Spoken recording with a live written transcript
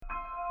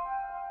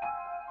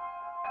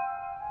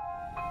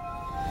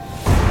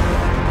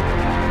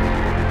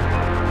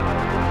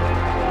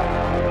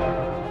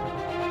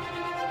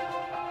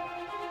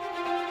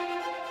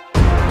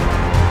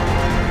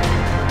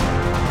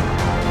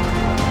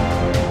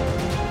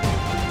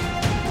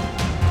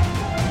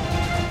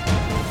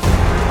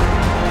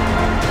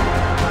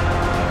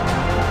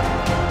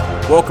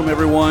Welcome,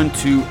 everyone,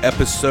 to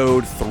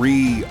episode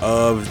 3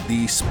 of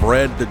the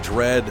Spread the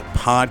Dread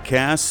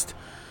podcast.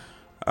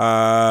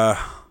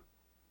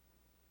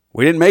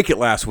 We didn't make it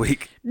last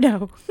week.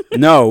 No.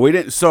 No, we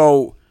didn't.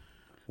 So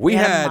we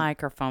had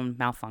microphone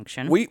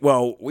malfunction.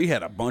 We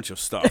had a bunch of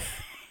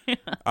stuff. We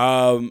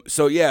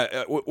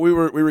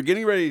were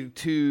getting ready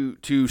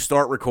to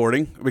start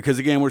recording because,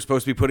 again, we're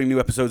supposed to be putting new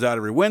episodes out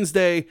every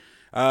Wednesday.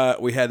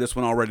 We had this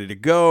one all ready to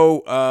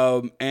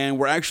go, and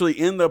we're actually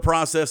in the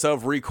process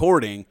of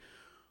recording.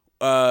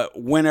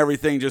 When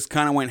everything just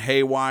kind of went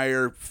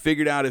haywire,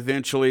 figured out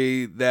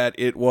eventually that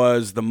it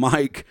was the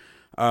mic.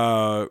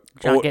 John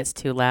gets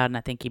too loud, and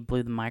I think he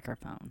blew the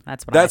microphone.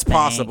 That's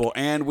possible.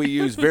 And we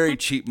use very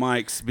cheap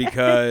mics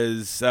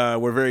because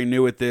we're very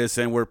new at this,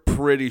 and we're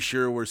pretty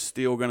sure we're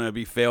still going to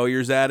be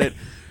failures at it.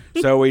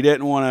 So we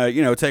didn't want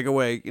to, take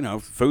away,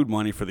 food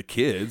money for the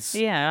kids.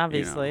 Yeah,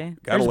 obviously.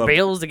 There's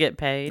bills to get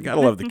paid.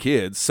 Gotta love the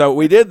kids. So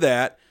we did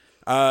that.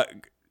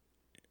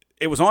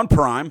 It was on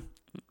Prime.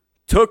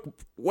 Took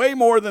way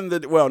more than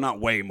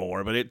not way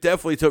more, but it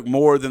definitely took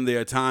more than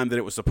the time that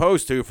it was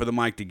supposed to for the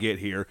mic to get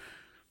here.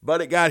 But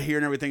it got here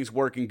and everything's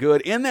working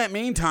good. In that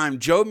meantime,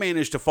 Joe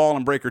managed to fall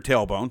and break her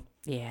tailbone.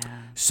 Yeah.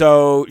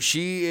 So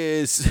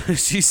she's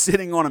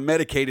sitting on a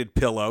medicated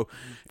pillow.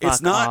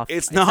 It's not a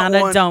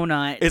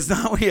donut.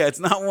 It's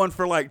not one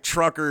for like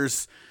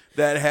truckers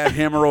that have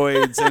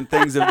hemorrhoids and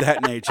things of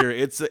that nature.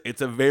 It's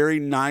a very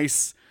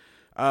nice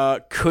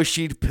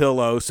cushied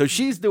pillow. So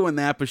she's doing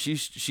that, but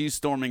she's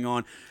storming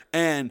on.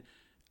 And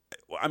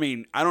I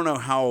mean, I don't know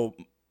how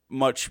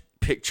much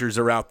pictures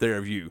are out there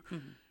of you.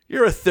 Mm-hmm.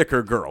 You're a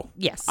thicker girl.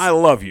 Yes. I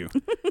love you.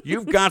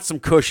 You've got some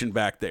cushion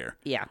back there.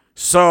 Yeah.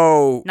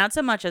 So not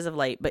so much as of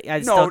late, but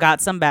I still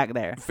got some back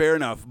there. Fair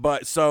enough.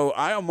 But so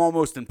I am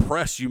almost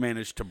impressed you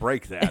managed to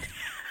break that.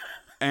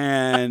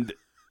 And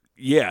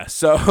yeah,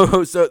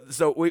 so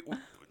we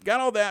got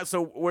all that.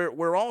 So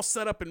we're all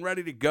set up and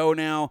ready to go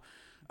now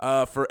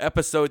for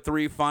episode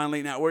 3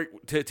 finally. Now we're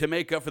to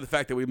make up for the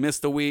fact that we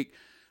missed a week.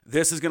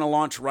 This is going to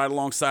launch right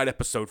alongside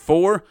episode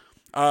 4.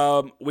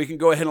 We can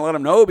go ahead and let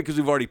them know because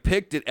we've already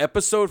picked it.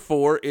 Episode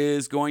 4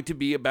 is going to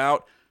be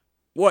about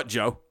what,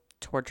 Joe?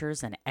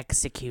 Tortures and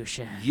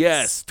executions.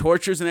 Yes,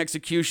 tortures and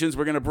executions.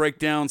 We're going to break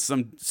down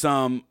some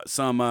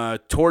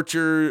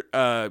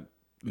torture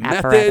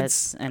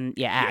methods and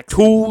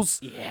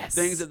tools, yes,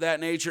 things of that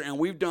nature, and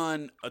we've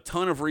done a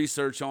ton of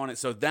research on it.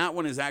 So that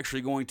one is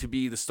actually going to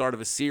be the start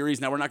of a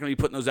series. Now we're not going to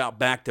be putting those out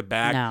back to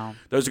back. No,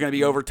 those are going to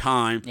be over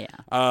time. Yeah,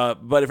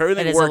 but if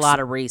everything works, it is a lot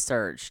of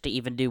research to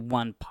even do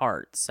one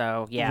part.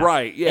 So yeah,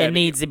 right, yeah, it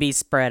needs to be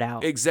spread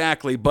out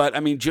exactly. But I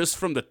mean, just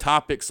from the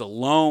topics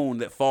alone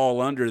that fall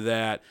under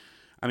that,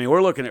 I mean,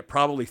 we're looking at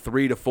probably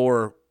 3 to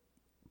 4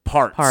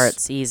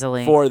 parts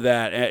easily for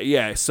that.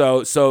 Yeah.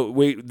 So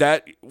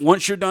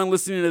once you're done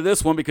listening to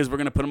this one, because we're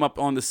going to put them up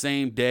on the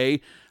same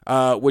day,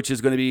 which is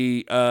going to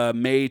be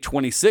May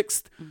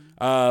 26th.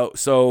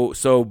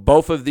 So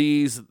both of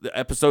these, the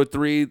episode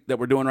 3 that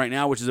we're doing right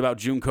now, which is about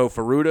Junko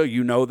Furuta,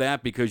 you know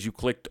that because you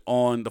clicked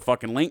on the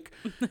fucking link,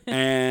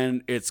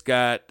 and it's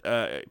got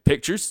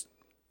pictures,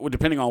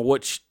 depending on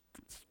which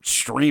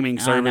streaming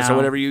service or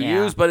whatever you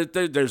use. But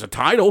there's a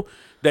title.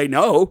 They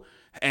know.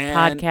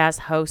 And podcast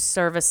host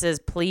services,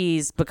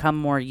 please become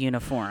more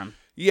uniform.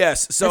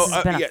 Yes. So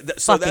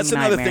so that's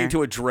another nightmare. thing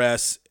to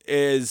address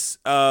is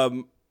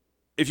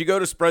if you go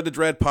to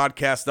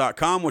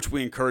spreadthedreadpodcast.com, which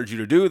we encourage you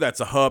to do, that's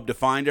a hub to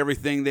find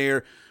everything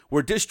there.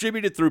 We're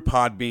distributed through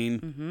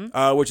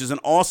Podbean, which is an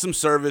awesome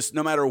service.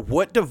 No matter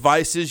what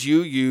devices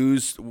you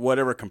use,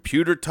 whatever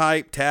computer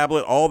type,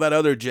 tablet, all that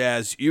other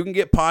jazz, you can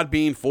get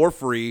Podbean for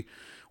free.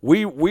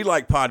 We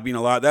like Podbean a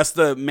lot. That's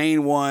the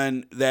main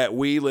one that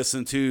we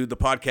listen to, the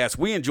podcast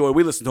we enjoy.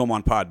 We listen to them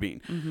on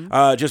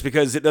Podbean, just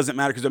because it doesn't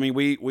matter. Because I mean,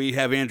 we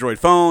have Android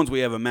phones, we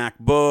have a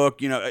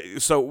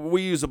MacBook, so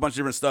we use a bunch of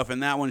different stuff.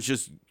 And that one's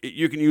just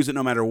you can use it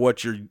no matter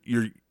what you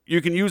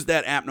can use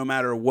that app no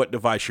matter what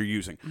device you're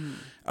using.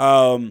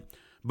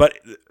 But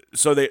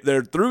so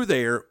they're through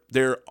there.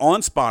 They're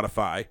on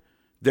Spotify.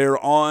 They're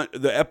on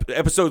the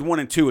episodes 1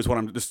 and 2 is what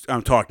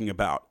I'm talking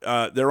about.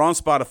 They're on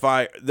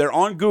Spotify. They're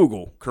on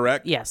Google,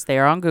 correct? Yes, they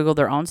are on Google.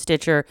 They're on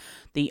Stitcher.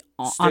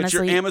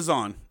 Honestly,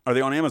 Amazon. Are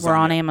they on Amazon? We're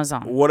on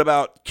Amazon. What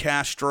about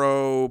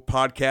Castro,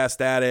 Podcast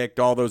Addict,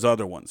 all those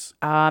other ones?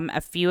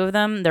 A few of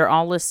them. They're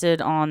all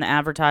listed on the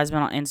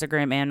advertisement on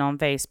Instagram and on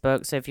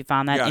Facebook. So if you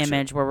find that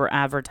image where we're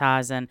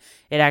advertising,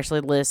 it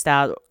actually lists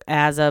out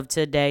as of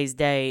today's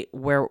date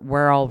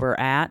where all we're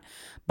at.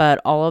 But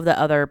all of the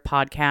other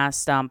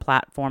podcast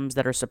platforms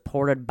that are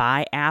supported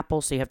by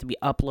Apple, so you have to be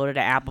uploaded to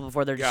Apple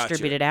before they're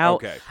distributed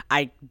out. Okay.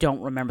 I don't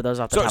remember those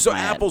off the top of my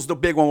head. So Apple's the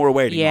big one we're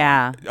waiting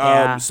on.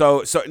 Yeah.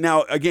 So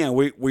now, again,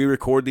 we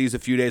record these a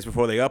few days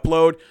before they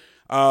upload.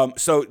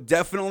 So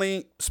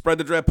definitely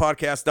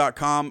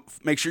spreadthedreadpodcast.com.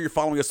 Make sure you're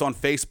following us on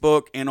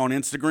Facebook and on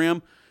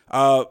Instagram.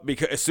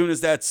 Because as soon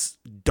as that's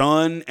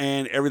done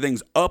and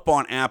everything's up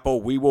on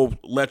Apple, we will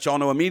let y'all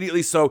know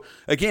immediately. So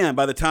again,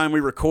 by the time we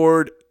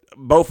record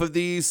both of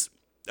these,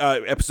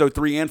 episode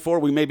 3 and 4,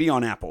 we may be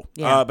on Apple.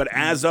 Yeah. But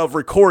as of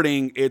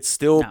recording, it's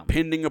still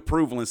pending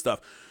approval and stuff.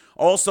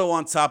 Also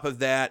on top of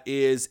that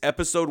is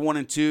episode 1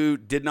 and 2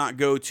 did not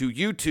go to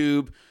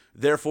YouTube.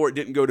 Therefore, it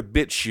didn't go to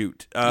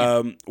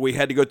BitChute. We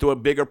had to go through a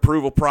big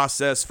approval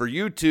process for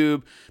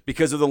YouTube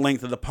because of the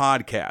length of the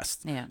podcast.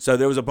 Yeah. So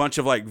there was a bunch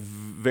of like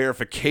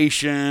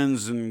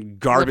verifications and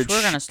garbage. Which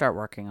we're going to start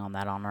working on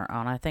that on our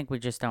own. I think we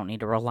just don't need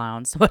to rely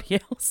on somebody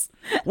else.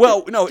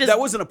 Well, no, that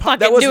wasn't a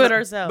do it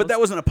ourselves. But that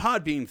wasn't a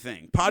Podbean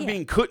thing.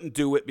 Podbean couldn't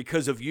do it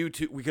because of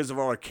YouTube, because of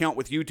our account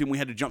with YouTube. We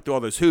had to jump through all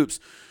those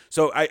hoops.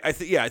 So I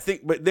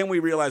think, but then we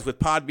realized with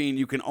Podbean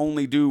you can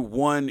only do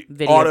one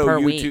video auto per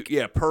YouTube,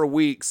 week. Per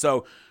week.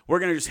 So we're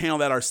gonna just handle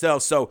that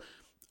ourselves. So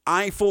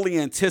I fully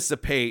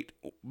anticipate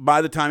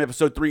by the time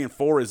episode 3 and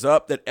 4 is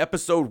up that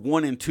episode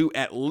 1 and 2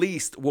 at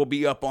least will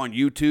be up on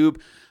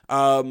YouTube.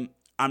 I'm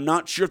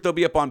not sure if they'll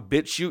be up on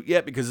BitChute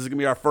yet because this is going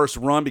to be our first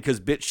run because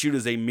BitChute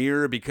is a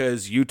mirror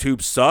because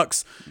YouTube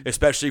sucks,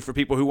 especially for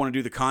people who want to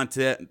do the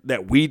content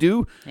that we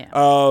do.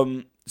 Yeah.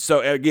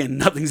 So again,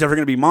 nothing's ever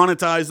going to be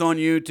monetized on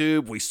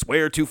YouTube. We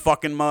swear too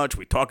fucking much.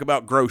 We talk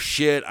about gross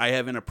shit. I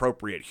have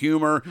inappropriate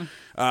humor.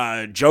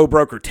 Joe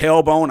broke her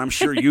tailbone. I'm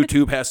sure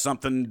YouTube has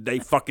something they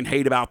fucking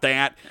hate about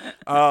that.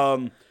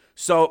 But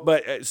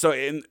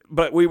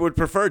we would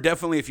prefer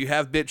definitely if you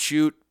have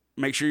BitChute,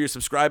 make sure you're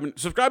subscribing.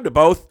 Subscribe to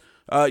both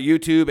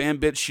YouTube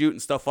and BitChute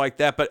and stuff like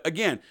that. But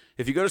again,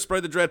 if you go to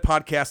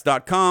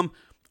spreadthedreadpodcast.com,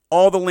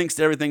 all the links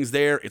to everything's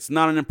there. It's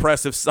not an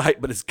impressive site,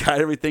 but it's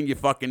got everything you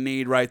fucking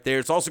need right there.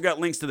 It's also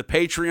got links to the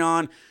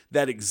Patreon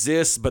that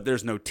exists, but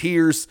there's no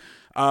tiers.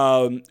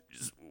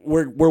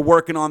 We're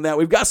working on that.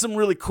 We've got some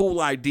really cool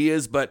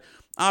ideas, but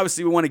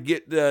obviously we want to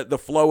get the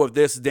flow of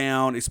this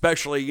down,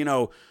 especially,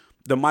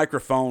 the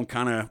microphone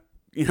kind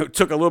of,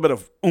 took a little bit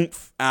of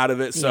oomph out of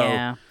it.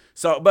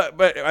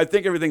 But I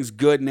think everything's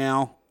good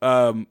now.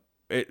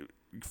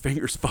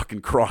 Fingers fucking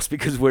crossed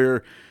because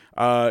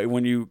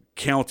when you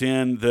count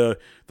in the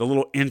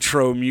little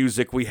intro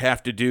music we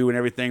have to do and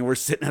everything, we're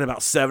sitting at about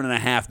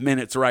 7.5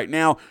 minutes right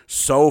now.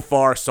 So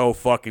far, so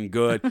fucking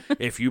good.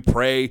 If you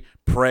pray.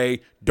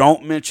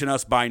 Don't mention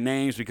us by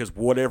names because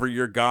whatever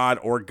your god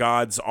or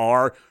gods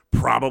are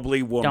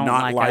probably will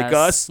not like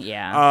us.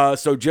 Yeah.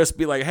 So just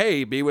be like,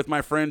 hey, be with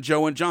my friend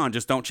Joe and John.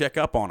 Just don't check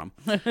up on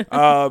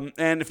them.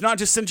 And if not,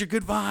 just send your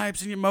good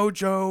vibes and your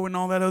mojo and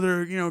all that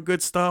other,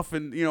 good stuff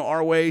and,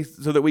 our way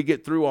so that we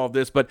get through all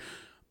this. But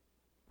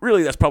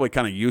really, that's probably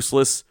kind of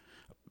useless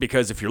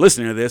because if you're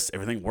listening to this,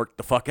 everything worked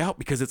the fuck out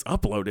because it's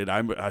uploaded.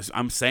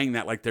 I'm saying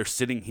that like they're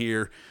sitting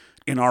here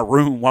in our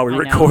room while we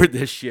record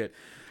this shit.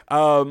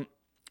 Was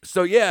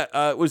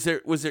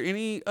there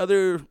any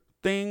other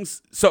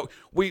things? So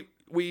we've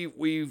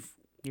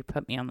you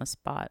put me on the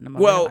spot, and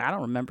I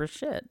don't remember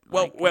shit.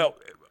 Well.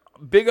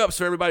 Big ups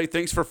for everybody.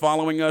 Thanks for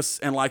following us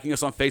and liking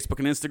us on Facebook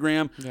and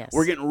Instagram. Yes.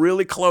 We're getting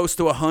really close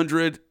to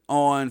 100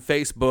 on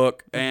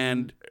Facebook,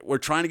 and we're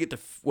trying to get to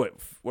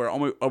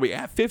are we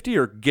at 50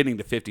 or getting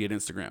to 50 at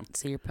Instagram?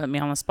 So you're putting me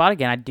on the spot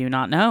again. I do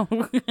not know.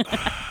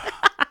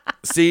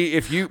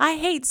 See, I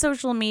hate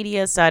social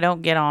media, so I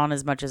don't get on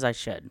as much as I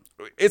should.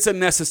 It's a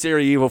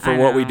necessary evil for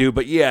what we do,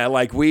 but yeah,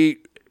 like we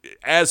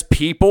as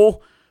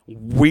people,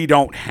 we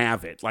don't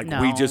have it. Like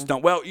we just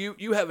don't. Well,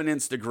 you have an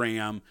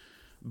Instagram.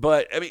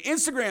 But I mean,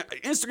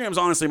 Instagram's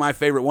honestly my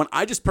favorite one.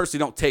 I just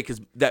personally don't take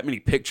that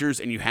many pictures,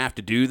 and you have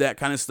to do that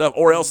kind of stuff,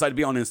 or else I'd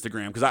be on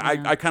Instagram because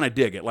I kind of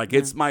dig it. Like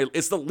it's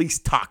the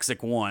least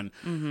toxic one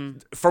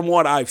from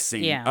what I've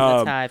seen. Yeah,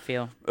 that's how I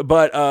feel.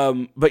 But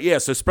yeah,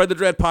 so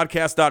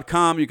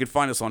spreadthedreadpodcast.com. You can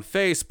find us on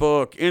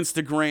Facebook,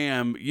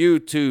 Instagram,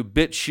 YouTube,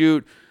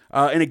 BitChute.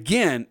 And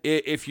again,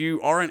 if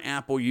you are an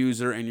Apple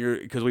user and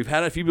because we've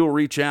had a few people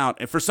reach out,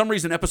 and for some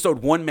reason episode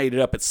 1 made it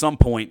up at some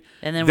point,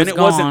 and then it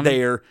wasn't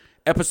there.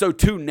 Episode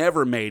 2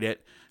 never made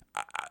it.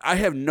 I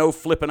have no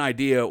flipping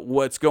idea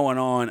what's going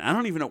on. I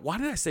don't even know. Why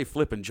did I say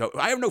flipping, Joe?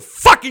 I have no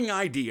fucking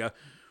idea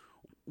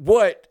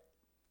what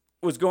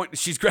was going.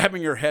 She's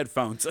grabbing her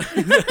headphones.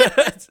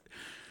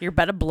 You're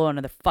about to blow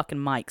into the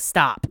fucking mic.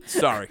 Stop.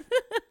 Sorry.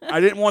 I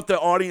didn't want the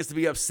audience to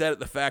be upset at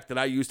the fact that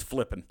I used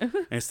flipping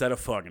instead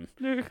of fucking.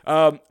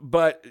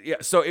 But yeah,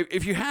 so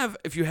if you have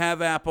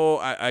Apple,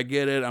 I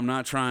get it. I'm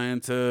not trying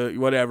to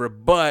whatever.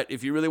 But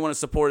if you really want to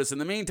support us in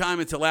the meantime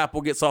until Apple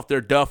gets off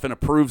their duff and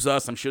approves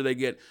us, I'm sure they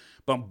get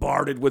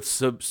bombarded with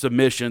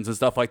submissions and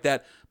stuff like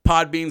that.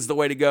 Podbean's the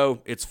way to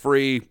go. It's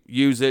free.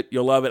 Use it.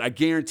 You'll love it. I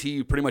guarantee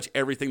you pretty much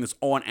everything that's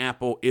on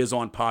Apple is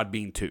on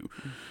Podbean too.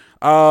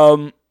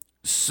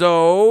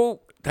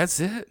 So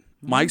that's it.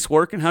 Mike's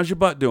working. How's your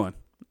butt doing?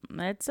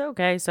 It's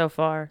okay so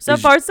far. So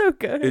far, so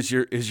good. Is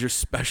your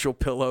special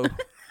pillow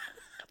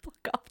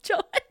fuck off,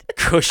 John.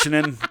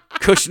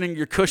 cushioning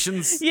your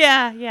cushions?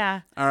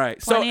 Yeah. All right.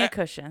 Plenty of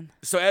cushion.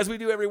 So as we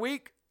do every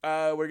week,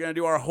 we're gonna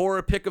do our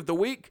horror pick of the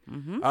week.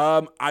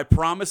 I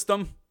promised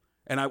them,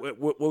 and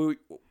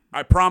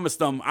I promised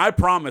them.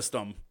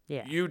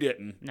 Yeah. You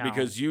didn't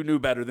because you knew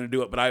better than to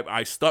do it, but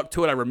I stuck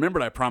to it. I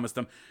remembered I promised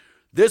them.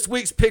 This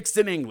week's pick's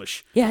in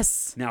English.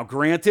 Yes. Now,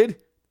 granted,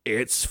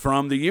 it's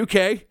from the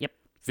UK. Yep.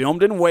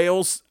 Filmed in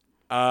Wales.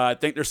 I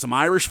think there's some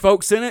Irish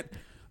folks in it.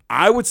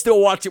 I would still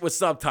watch it with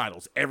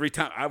subtitles every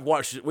time.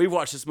 We've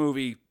watched this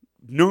movie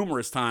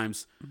numerous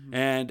times,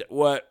 and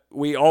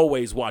we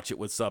always watch it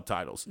with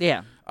subtitles.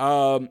 Yeah.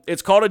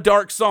 It's called A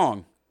Dark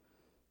Song.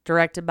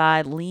 Directed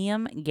by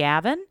Liam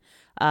Gavin.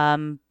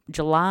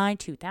 July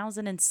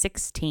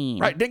 2016.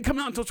 Right, didn't come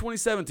out until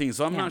 2017,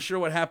 so I'm not sure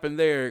what happened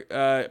there.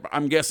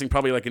 I'm guessing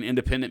probably like an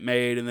independent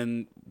made and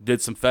then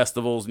did some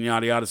festivals and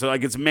yada yada. So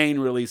like its main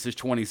release is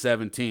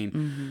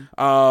 2017.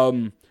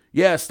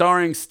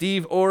 Starring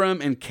Steve Oram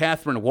and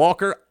Catherine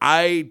Walker.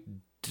 I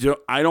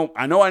know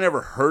I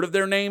never heard of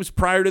their names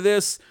prior to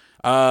this.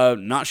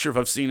 Not sure if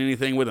I've seen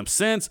anything with them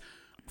since.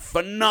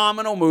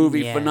 Phenomenal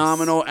movie,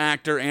 phenomenal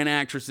actor and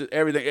actresses,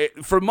 everything.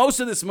 For most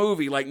of this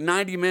movie, like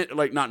 90 minutes,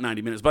 like not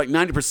 90 minutes, but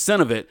like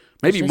 90% of it,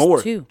 maybe just more.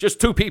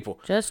 Just two people.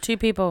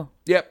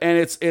 Yep, and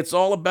it's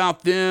all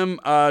about them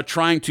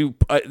trying to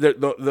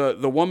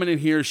the woman in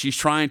here. She's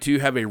trying to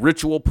have a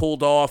ritual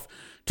pulled off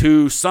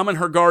to summon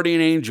her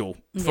guardian angel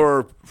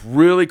for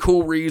really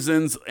cool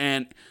reasons.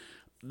 And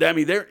I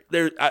mean,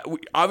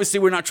 obviously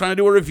we're not trying to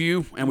do a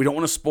review, and we don't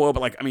want to spoil,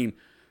 but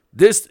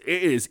it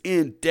is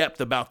in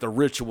depth about the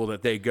ritual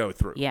that they go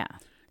through. Yeah.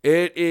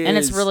 It is. And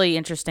it's really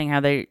interesting how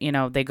they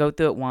go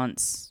through it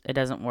once. It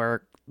doesn't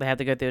work. They have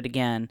to go through it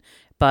again.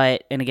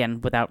 But, and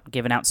again, without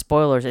giving out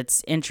spoilers,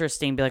 it's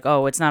interesting to be like,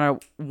 oh, it's not a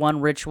one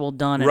ritual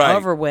done and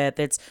over with.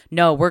 It's,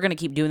 no, we're going to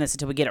keep doing this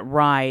until we get it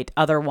right.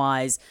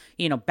 Otherwise,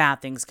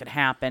 bad things could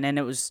happen. And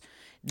it was...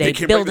 They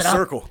can't build break it the up.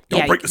 circle.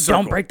 Don't break the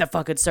circle. Don't break the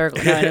fucking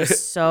circle. No, it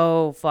was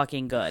so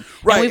fucking good.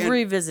 Right. And we've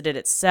revisited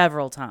it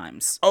several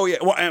times. Oh, yeah.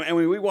 Well, and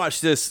when we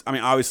watched this, I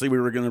mean, obviously we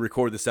were going to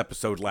record this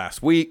episode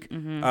last week.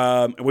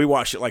 We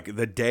watched it like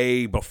the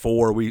day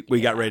before we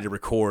got ready to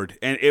record.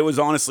 And it was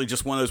honestly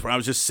just one of those where I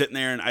was just sitting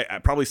there and I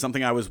probably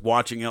something I was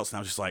watching else. And I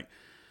was just like,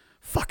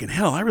 fucking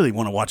hell, I really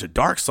want to watch A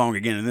Dark Song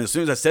again. And then as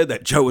soon as I said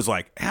that, Joe was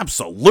like,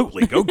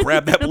 absolutely, go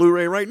grab that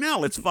Blu-ray right now.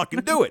 Let's fucking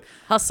do it.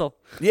 Hustle.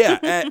 Yeah,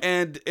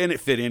 and it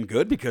fit in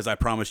good because I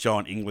promised y'all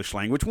an English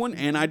language one,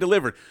 and I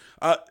delivered.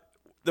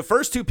 The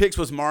first two picks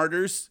was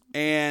Martyrs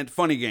and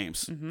Funny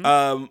Games.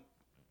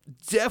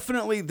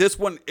 Definitely this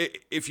one,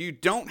 if you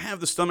don't have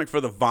the stomach for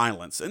the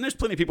violence, and there's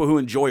plenty of people who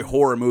enjoy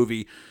horror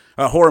movies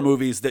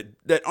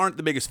that aren't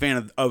the biggest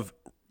fan of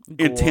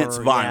intense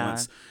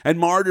violence. Yeah. And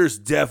Martyrs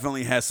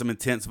definitely has some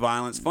intense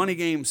violence. Funny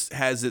Games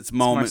has its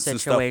moments more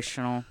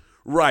situational. And stuff.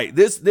 Right.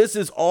 This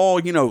is all,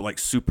 like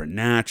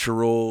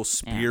supernatural,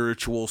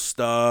 spiritual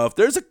stuff.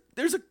 There's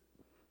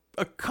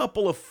a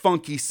couple of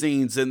funky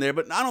scenes in there,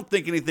 but I don't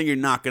think anything you're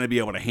not going to be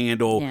able to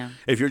handle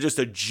if you're just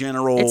a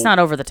general. It's not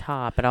over the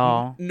top at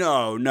all.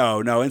 No.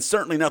 And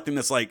certainly nothing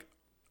that's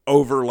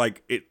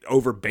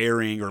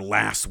overbearing or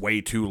lasts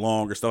way too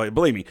long or stuff.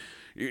 Believe me,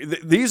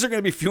 these are going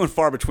to be few and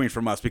far between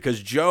from us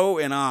because Joe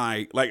and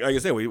I, like I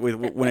said,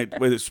 when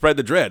it Spread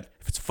the Dread,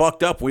 if it's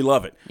fucked up, we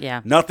love it.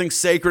 Yeah. Nothing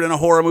sacred in a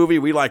horror movie.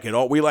 We like it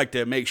all. We like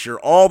to make sure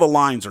all the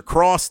lines are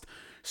crossed.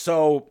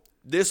 So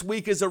this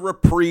week is a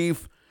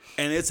reprieve,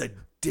 and it's a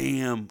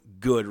damn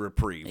good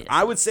reprieve.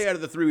 I would say out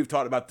of the three we've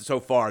talked about so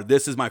far,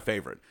 this is my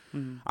favorite.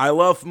 I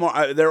love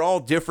more. They're all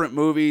different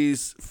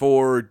movies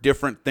for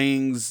different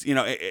things,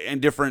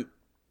 and different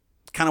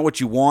kind of what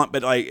you want.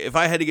 But like, if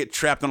I had to get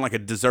trapped on like a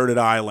deserted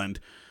island,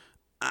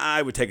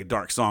 I would take A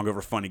Dark Song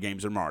over Funny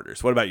Games or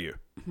Martyrs. What about you?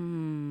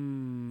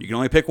 You can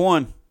only pick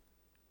one.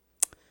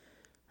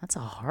 That's a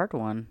hard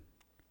one.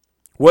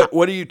 What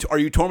are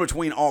you torn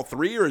between all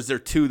three, or is there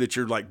two that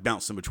you're like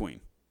bouncing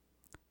between?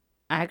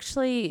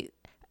 Actually,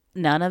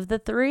 none of the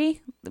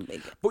three.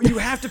 But you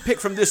have to pick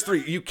from this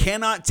three. You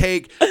cannot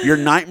take your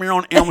Nightmare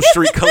on Elm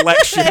Street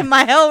collection. And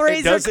my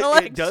Hellraiser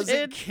collection. It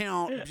doesn't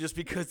count just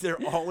because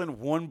they're all in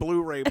one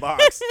Blu-ray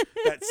box.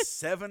 That's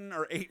 7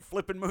 or 8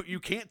 flipping movies.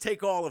 You can't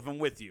take all of them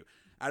with you.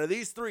 Out of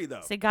these three,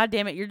 though. Say, God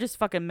damn it, you're just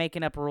fucking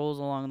making up rules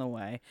along the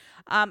way.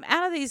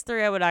 Out of these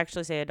three, I would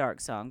actually say A Dark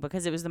Song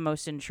because it was the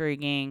most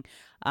intriguing.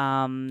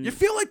 You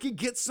feel like you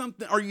get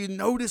something, or you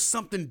notice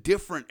something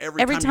different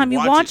every time you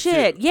watch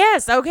it.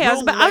 Yes, okay. I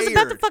was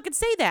about to fucking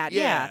say that.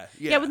 Yeah.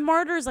 With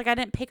Martyrs, like I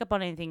didn't pick up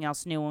on anything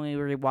else new when we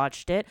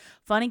rewatched it.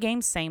 Funny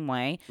Games, same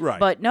way. Right.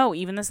 But no,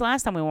 even this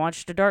last time we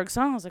watched A Dark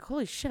Song, I was like,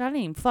 holy shit, I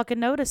didn't even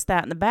fucking notice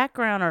that in the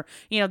background, or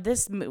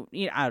this.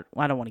 I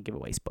don't want to give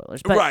away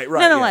spoilers, but right.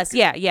 Nonetheless,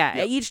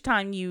 yeah. Each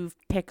time you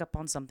pick up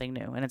on something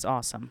new, and it's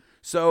awesome.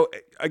 So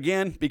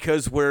again,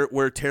 because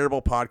we're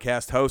terrible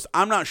podcast hosts,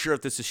 I'm not sure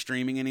if this is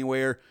streaming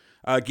anywhere.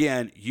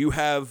 Again, you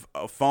have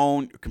a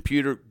phone,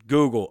 computer,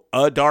 Google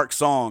A Dark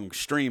Song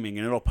streaming,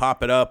 and it'll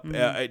pop it up.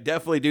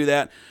 Definitely do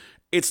that.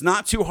 It's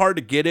not too hard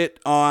to get it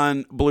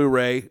on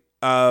Blu-ray.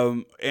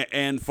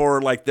 And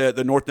for like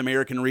the North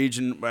American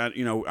region,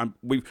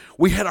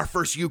 we had our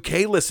first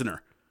UK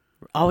listener.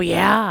 Oh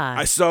yeah.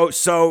 I was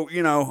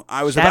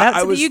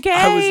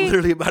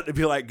literally about to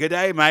be like, "Good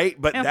day, mate,"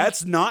 but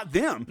that's not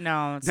them.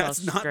 No,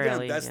 that's not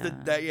them.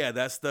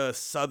 That's the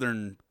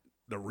southern.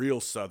 The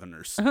real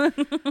Southerners.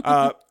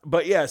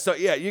 But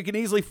you can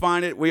easily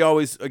find it. We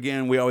always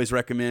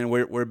recommend,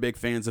 we're big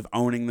fans of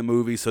owning the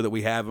movies so that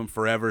we have them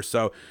forever.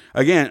 So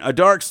again, A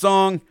Dark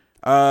Song,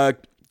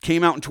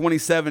 Came out in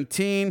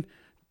 2017.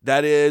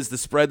 That is the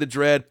Spread the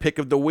Dread pick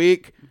of the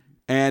week.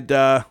 And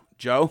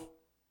Joe?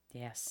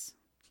 Yes.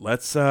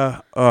 Let's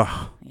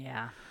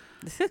Yeah.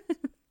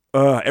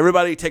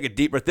 Everybody take a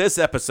deep breath. This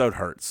episode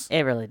hurts.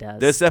 It really does.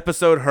 This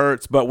episode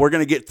hurts, but we're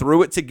going to get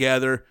through it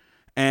together,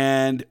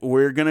 and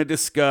we're going to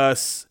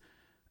discuss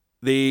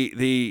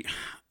the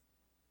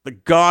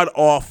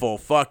god-awful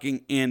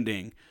fucking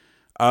ending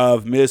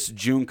of Miss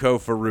Junko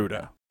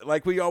Furuta.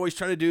 Like we always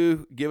try to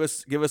do, give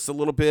us a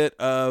little bit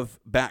of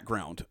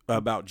background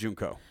about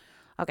Junko.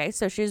 Okay,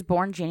 so she was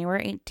born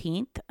January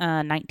 18th,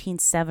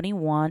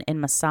 1971 in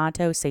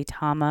Masato,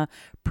 Saitama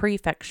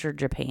Prefecture,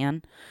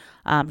 Japan.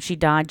 She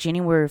died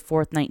January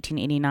 4th,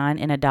 1989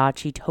 in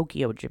Adachi,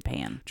 Tokyo,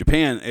 Japan.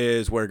 Japan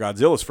is where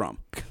Godzilla's from.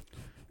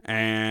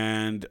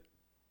 And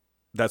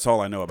that's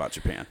all I know about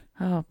Japan.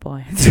 Oh,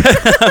 boy.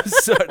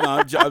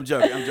 I'm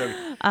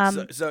joking.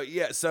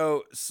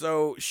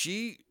 So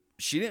she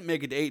didn't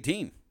make it to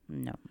 18.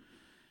 No.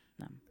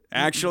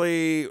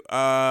 Actually,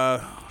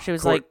 she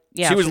was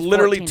she was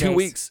literally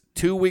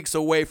 2 weeks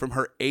away from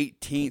her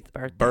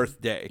 18th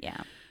birthday.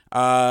 Yeah.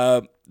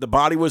 The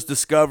body was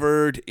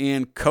discovered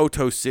in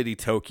Koto City,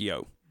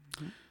 Tokyo.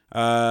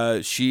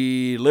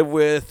 She lived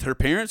with her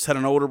parents, had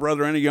an older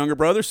brother and a younger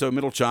brother, so a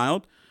middle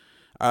child.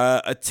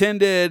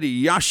 Attended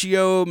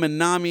Yashio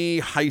Minami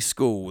High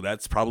School.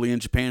 That's probably in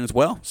Japan as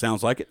well.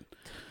 Sounds like it.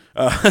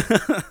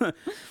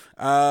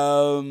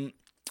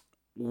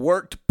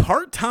 Worked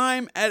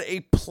part-time at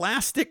a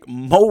plastic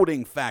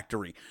molding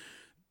factory.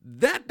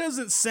 That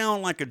doesn't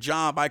sound like a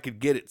job I could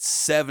get at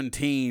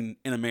 17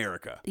 in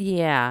America.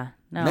 Yeah.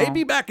 No.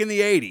 Maybe back in the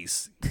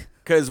 80s,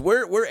 because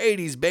we're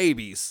 80s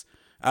babies.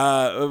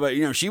 But,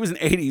 she was an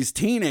 80s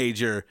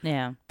teenager.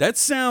 Yeah. That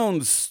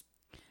sounds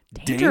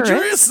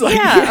dangerous. Like,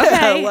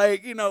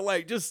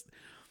 Okay. Just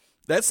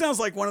that sounds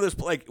like one of those,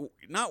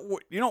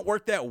 you don't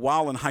work that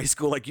while in high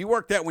school. Like, you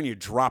work that when you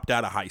dropped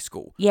out of high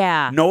school.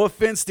 Yeah. No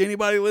offense to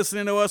anybody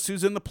listening to us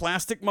who's in the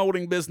plastic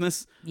molding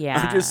business.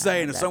 Yeah. I'm just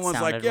saying, if someone's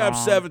like, I'm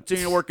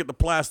 17, I work at the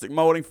plastic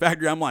molding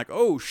factory, I'm like,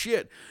 oh,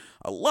 shit.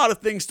 A lot of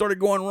things started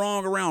going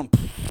wrong around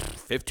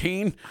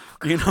 15.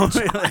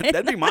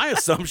 That'd be my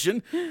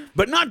assumption.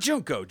 But not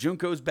Junko.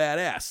 Junko's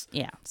badass.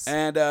 Yeah.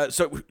 And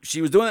so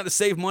she was doing that to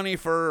save money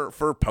for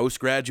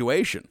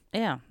post-graduation.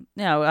 Yeah.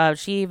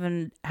 She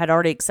even had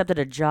already accepted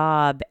a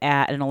job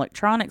at an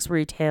electronics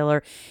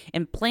retailer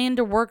and planned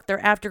to work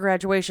there after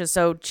graduation.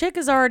 So chick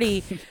is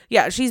already,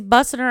 she's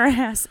busting her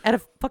ass at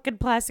a fucking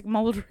plastic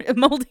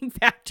molding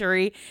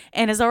factory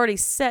and has already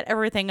set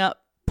everything up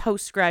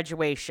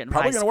post-graduation.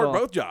 Probably going to work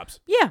both jobs.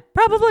 Yeah,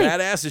 probably.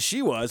 Badass as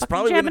she was. Fucking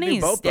probably going to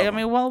do both of them. I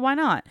mean, well, why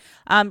not?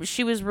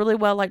 She was really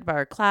well liked by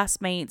her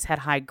classmates, had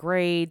high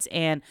grades,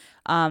 and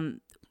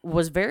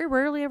was very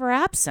rarely ever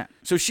absent.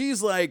 So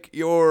she's like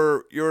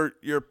your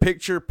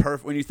picture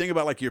perfect. When you think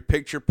about like your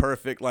picture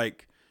perfect,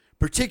 like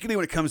particularly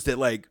when it comes to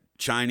like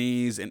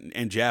Chinese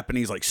and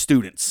Japanese like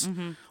students,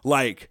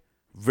 like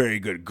very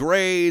good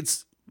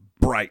grades,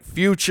 bright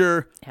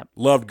future,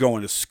 loved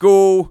going to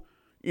school,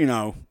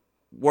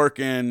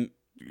 working.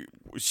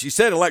 She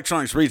said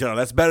electronics retailer.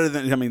 That's better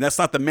than, that's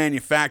not the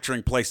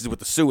manufacturing places with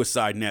the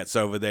suicide nets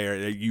over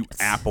there, you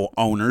Apple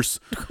owners.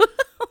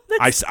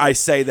 I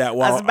say that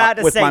while I was about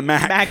to with say my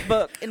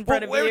MacBook in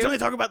front of you. Every time they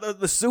talk about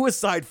the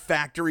suicide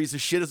factories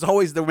and shit, it's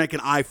always they're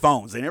making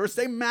iPhones. They never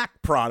say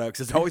Mac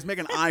products. It's always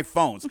making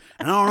iPhones.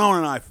 And I don't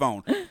own an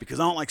iPhone because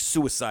I don't like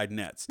suicide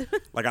nets.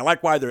 Like I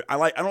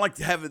don't like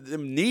to have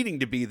them needing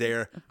to be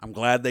there. I'm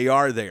glad they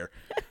are there.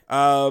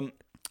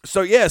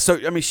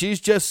 She's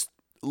just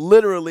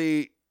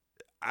literally,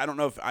 I don't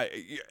know if I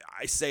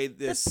say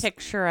this. The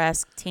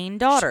picturesque teen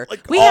daughter.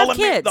 Like we have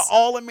kids. The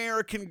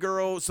all-American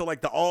girl, so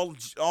like the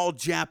all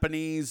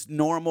Japanese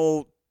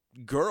normal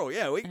girl.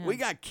 Yeah, we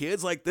got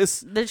kids like this.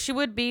 That she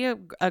would be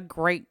a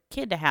great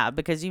kid to have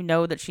because you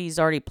know that she's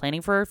already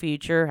planning for her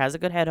future, has a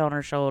good head on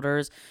her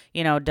shoulders,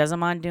 doesn't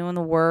mind doing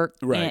the work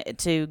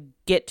to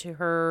get to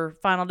her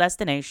final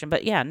destination.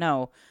 But yeah,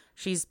 no,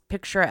 she's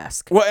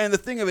picturesque. Well, and the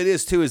thing of it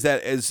is too is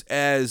that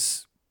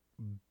as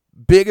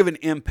big of an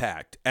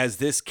impact as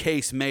this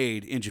case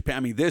made in Japan. I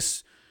mean,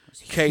 this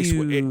case,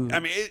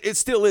 it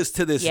still is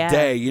to this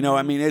day,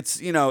 it's,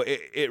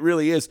 it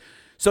really is.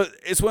 So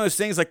it's one of those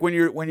things like when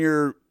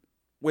you're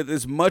with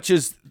as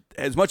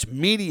much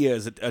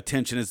media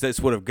attention as this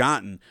would have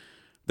gotten,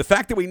 the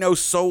fact that we know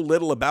so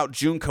little about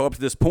Junko up to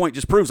this point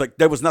just proves like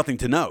there was nothing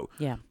to know.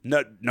 Yeah.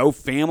 No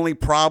family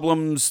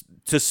problems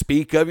to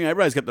speak of.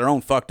 Everybody's got their own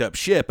fucked up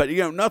shit, but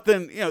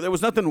nothing, there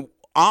was nothing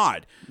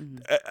odd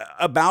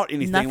about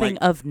anything. Nothing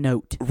of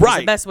note. Right. That's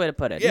the best way to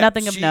put it. Yeah,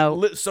 Nothing of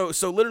note. So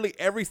literally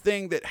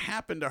everything that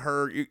happened to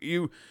her,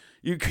 you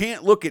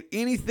can't look at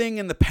anything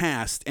in the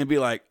past and be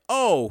like,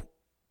 oh,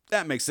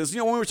 that makes sense.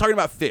 When we were talking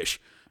about Fish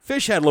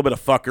had a little bit of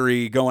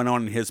fuckery going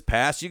on in his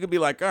past. You could be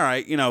like, all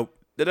right,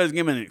 that doesn't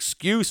give him an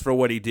excuse for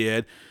what he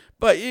did,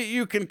 but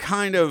you can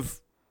kind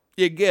of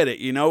you get it,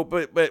 you know.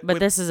 But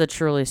this is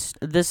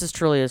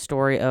truly a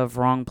story of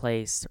wrong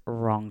place,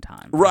 wrong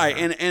time. Right,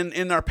 and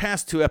in our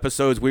past 2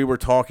 episodes, we were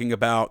talking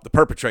about the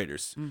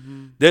perpetrators.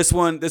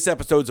 This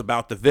episode's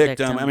about the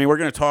victim. I mean, we're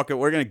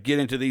gonna get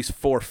into these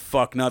 4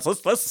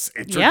 fucknuts. Let's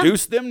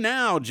introduce them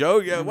now, Joe.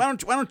 Yeah, why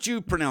don't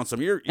you pronounce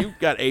them? You've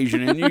got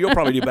Asian in you. You'll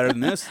probably do better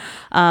than this.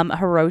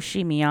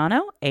 Hiroshi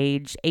Miyano,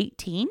 age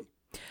 18.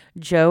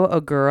 Joe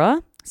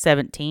Ogura,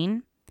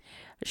 17.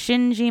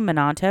 Shinji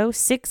Minato,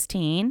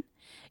 16.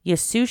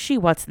 Yasushi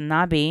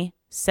Watanabe,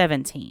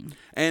 17.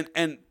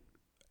 And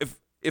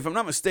if I'm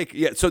not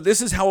mistaken, so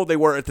this is how old they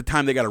were at the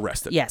time they got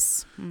arrested.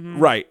 Yes.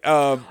 Right.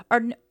 Are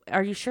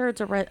you sure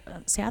it's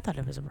see, I thought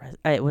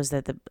it was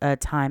at the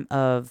time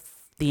of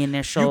the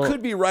initial. You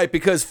could be right,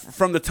 because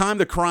from the time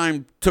the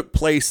crime took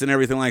place and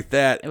everything like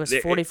that, it was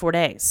 44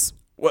 days.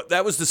 Well,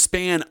 that was the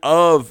span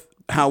of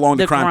how long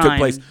the crime took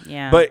place.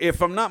 Yeah. But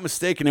if I'm not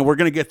mistaken, and we're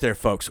going to get there,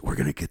 folks. We're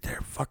going to get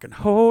there. Fucking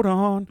hold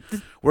on.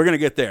 We're going to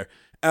get there.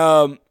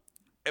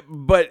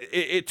 But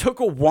it took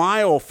a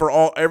while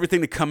for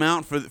everything to come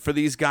out for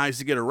these guys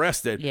to get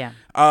arrested. Yeah.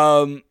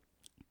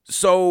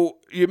 So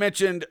you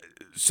mentioned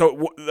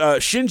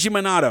Shinji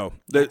Minato,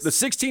 the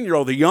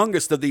 16-year-old, the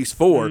youngest of these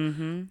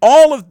 4.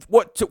 All of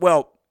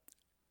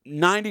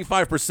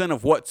 95%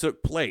 of what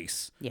took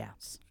place.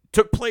 Yes.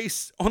 Took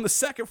place on the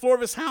 2nd floor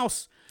of his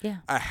house. Yeah.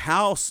 A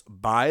house,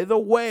 by the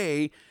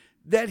way,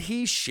 that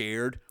he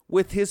shared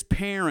with his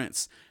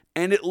parents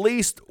and at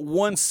least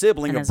one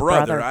sibling, a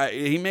brother.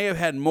 He may have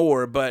had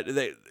more, but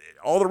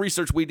all the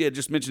research we did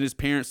just mentioned his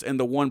parents and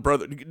the one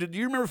brother. Do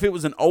you remember if it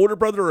was an older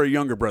brother or a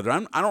younger brother? I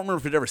don't remember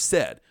if it ever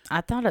said.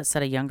 I thought it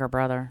said a younger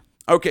brother.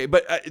 Okay,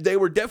 but they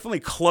were definitely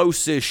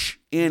close-ish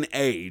in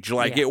age.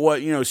 Like it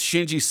was,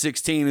 Shinji's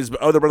 16, his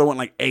other brother went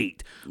like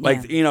 8.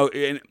 Like,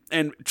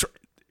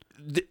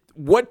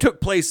 what took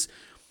place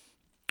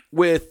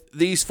with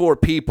these 4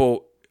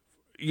 people,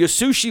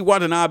 Yasushi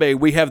Watanabe,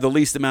 we have the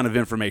least amount of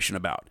information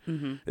about.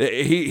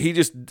 He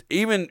just,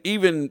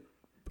 even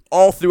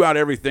all throughout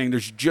everything,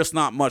 there's just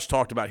not much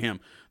talked about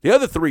him. The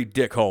other 3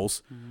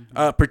 dickholes,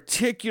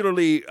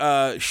 particularly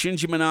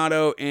Shinji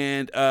Minato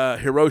and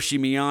Hiroshi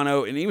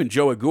Miyano and even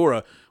Joe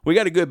Ogura, we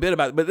got a good bit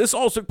about it. But this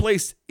all took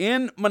place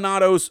in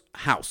Minato's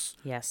house.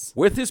 Yes.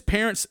 With his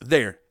parents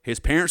there. His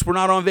parents were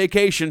not on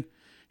vacation.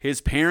 His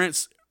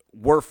parents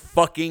were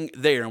fucking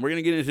there. And we're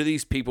going to get into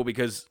these people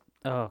because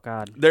oh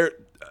god,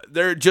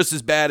 they're just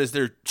as bad as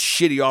their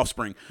shitty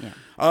offspring.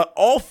 Yeah.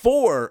 All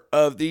 4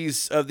 of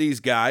these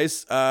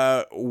guys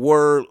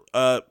were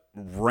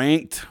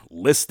ranked,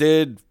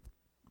 listed,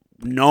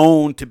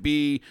 known to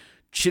be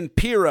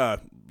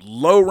Chinpira,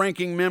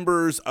 low-ranking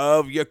members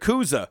of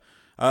Yakuza.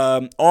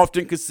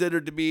 Often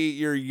considered to be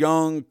your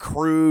young,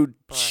 crude,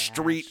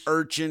 street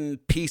urchin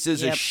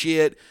pieces of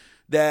shit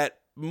that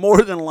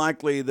more than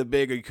likely the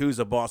big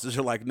Yakuza bosses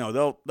are like, no,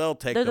 they'll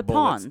take the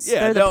bullets. Pawns.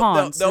 Yeah, they're the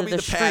pawns. They'll be the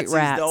patsies.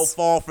 Rats. They'll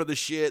fall for the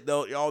shit.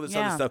 They'll all this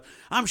other stuff.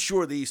 I'm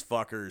sure these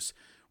fuckers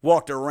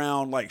walked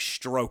around like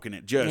stroking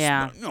it. Just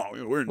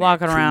we're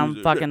walking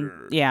around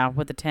fucking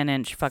with a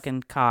 10-inch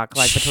fucking cock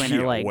like between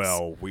their legs.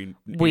 Well,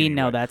 we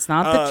know that's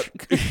not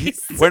the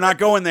truth. We're not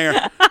going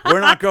there.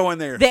 We're not going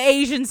there. The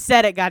Asian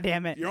said it.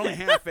 Goddammit. You're only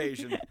half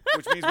Asian,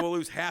 which means we'll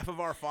lose half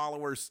of our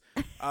followers,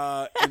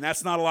 and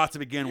that's not a lot to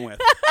begin with.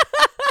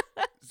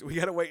 So we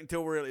got to wait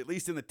until we're at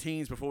least in the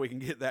teens before we can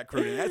get that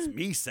crude in. That's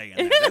me saying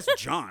that. That's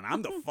John.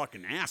 I'm the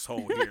fucking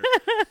asshole here.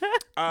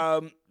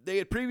 They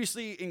had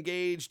previously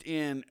engaged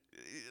in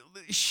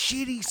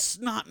shitty,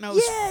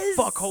 snot-nosed,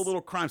 fuckhole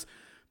little crimes.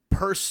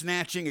 Purse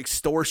snatching,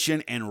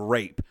 extortion, and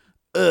rape.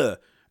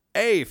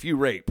 If you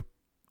rape,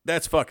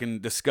 that's fucking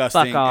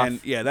disgusting. Fuck off.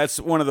 And yeah, that's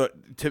one of the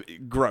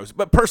gross.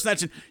 But purse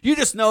snatching, you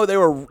just know they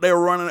were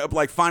running up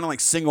like finding like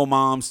single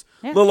moms,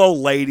 little old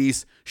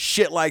ladies,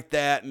 shit like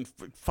that, and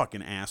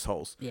fucking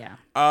assholes. Yeah.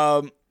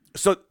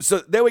 So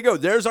there we go.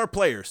 There's our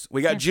players.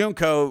 We got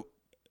Junko,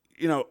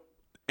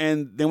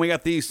 and then we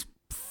got these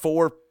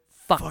 4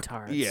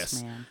 fucktards.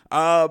 Yes. Man.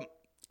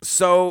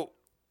 So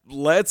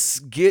let's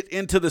get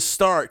into the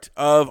start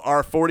of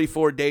our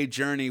 44-day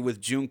journey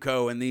with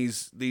Junko and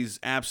these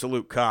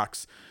absolute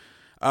cocks.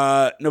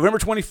 November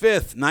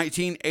 25th,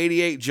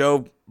 1988,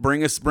 Joe,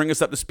 bring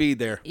us up to speed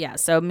there. Yeah,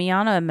 so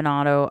Miyano and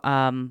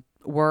Minato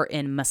were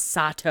in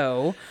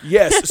Masato.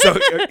 Yes, so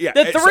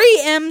the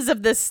 3 M's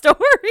of this story.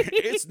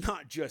 It's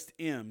not just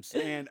M's.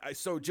 And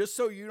so just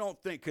so you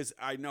don't think, because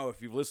I know if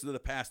you've listened to the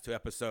past 2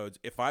 episodes,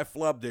 if I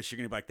flub this, you're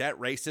going to be like, that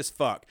racist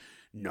fuck.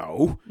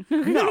 No.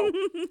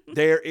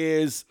 There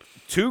is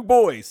 2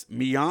 boys,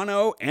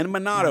 Miyano and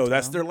Minato.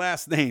 That's their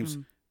last names.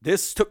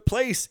 This took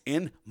place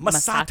in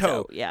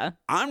Masato. Yeah.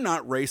 I'm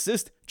not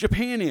racist.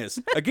 Japan is.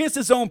 Against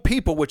its own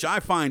people, which I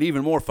find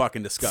even more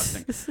fucking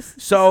disgusting.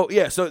 So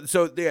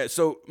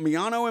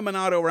Miyano and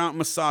Minato are out in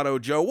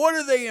Masato. Joe, what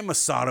are they in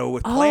Masato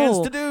with plans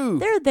to do?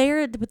 They're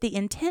there with the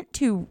intent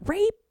to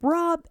rape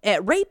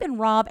and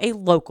rob a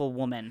local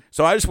woman.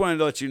 So I just wanted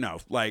to let you know,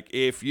 like,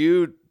 if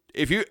you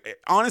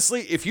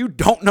if you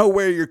don't know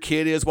where your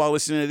kid is while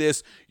listening to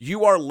this,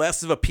 you are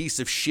less of a piece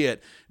of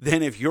shit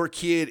than if your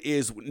kid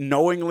is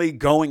knowingly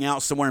going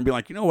out somewhere and being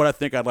like, you know what, I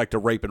think I'd like to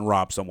rape and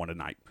rob someone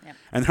tonight. Yep.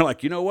 And they're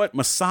like, you know what,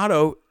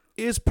 Masato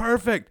is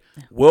perfect.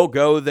 We'll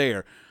go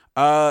there.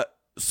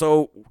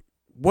 So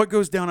what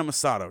goes down at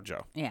Masato,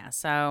 Joe? Yeah,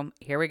 so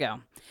here we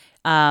go.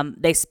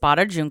 They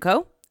spotted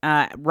Junko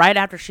right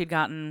after she'd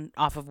gotten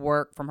off of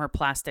work from her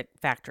plastic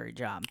factory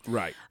job.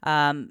 Right.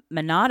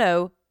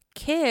 Minato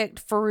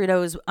kicked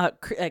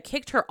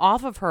her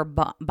off of her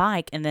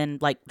bike and then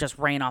like just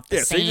ran off the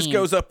scene. So he just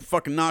goes up,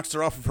 fucking knocks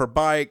her off of her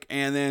bike,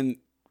 and then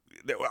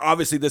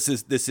obviously this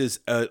is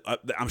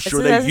I'm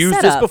sure they've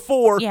used this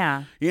before.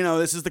 Yeah. You know,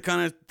 this is the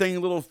kind of thing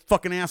little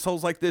fucking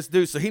assholes like this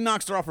do. So he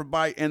knocks her off her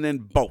bike and then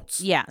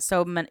bolts. Yeah.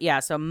 So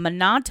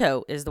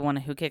Minato is the one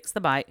who kicks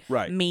the bike.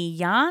 Right.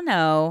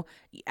 Miyano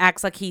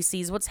acts like he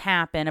sees what's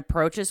happened,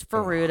 approaches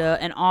Furuta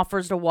and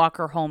offers to walk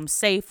her home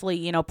safely,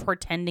 you know,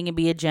 pretending to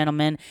be a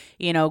gentleman,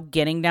 you know,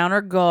 getting down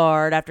her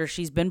guard after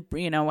she's been,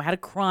 you know, had a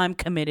crime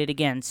committed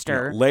against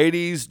her.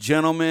 Ladies,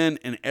 gentlemen,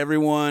 and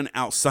everyone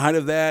outside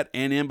of that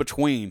and in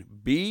between,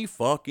 be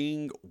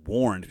fucking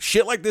warned.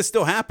 Shit like this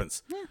still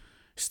happens. Yeah.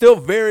 Still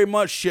very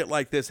much shit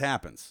like this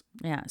happens.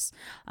 Yes.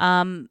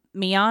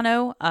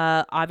 Miyano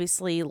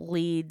obviously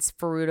leads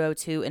Furuta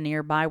to a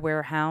nearby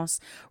warehouse,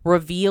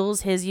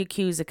 reveals his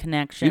Yakuza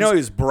connection. You know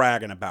he's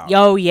bragging about it.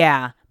 Oh,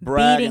 yeah.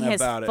 Bragging beating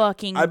his about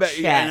fucking I bet,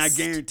 chest. Yeah, and I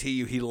guarantee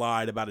you he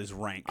lied about his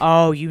rank.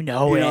 Oh, you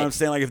know it. You know what I'm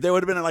saying? Like, if there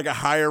would have been like a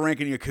higher rank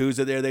in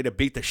Yakuza there, they'd have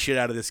beat the shit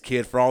out of this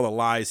kid for all the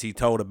lies he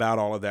told about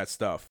all of that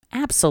stuff.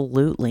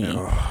 Absolutely.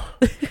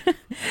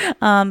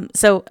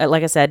 So,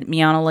 like I said,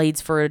 Miyano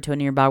leads Furuta to a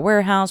nearby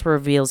warehouse,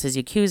 reveals his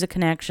Yakuza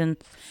connection.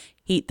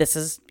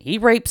 He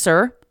rapes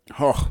her.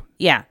 Oh,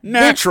 yeah.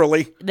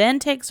 Naturally. Then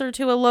takes her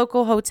to a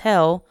local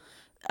hotel,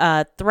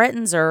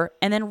 threatens her,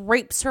 and then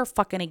rapes her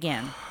fucking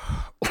again.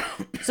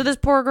 So this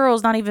poor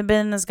girl's not even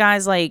been in this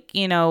guy's, like,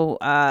 you know,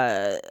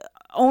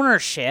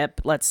 ownership,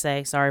 let's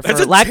say. Sorry for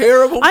That's a lack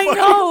terrible I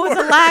know, word. it's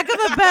a lack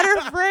of a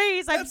better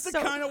phrase. That's the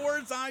kind of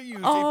words I use.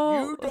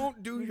 Oh, if you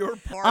don't do your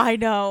part, I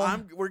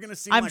know. we're gonna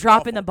see. I'm like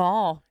dropping awful. the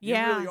ball.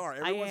 Yeah, you really are.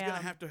 Everyone's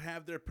gonna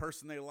have their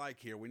person they like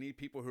here. We need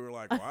people who are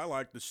like, well, I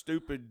like the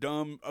stupid,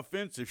 dumb,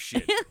 offensive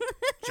shit.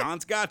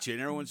 John's got you,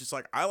 and everyone's just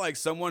like, I like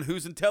someone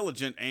who's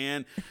intelligent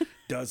and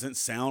doesn't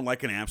sound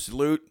like an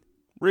absolute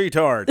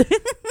retard.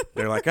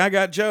 They're like, I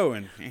got Joe,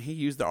 and he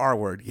used the R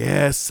word.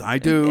 Yes, I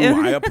do.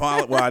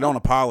 I don't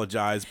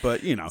apologize,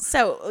 but you know.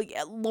 So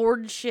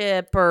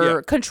lordship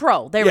or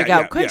control. There we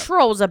go.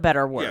 Control's a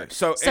better word.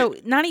 Yeah. So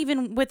not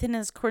even within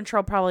his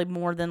control, probably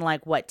more than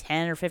like what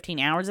 10 or 15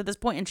 hours at this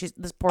point, and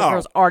this poor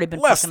girl's already been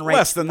fucking raped.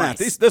 Less than that.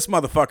 This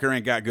motherfucker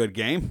ain't got good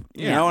game.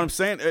 You know what I'm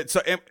saying?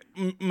 So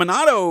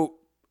Minato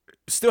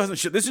still hasn't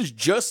shit. This is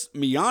just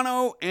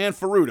Miyano and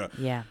Furuta.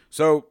 Yeah.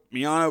 So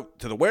Miyano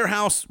to the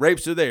warehouse,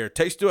 rapes her there.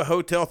 Takes to a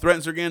hotel,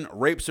 threatens her again,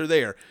 rapes her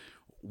there.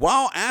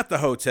 While at the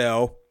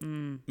hotel,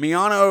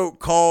 Miyano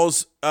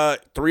calls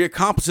 3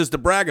 accomplices to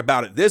brag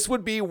about it. This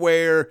would be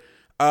where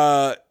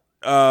Ogura,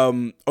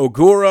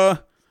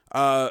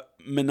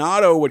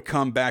 Minato would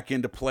come back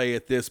into play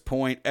at this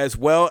point, as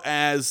well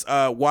as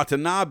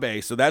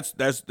Watanabe. So that's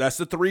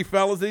the 3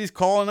 fellas that he's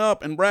calling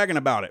up and bragging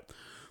about it.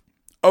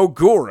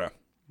 Ogura.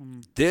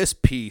 This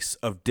piece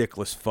of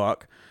dickless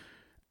fuck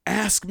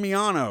asked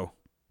Miyano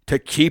to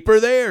keep her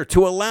there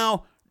to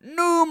allow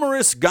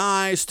numerous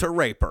guys to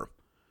rape her.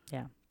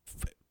 Yeah.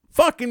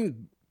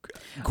 Fucking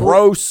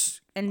gross.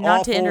 And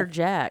not awful. to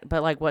interject,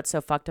 but like what's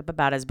so fucked up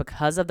about it is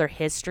because of their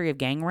history of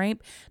gang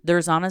rape,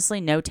 there's honestly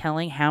no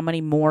telling how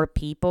many more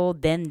people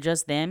than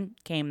just them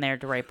came there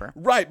to rape her.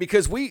 Right,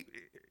 because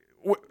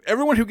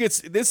everyone who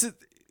gets this is.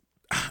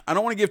 I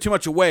don't want to give too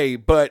much away,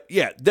 but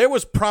yeah, there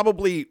was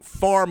probably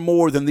far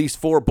more than these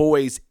 4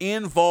 boys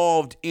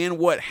involved in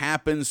what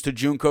happens to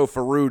Junko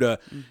Furuta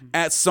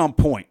at some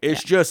point.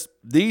 It's just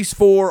these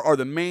 4 are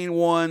the main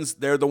ones.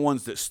 They're the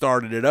ones that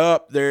started it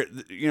up. They're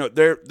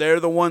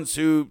the ones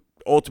who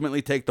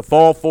ultimately take the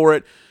fall for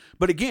it.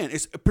 But again,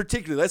 it's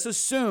particularly, let's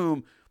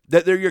assume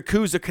that their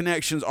Yakuza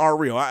connections are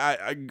real.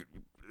 I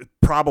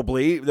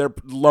probably they're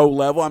low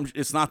level.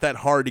 It's not that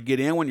hard to get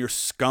in when you're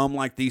scum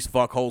like these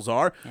fuckholes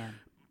are. Yeah.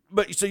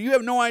 But so you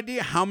have no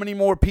idea how many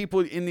more people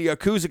in the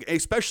Yakuza,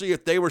 especially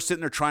if they were sitting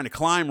there trying to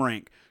climb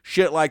rank,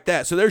 shit like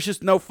that. So there's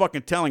just no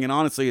fucking telling. And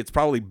honestly, it's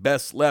probably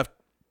best left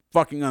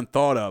fucking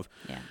unthought of.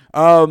 Yeah.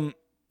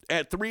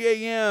 At 3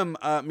 a.m.,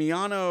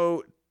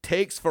 Miyano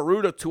takes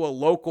Furuta to a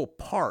local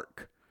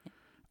park.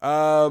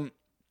 At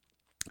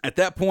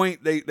that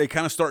point, they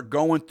kind of start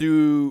going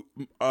through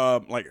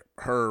like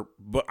her,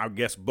 I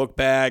guess, book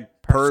bag,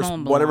 purse,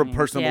 whatever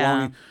personal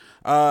belonging.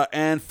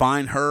 And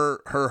find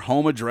her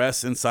home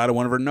address inside of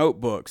one of her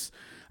notebooks.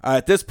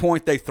 At this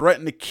point, they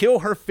threaten to kill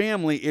her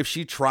family if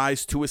she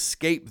tries to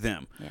escape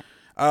them.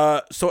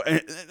 Yeah. So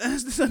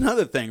this is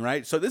another thing,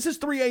 right? So this is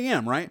 3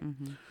 a.m., right?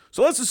 Mm-hmm.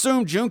 So let's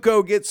assume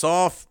Junko gets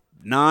off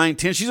 9,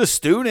 10. She's a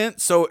student,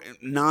 so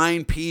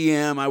 9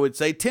 p.m., I would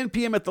say. 10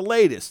 p.m. at the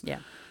latest. Yeah.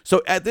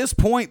 So at this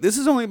point, this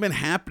has only been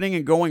happening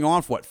and going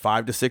on for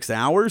 5 to 6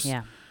 hours.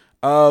 Yeah.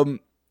 And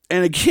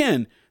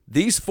again,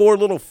 these 4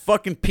 little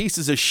fucking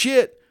pieces of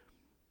shit,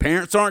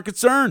 parents aren't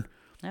concerned.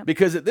 Yep.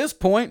 Because at this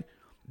point,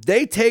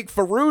 they take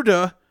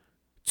Faruda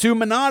to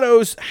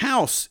Minato's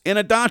house in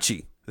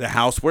Adachi, the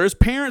house where his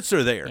parents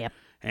are there. Yep.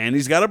 And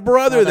he's got a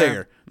brother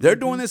there. They're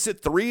doing this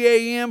at 3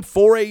 a.m.,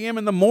 4 a.m.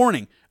 in the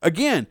morning.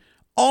 Again,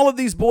 all of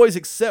these boys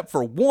except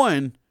for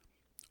one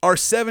are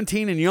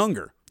 17 and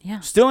younger.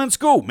 Yeah. Still in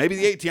school. Maybe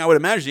the 18. I would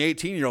imagine the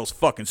 18-year-old's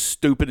fucking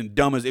stupid and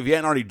dumb as if he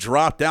hadn't already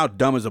dropped out,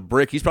 dumb as a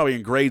brick. He's probably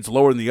in grades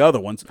lower than the other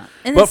ones.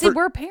 And then, see,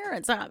 we're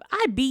parents.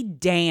 I'd be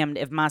damned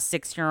if my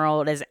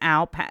 6-year-old is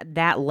out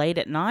that late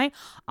at night.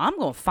 I'm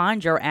gonna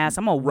find your ass.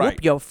 I'm gonna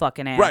whoop your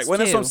fucking ass. Right. Well,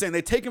 that's what I'm saying.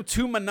 They take him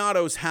to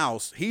Minato's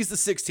house. He's the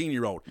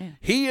 16-year-old. Yeah.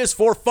 He is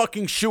for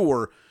fucking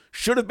sure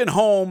should have been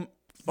home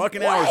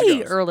fucking hours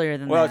ago. Earlier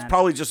than that. Well, it's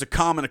probably just a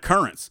common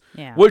occurrence.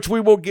 Yeah. Which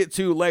we will get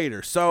to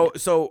later. So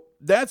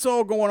that's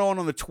all going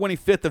on the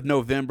 25th of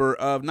November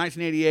of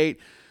 1988.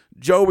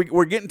 Joe,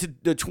 we're getting to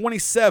the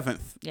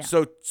 27th. Yeah.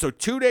 So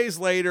 2 days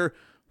later,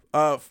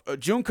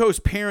 Junko's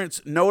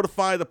parents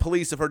notify the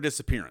police of her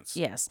disappearance.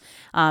 Yes.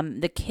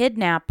 The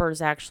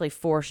kidnappers actually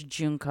forced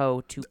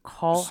Junko to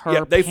call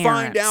her parents. They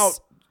find out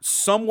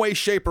some way,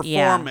 shape, or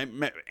form.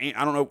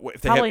 I don't know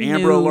if they Probably have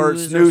Amber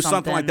Alerts, news,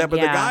 something like that.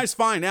 But the guys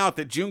find out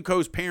that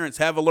Junko's parents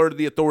have alerted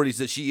the authorities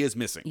that she is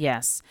missing.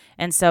 Yes.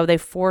 And so they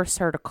force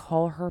her to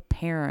call her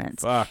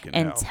parents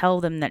and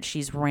tell them that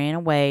she's ran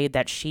away,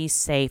 that she's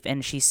safe,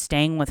 and she's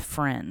staying with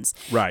friends.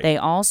 Right. They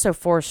also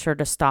forced her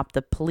to stop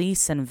the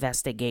police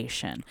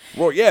investigation.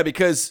 Well, yeah,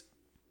 because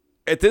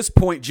at this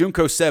point,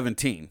 Junko's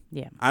 17.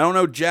 Yeah. I don't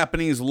know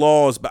Japanese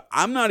laws, but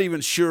I'm not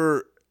even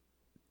sure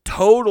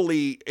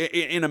totally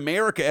in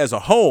America as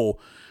a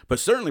whole, but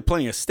certainly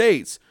plenty of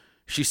states.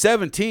 She's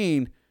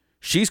 17.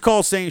 She's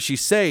called saying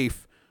she's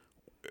safe.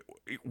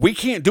 We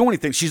can't do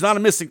anything. She's not a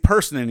missing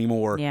person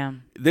anymore. Yeah.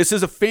 This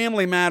is a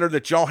family matter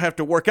that y'all have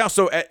to work out.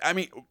 So, I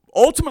mean,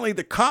 ultimately,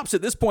 the cops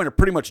at this point are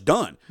pretty much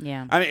done.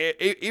 Yeah. I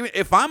mean,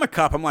 if I'm a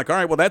cop, I'm like, all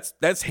right, well,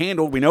 that's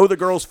handled. We know the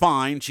girl's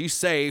fine. She's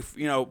safe.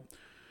 You know,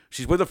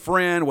 she's with a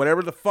friend.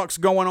 Whatever the fuck's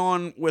going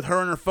on with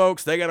her and her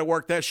folks, they got to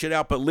work that shit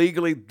out. But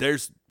legally,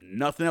 there's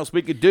nothing else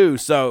we could do.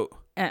 So,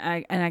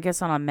 and I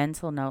guess on a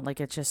mental note,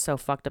 like, it's just so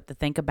fucked up to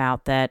think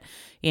about that,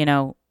 you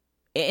know,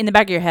 in the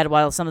back of your head,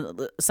 while some of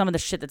the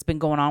shit that's been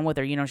going on with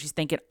her, you know, she's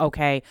thinking,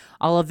 okay,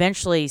 I'll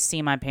eventually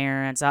see my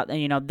parents out,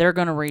 and, you know, they're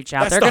going to reach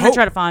out. They're going to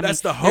try to find me.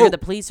 That's the hope. The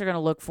police are going to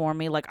look for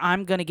me. Like,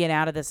 I'm going to get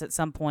out of this at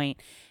some point.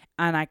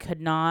 And I could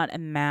not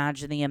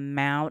imagine the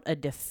amount of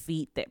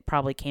defeat that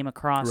probably came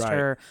across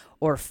her,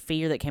 or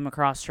fear that came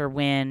across her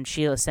when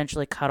she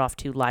essentially cut off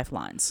 2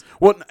 lifelines.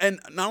 Well,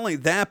 and not only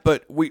that,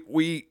 but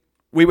we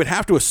would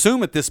have to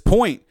assume at this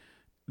point,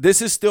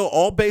 this is still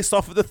all based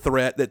off of the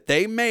threat that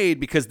they made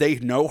because they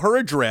know her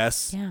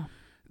address. Yeah.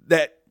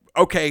 That,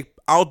 okay,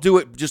 I'll do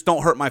it, just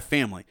don't hurt my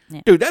family.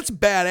 Yeah. Dude, that's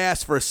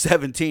badass for a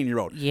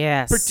 17-year-old.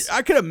 Yes.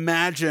 I could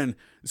imagine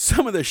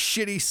some of the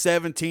shitty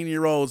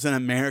 17-year-olds in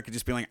America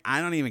just being like, I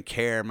don't even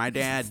care. My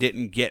dad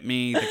didn't get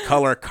me the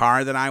color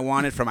car that I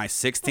wanted for my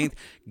 16th.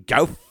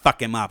 Go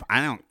fuck him up.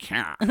 I don't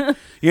care.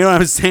 You know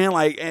what I'm saying?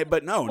 Like,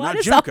 but no,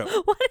 not Junko.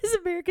 Why does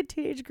American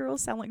teenage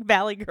girls sound like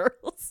Valley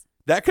Girls?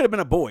 That could have been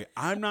a boy.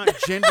 I'm not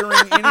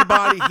gendering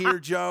anybody here,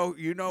 Joe.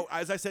 You know,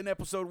 as I said in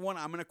episode 1,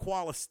 I'm an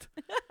equalist.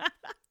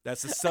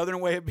 That's the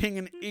Southern way of being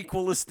an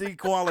equalist.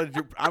 Equality.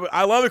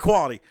 I love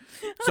equality.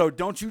 So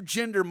don't you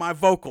gender my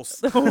vocals.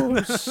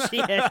 Oh,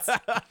 shit.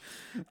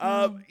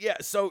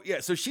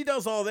 So she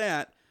does all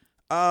that.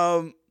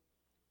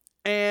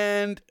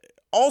 And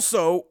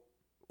also,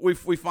 we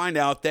find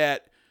out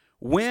that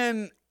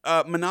when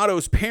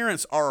Minato's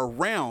parents are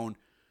around,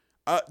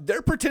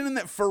 they're pretending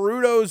that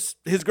Farudo's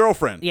his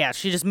girlfriend. Yeah,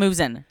 she just moves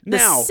in. The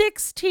now,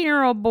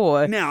 16-year-old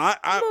boy. Now,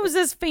 moves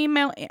this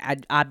female.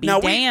 I'd be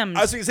damned.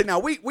 I was going to say, now,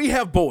 we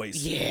have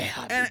boys. Yeah,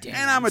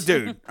 and I'm a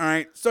dude, all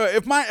right? So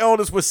if my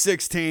eldest was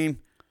 16,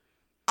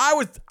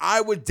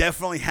 I would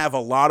definitely have a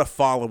lot of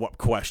follow-up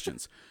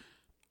questions.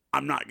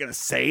 I'm not going to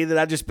say that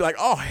I'd just be like,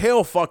 oh,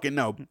 hell fucking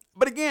no.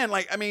 But again,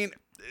 like, I mean,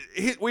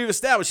 we've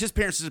established his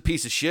parents is a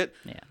piece of shit.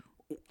 Yeah.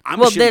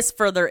 This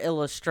further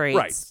illustrates.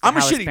 Right. I'm a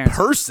shitty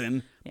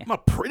person. Yeah. I'm a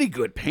pretty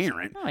good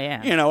parent. Oh,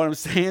 yeah. You know what I'm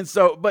saying?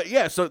 So, but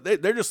yeah, so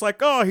they're just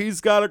like, oh,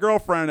 he's got a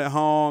girlfriend at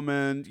home,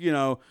 and, you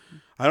know,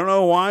 I don't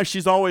know why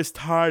she's always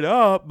tied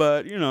up,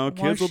 but, you know,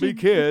 kids will be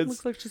kids.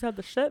 Looks like she's had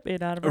the shit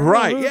made out of her.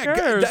 Right. Who Yeah.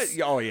 cares?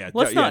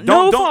 Let's not.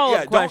 No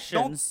follow-up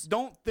questions.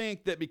 Don't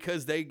think that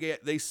because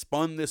they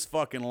spun this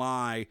fucking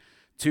lie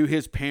to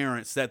his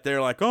parents that they're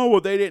like, oh, well,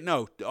 they didn't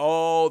know.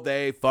 Oh,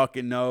 they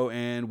fucking know,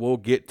 and we'll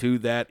get to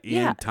that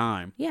in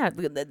time. Yeah,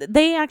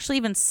 they actually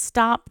even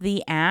stopped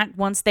the act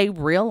once they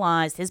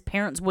realized his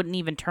parents wouldn't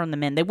even turn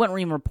them in. They wouldn't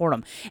even report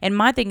them. And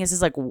my thing is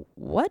like,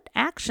 what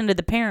action did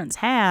the parents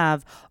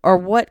have, or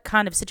what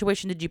kind of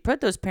situation did you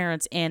put those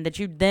parents in that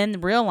you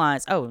then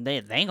realize, oh, they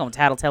ain't going to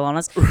tattletale on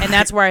us? Right. And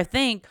that's where I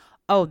think,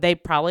 oh, they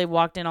probably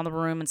walked in on the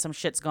room and some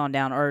shit's gone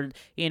down, or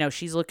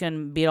she's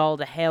looking beat all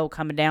to hell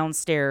coming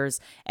downstairs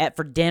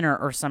for dinner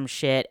or some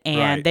shit,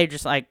 and they're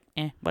just like,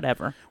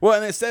 whatever. Well,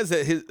 and it says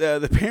that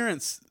the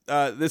parents,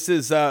 this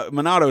is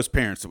Monato's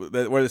parents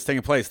where this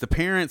taking place. The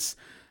parents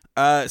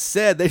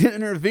said they didn't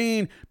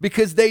intervene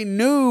because they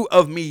knew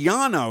of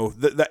Miyano,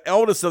 the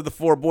eldest of the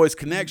 4 boys'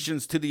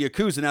 connections to the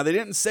Yakuza. Now, they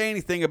didn't say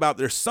anything about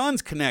their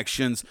son's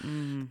connections.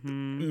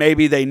 Mm-hmm.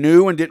 Maybe they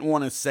knew and didn't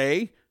want to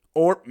say,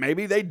 or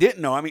maybe they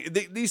didn't know. I mean,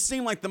 these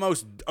seem like the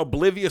most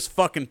oblivious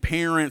fucking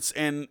parents,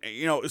 and,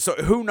 so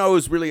who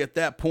knows really at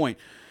that point.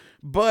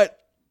 But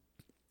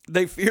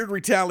they feared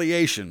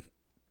retaliation.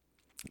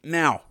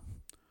 Now,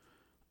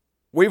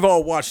 we've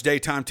all watched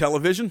daytime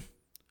television.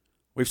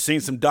 We've seen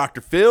some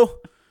Dr. Phil.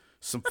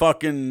 Some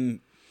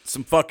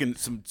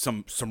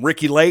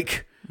Ricky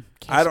Lake.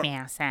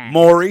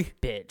 Maury.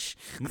 Bitch.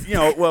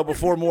 Well,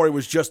 before Maury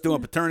was just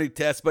doing paternity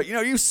tests. But,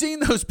 you've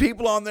seen those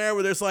people on there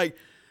where there's like,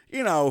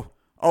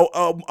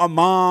 a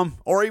mom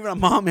or even a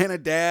mom and a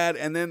dad.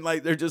 And then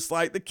like, they're just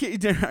like, the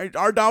kid,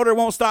 our daughter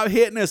won't stop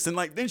hitting us. And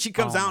like, then she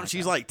comes out and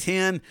she's like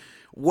 10,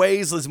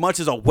 weighs as much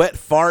as a wet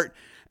fart.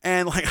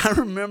 And like, I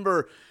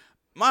remember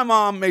my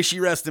mom, may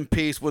she rest in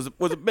peace, was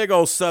a big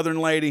old Southern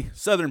lady,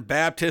 Southern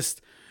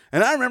Baptist.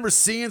 And I remember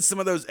seeing some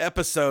of those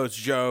episodes,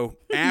 Joe,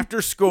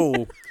 after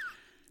school,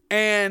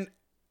 and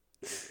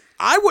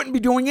I wouldn't be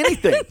doing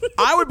anything.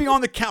 I would be on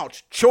the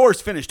couch,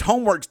 chores finished,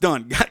 homework's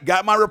done,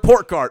 got my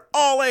report card,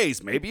 all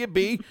A's, maybe a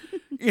B,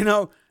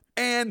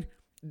 and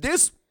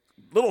this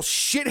little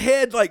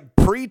shithead, like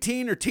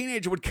preteen or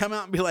teenager would come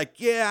out and be like,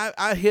 yeah,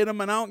 I hit him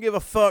and I don't give a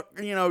fuck,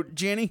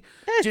 Jenny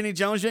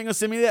Jones, you ain't gonna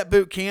send me to that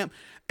boot camp.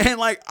 And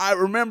like, I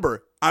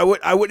remember, I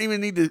wouldn't even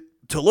need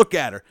to look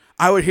at her.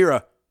 I would hear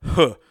a,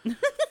 huh.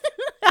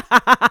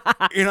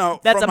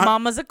 That's a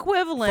mama's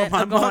equivalent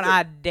of going,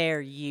 I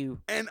dare you.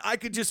 And I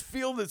could just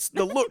feel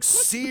the look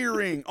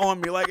searing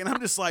on me. Like, and I'm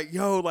just like,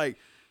 yo, like,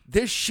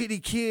 this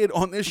shitty kid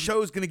on this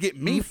show is going to get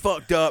me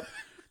fucked up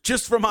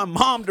just for my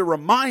mom to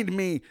remind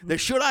me that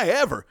should I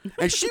ever.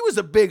 And she was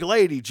a big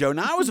lady, Joe.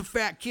 Now, I was a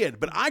fat kid,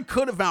 but I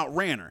could have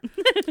outran her.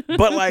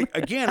 But, like,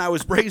 again, I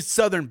was raised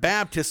Southern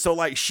Baptist, so,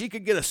 like, she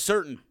could get a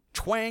certain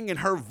twang in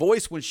her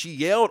voice when she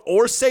yelled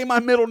or say my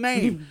middle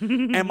name,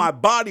 and my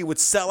body would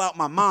sell out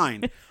my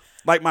mind.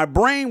 Like, my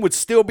brain would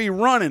still be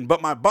running,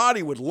 but my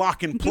body would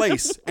lock in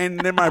place. And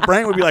then my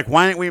brain would be like,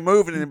 why ain't we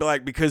moving? And it'd be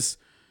like, because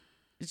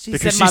she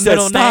said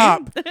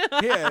stop.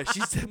 Yeah,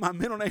 she said my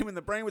middle name, and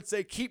the brain would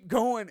say, keep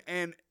going.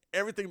 And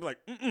everything would be like,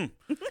 mm-mm.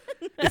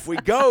 If we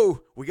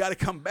go, we got to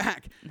come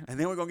back. And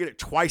then we're going to get it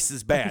twice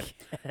as bad.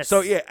 Yes. So,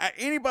 yeah,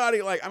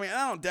 anybody, like, I mean,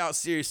 I don't doubt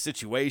serious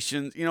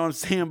situations, you know what I'm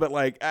saying? But,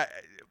 like,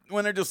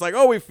 when they're just like,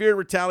 oh, we fear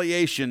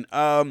retaliation.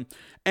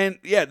 And,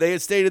 yeah, they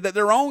had stated that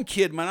their own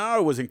kid,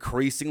 Minato, was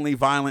increasingly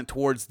violent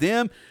towards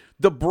them.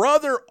 The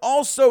brother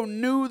also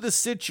knew the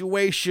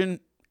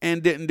situation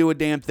and didn't do a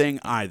damn thing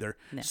either.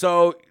 No.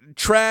 So,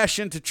 trash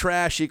into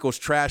trash equals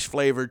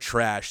trash-flavored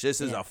trash. This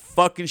is a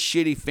fucking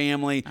shitty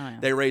family. Oh, yeah.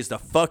 They raised a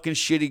fucking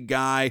shitty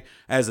guy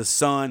as a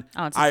son.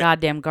 Oh, it's a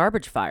goddamn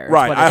garbage fire.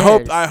 Right.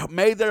 I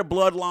made their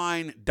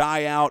bloodline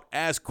die out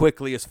as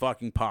quickly as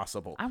fucking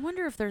possible. I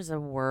wonder if there's a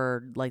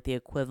word like the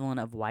equivalent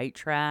of white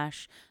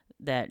trash,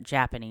 that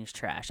Japanese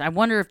trash. I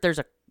wonder if there's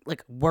a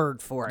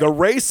word for it. The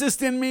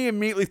racist in me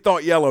immediately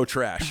thought yellow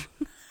trash.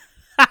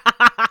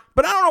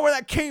 But I don't know where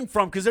that came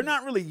from, because they're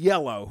not really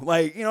yellow.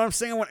 Like, you know what I'm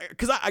saying?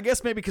 Because I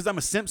guess maybe because I'm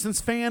a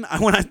Simpsons fan,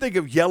 when I think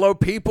of yellow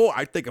people,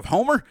 I think of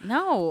Homer.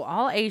 No,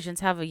 all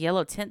Asians have a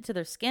yellow tint to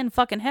their skin.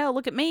 Fucking hell,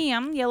 look at me.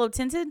 I'm yellow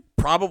tinted.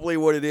 Probably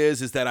what it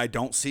is that I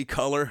don't see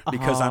color,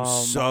 because I'm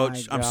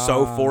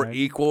so for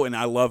equal, and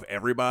I love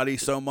everybody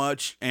so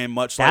much. And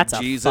much like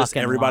Jesus,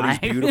 everybody's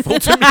beautiful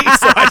to me,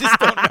 so I just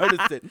don't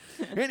notice it.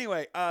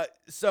 Anyway,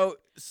 so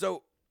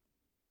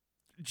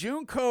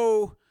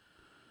Junko...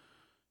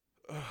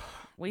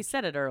 We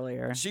said it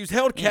earlier. She was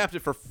held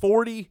captive for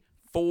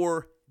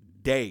 44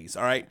 days,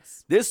 all right?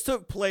 Yes. This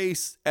took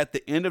place at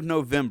the end of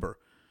November.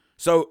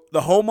 So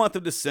the whole month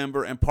of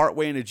December and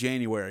partway into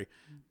January.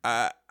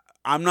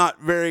 I'm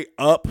not very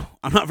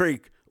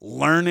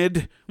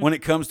learned when it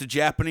comes to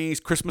Japanese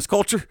Christmas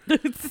culture.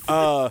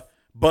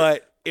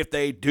 But if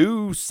they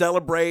do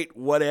celebrate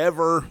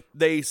whatever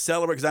they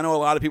celebrate, because I know a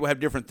lot of people have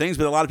different things,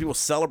 but a lot of people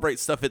celebrate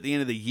stuff at the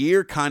end of the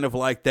year kind of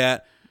like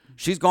that.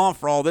 She's gone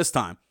for all this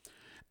time.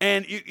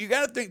 And you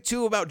got to think,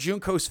 too, about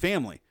Junko's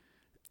family.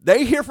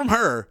 They hear from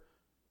her,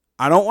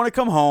 I don't want to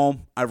come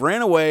home. I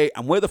ran away.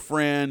 I'm with a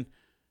friend.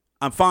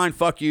 I'm fine.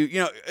 Fuck you. You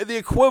know,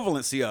 the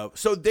equivalency of.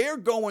 So they're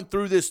going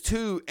through this,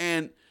 too.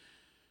 And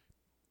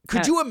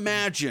could you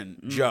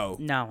imagine, Joe?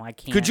 No, I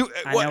can't. Could you?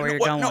 I know where you're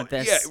going with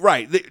this. Yeah,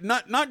 right.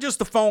 Not just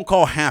the phone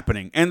call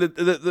happening and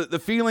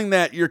the feeling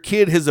that your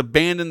kid has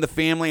abandoned the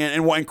family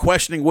and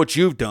questioning what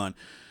you've done.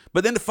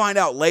 But then to find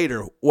out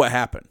later what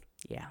happened.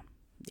 Yeah.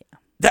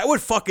 That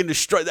would fucking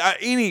destroy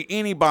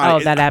anybody.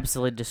 Oh, that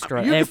absolutely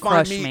destroyed. It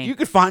crushed me. You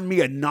could find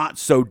me a not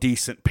so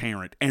decent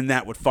parent, and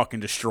that would fucking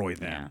destroy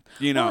them.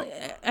 Yeah. You know.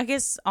 Well, I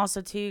guess also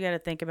too, you got to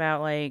think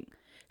about like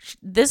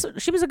this.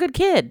 She was a good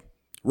kid.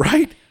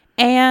 Right?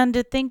 And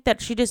to think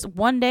that she just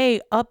one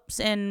day ups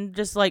and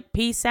just like,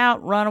 peace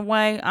out, run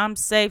away, I'm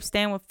safe,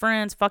 staying with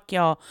friends, fuck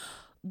y'all.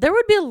 There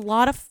would be a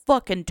lot of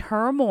fucking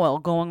turmoil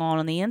going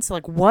on the inside.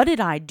 Like, what did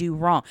I do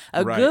wrong?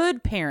 A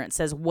good parent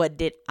says, what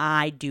did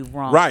I do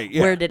wrong? Right,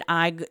 yeah. Where did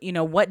I,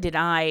 what did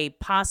I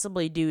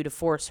possibly do to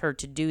force her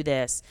to do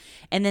this?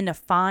 And then to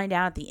find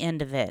out at the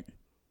end of it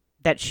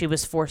that she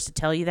was forced to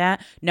tell you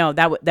that, no,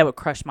 that would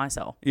crush my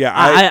soul. Yeah,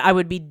 I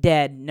would be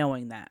dead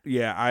knowing that.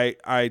 Yeah,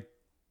 I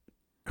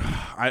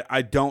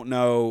don't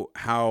know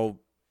how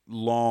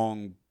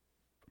long.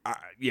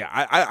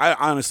 I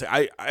honestly,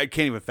 I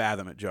can't even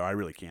fathom it, Joe. I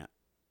really can't.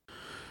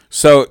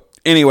 So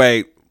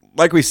anyway,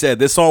 like we said,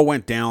 this all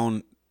went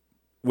down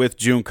with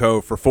Junko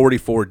for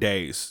 44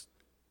 days.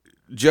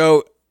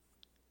 Joe,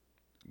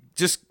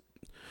 just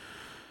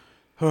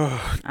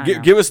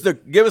give us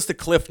the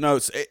cliff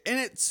notes, and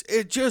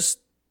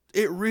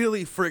it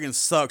really friggin'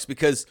 sucks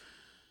because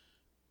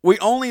we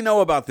only know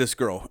about this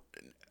girl.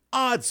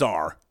 Odds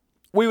are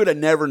we would have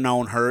never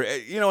known her.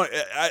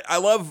 I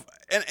love,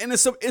 and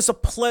it's a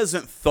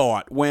pleasant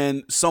thought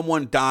when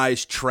someone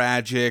dies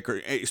tragic, or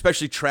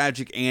especially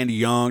tragic and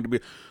young, to be,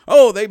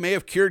 oh, they may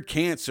have cured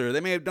cancer, they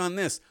may have done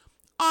this.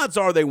 Odds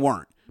are they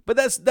weren't. But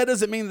that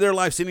doesn't mean their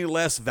life's any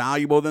less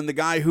valuable than the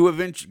guy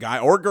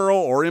or girl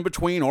or in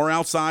between or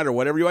outside or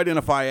whatever you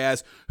identify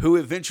as, who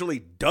eventually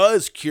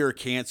does cure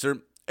cancer.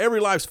 Every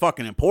life's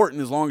fucking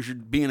important as long as you're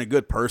being a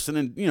good person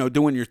and,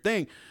 doing your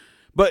thing.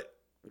 But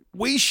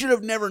we should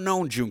have never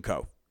known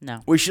Junko.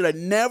 No. We should have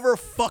never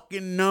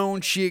fucking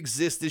known she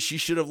existed. She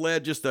should have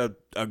led just a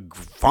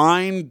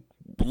fine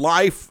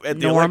life at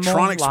the Normal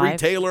electronics life.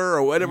 retailer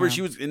or whatever. Yeah.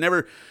 She was. It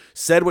never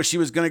said what she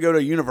was going to go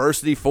to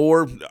university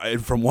for.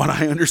 And from what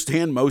I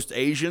understand, most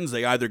Asians,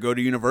 they either go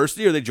to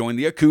university or they join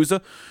the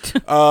Yakuza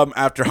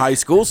after high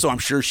school. So I'm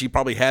sure she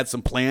probably had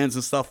some plans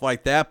and stuff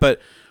like that.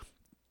 But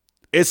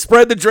it's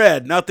spread the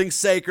dread. Nothing's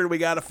sacred. We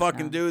got to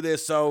fucking do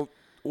this. So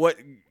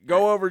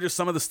go over just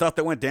some of the stuff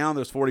that went down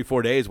those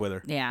 44 days with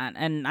her. Yeah,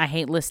 and I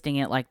hate listing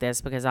it like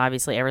this because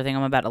obviously everything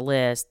I'm about to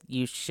list,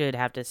 you should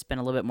have to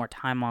spend a little bit more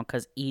time on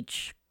because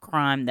each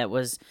crime that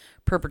was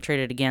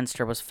perpetrated against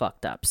her was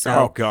fucked up. So,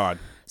 oh, God.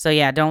 So,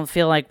 yeah, don't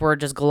feel like we're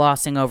just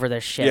glossing over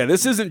this shit. Yeah,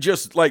 this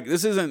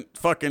isn't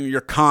fucking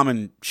your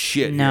common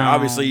shit. No. Here.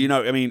 Obviously,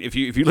 if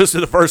you listen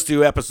to the first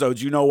two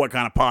episodes, you know what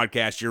kind of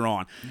podcast you're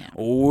on. Yeah.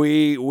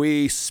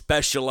 We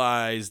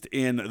specialized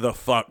in the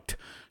fucked.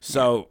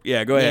 So,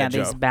 yeah, go ahead, Joe.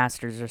 Yeah, these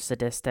bastards are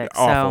sadistic.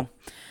 Awful.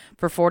 So,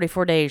 for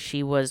 44 days,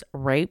 she was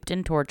raped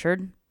and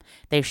tortured.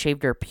 They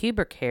shaved her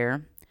pubic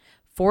hair,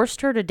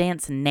 forced her to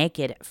dance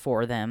naked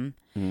for them,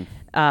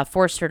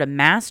 forced her to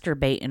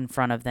masturbate in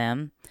front of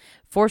them,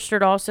 forced her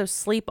to also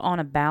sleep on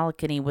a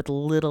balcony with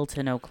little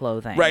to no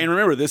clothing. Right, and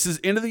remember, this is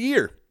end of the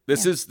year.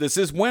 This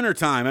is winter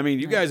time. I mean,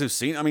 you guys have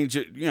seen. I mean,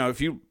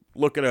 if you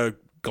look at a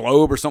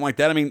globe or something like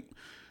that, I mean,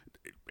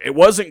 it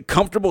wasn't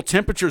comfortable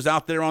temperatures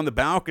out there on the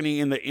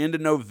balcony in the end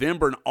of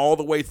November and all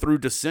the way through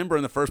December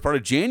and the first part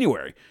of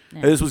January.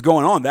 Yeah. This was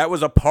going on. That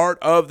was a part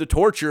of the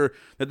torture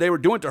that they were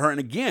doing to her. And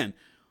again,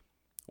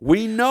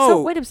 we know.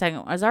 So wait a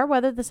second. Is our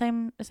weather the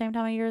same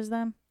time of year as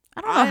them?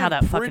 I don't know how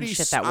that fucking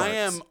shit that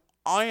works.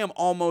 I am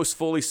almost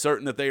fully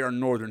certain that they are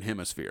Northern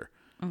Hemisphere.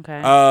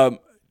 Okay.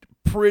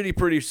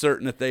 Pretty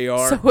certain that they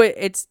are. So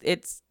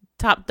it's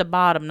top to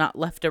bottom, not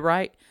left to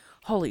right.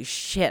 Holy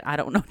shit! I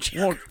don't know.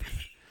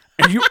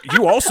 And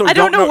you also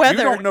don't know weather.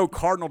 You don't know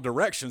cardinal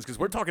directions because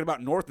we're talking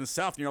about north and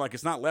south, and you're like,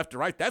 it's not left to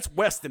right. That's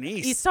west and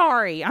east.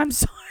 Sorry, I'm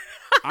sorry.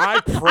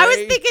 I was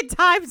thinking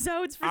time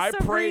zones for some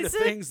reason. I pray to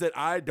things that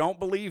I don't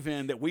believe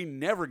in that we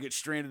never get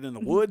stranded in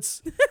the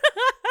woods.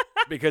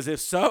 Because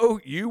if so,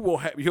 you'll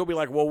be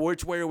like, well,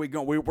 which way are we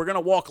going? We're going to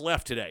walk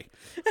left today,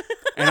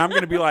 and I'm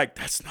going to be like,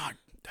 that's not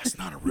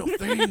a real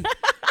thing.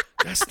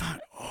 That's not.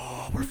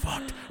 Oh, we're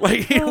fucked.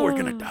 Like we're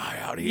gonna die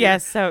out here.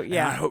 Yes. So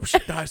yeah. And I hope she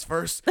dies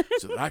first,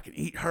 so that I can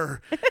eat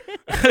her.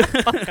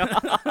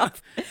 Fuck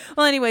off.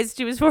 Well, anyways,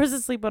 she was forced to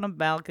sleep on a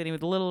balcony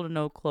with little to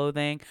no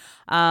clothing.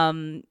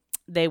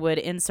 They would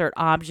insert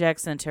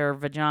objects into her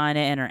vagina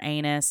and her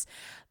anus.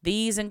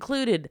 These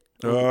included.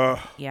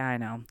 Yeah, I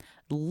know.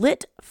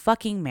 Lit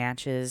fucking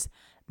matches,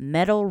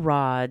 metal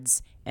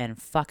rods,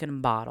 and fucking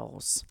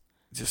bottles.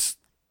 Just.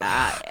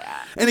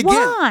 And again,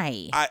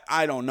 why?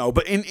 I don't know.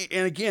 But and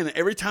again,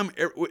 every time,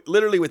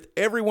 literally with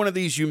every one of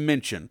these you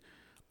mention,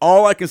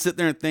 all I can sit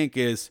there and think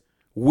is,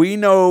 we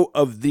know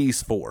of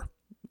these four.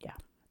 Yeah.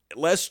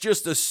 Let's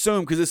just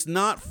assume, because it's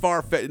not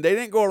far-fetched. They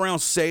didn't go around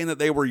saying that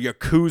they were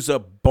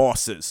Yakuza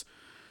bosses.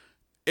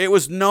 It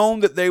was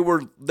known that they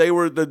were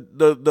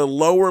the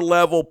lower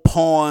level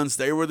pawns.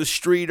 They were the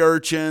street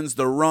urchins,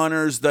 the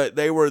runners.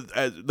 They were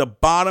the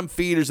bottom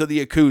feeders of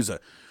the Yakuza.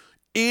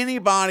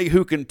 Anybody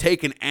who can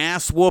take an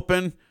ass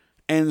whooping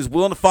and is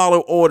willing to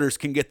follow orders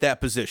can get that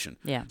position.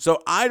 Yeah.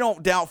 So I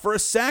don't doubt for a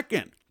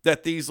second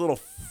that these little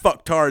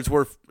fucktards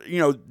were,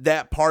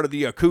 that part of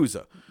the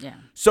Yakuza. Yeah.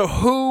 So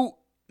who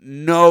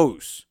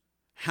knows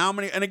how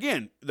many? And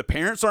again, the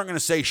parents aren't going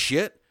to say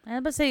shit.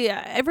 But say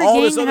every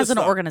All this gang other has an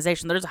stuff.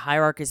 organization. There's a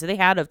hierarchy, so they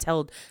had to have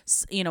told,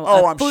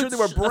 Oh, I'm sure they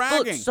were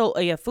bragging.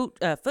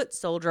 a foot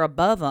soldier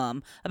above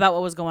them about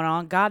what was going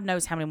on. God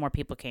knows how many more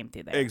people came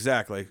through there.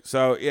 Exactly.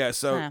 So yeah.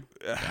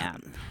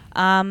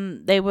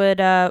 They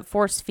would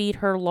force feed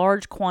her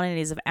large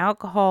quantities of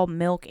alcohol,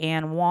 milk,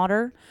 and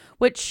water,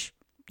 which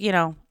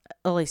at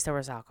least there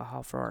was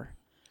alcohol for her.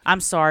 I'm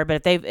sorry,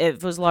 but if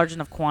it was large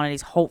enough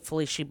quantities,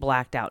 hopefully she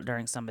blacked out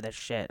during some of this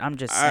shit. I'm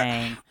just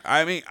saying.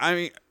 I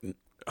mean,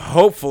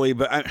 hopefully,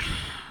 but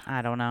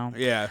I don't know.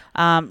 Yeah.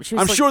 I'm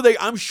sure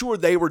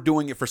they were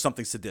doing it for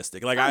something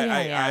sadistic. Like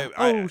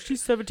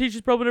she's 17.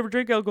 She's probably never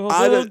drink alcohol.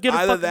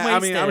 Either that. I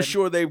mean, I'm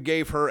sure they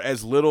gave her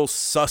as little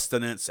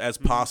sustenance as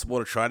possible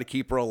to try to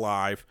keep her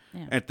alive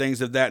and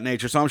things of that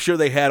nature. So I'm sure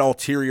they had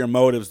ulterior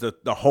motives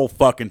the whole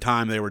fucking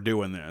time they were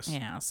doing this.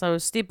 Yeah. So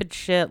stupid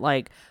shit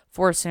like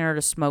forcing her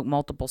to smoke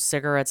multiple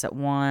cigarettes at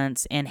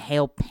once,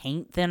 inhale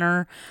paint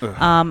thinner,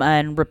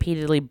 and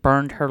repeatedly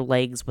burned her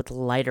legs with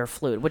lighter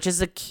fluid, which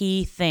is a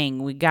key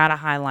thing. We gotta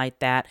highlight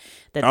that.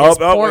 Wait,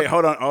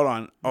 hold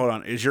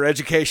on. Is your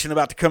education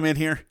about to come in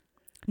here?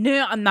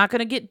 No, I'm not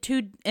gonna get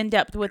too in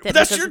depth with it. But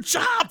that's your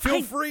job.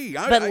 Feel free.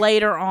 But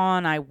later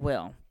on, I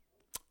will.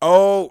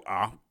 Oh,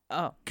 yeah.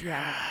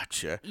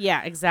 Gotcha.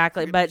 Yeah,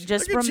 exactly. But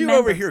just look at remember, you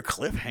over here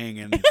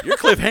cliffhanging. You're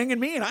cliffhanging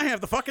me, and I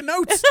have the fucking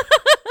notes.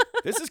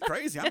 This is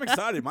crazy. I'm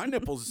excited. My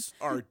nipples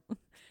are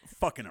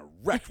fucking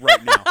erect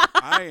right now.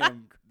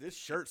 This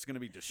shirt's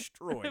gonna be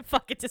destroyed.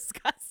 Fucking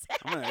disgusting.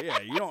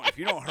 If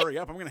you don't hurry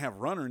up, I'm gonna have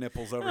runner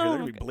nipples over here. They're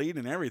gonna be bleeding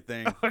and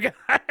everything. Oh God.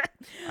 I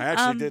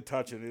actually did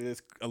touch it. It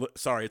is.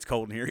 Sorry, it's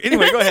cold in here.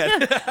 Anyway, go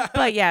ahead.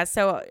 But yeah,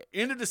 so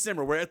end of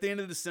December. We're at the end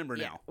of December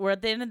now. We're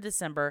at the end of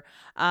December.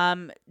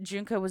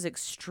 Junko was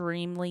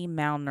extremely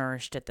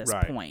malnourished at this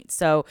point,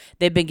 so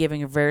they've been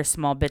giving her very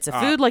small bits of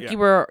food, like you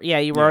were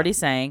already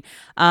saying.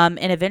 And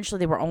eventually,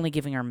 they were only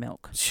giving her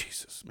milk.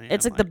 Jesus, man,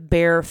 it's like the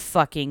bare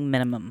fucking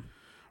minimum.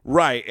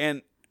 Right,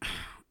 and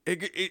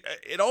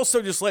it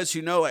also just lets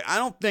you know, like, I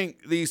don't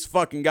think these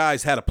fucking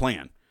guys had a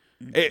plan.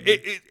 Mm-hmm.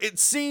 It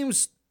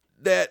seems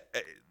that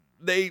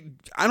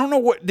I don't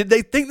know did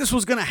they think this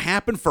was going to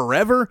happen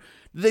forever?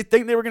 Did they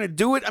think they were going to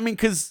do it? I mean,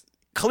 because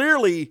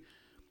clearly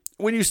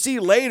when you see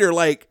later,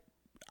 like,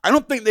 I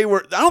don't think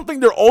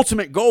their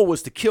ultimate goal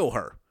was to kill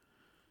her.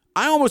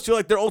 I almost feel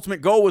like their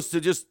ultimate goal was to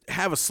just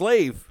have a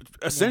slave,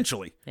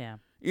 essentially. Yeah.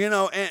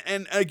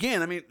 And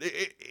again, I mean,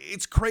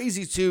 it's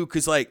crazy too,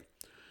 because like,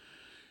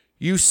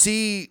 you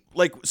see,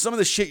 like, some of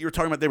the shit you were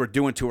talking about they were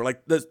doing to her,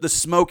 like the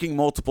smoking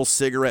multiple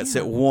cigarettes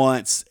at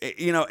once.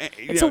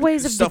 It's a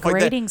ways of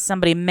degrading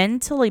somebody,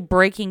 mentally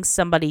breaking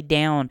somebody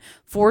down,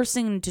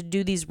 forcing them to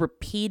do these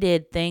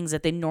repeated things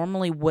that they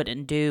normally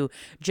wouldn't do,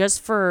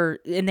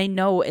 and they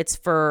know it's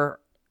for.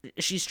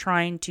 She's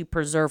trying to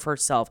preserve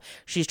herself.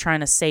 She's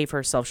trying to save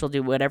herself. She'll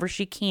do whatever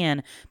she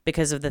can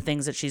because of the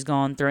things that she's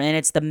gone through. And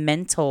it's the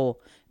mental,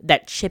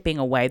 that chipping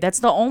away. That's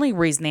the only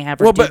reason they have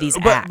her do these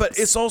acts. But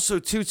it's also,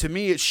 too, to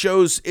me, it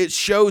shows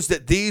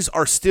that these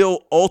are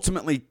still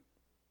ultimately,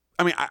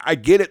 I mean, I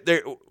get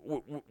it.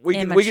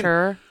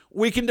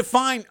 We can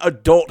define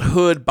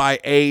adulthood by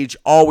age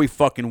all we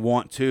fucking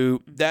want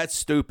to. That's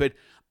stupid.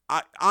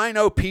 I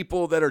know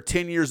people that are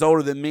 10 years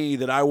older than me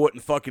that I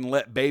wouldn't fucking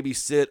let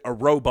babysit a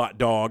robot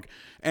dog.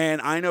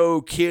 And I know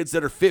kids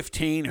that are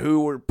 15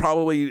 who are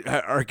probably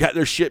got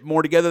their shit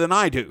more together than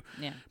I do.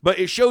 Yeah. But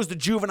it shows the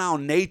juvenile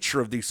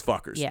nature of these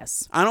fuckers.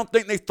 Yes. I don't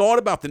think they thought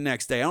about the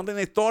next day. I don't think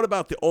they thought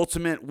about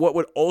what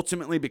would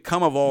ultimately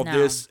become of all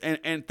this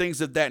and things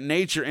of that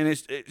nature. And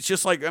it's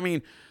just like, I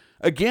mean,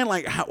 again,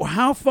 like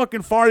how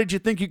fucking far did you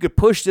think you could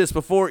push this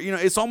before?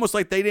 It's almost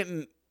like they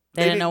didn't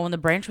know when the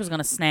branch was going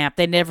to snap.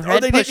 They never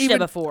had pushed it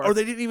before. Or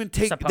they didn't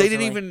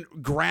even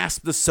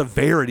grasp the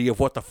severity of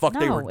what the fuck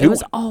they were doing. It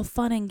was all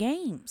fun and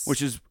games.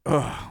 Which is,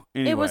 anyway.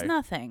 It was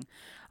nothing.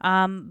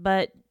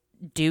 But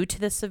due to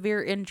the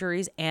severe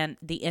injuries and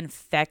the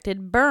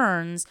infected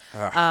burns,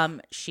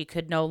 she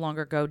could no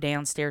longer go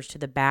downstairs to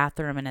the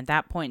bathroom. And at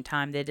that point in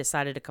time, they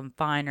decided to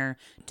confine her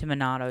to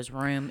Monato's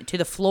room, to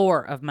the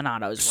floor of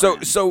Monato's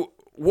room. So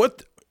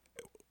what...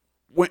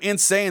 In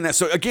saying that,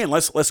 so again,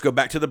 let's go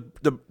back to the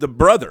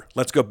brother.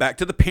 Let's go back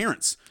to the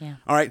parents. Yeah.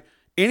 All right.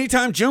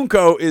 Anytime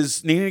Junko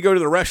is needing to go to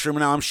the restroom,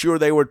 now I'm sure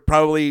they were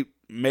probably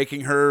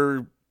making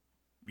her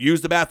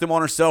use the bathroom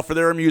on herself for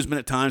their amusement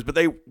at times, but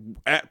they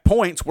at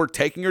points were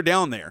taking her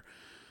down there.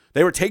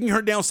 They were taking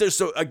her downstairs.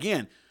 So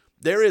again,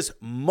 there is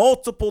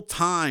multiple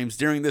times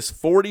during this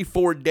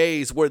 44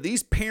 days where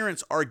these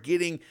parents are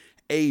getting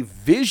a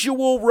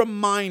visual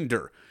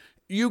reminder.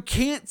 You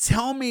can't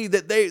tell me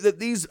that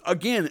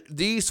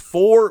these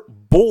four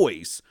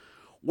boys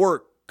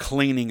were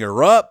cleaning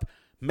her up.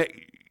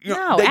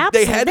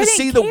 They had to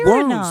see the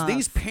wounds. Enough.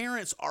 These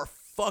parents are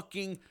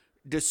fucking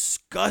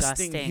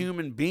disgusting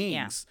human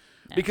beings.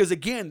 Yeah. Because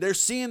again, they're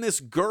seeing this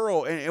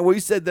girl, and we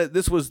said that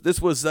this was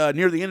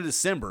near the end of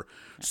December,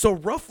 so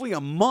roughly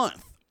a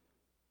month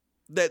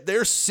that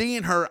they're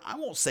seeing her. I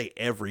won't say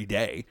every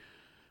day,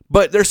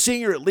 but they're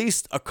seeing her at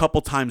least a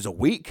couple times a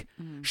week.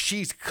 Mm-hmm.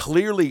 She's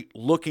clearly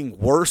looking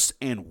worse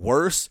and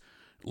worse.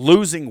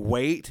 losing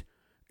weight,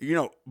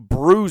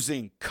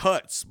 bruising,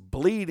 cuts,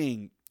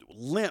 bleeding,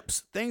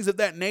 limps, things of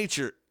that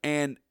nature,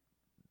 and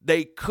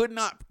they could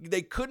not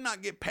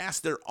get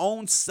past their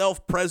own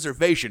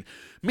self-preservation.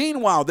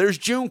 Meanwhile, there's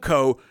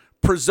Junko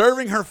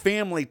preserving her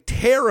family,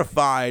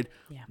 terrified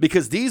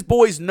because these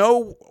boys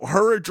know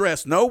her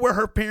address, know where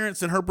her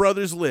parents and her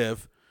brothers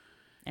live.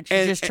 And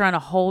she's just trying to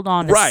hold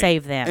on to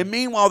save them. And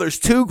meanwhile, there's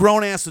two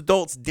grown-ass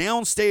adults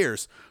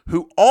downstairs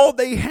who all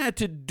they had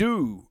to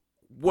do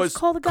was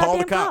call the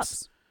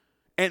cops.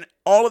 And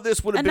all of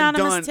this would have been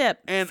done.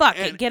 Tip. Fuck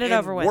it. Get it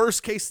over with.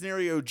 Worst case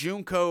scenario,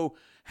 Junko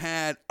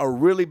had a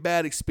really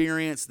bad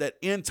experience that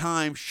in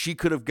time she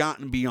could have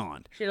gotten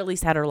beyond. She'd at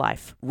least had her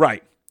life.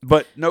 Right.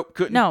 But nope,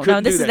 couldn't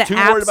this do is that. Too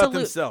worried about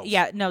themselves.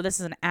 Yeah, no, this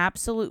is an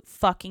absolute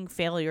fucking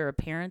failure of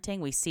parenting.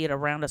 We see it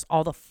around us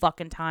all the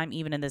fucking time,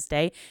 even in this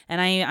day.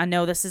 And I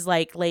know this is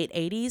like late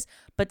 80s,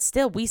 but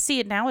still, we see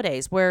it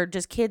nowadays where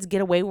just kids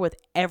get away with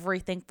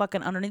everything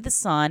fucking underneath the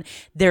sun.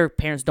 Their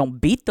parents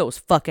don't beat those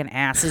fucking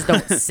asses.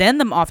 Don't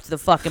send them off to the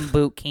fucking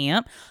boot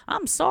camp.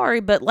 I'm sorry,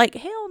 but like,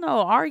 hell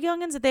no. Our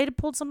youngins, if they'd have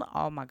pulled something,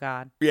 oh my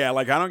God. Yeah,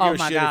 like I don't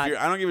give a shit.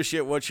 I don't give a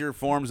shit what your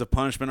forms of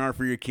punishment are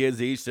for your kids.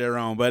 Each their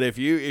own. But if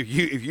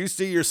you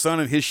see your son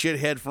and his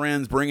shithead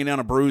friends bringing down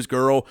a bruised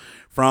girl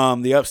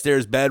from the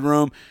upstairs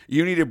bedroom,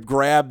 you need to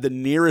grab the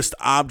nearest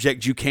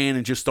object you can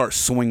and just start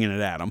swinging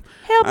it at them.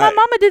 Hell, my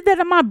mama did that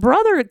to my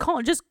brother.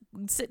 All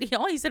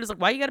he said was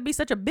like, "Why you gotta be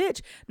such a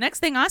bitch?" Next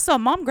thing I saw,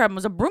 mom grab him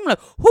was a broom. Like,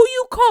 who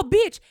you call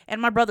bitch?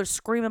 And my brother's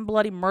screaming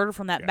bloody murder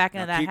from that back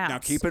into that house. Now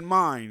keep in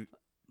mind,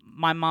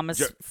 my mom is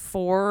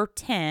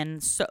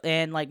 4'10", so,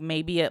 and like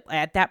maybe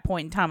at that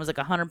point in time was like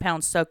 100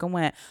 pounds soaking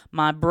wet.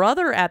 My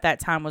brother at that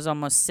time was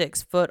almost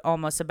 6 foot,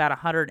 almost about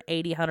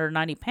 180,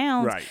 190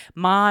 pounds. Right.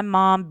 My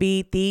mom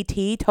beat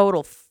the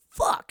total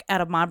fuck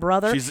out of my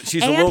brother.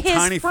 She's a little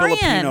tiny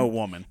Filipino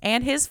woman.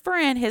 And his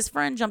friend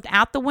jumped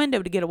out the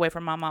window to get away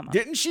from my mama.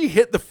 Didn't she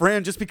hit the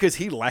friend just because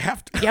he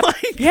laughed? Yep.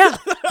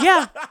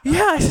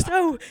 Yeah.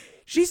 So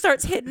she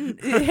starts hitting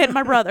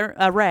my brother,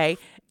 Ray.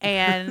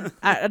 And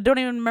I don't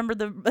even remember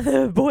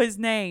the boy's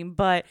name,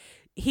 but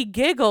he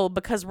giggled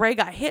because Ray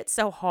got hit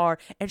so hard,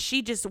 and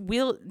she just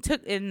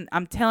took. And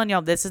I'm telling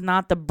y'all, this is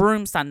not the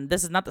broom side.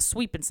 This is not the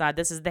sweeping side.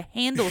 This is the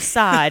handle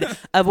side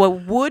of a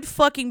wood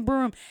fucking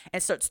broom,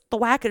 and starts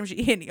thwacking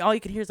him. And all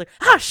you can hear is like,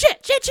 "Ah,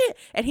 shit!"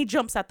 And he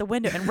jumps out the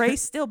window, and Ray's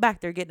still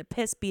back there getting the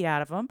piss beat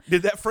out of him.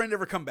 Did that friend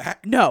ever come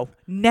back? No,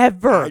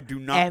 never. I do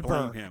not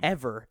blame him.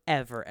 Ever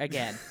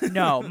again.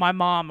 No, my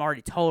mom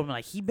already told him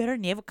like he better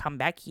never come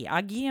back here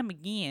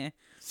again.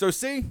 So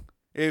see.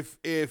 If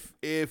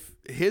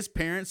his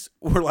parents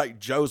were like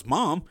Joe's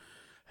mom,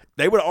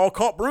 they would have all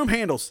caught broom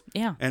handles.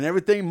 Yeah. And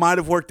everything might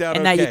have worked out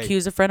and okay. And that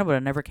Yakuza friend would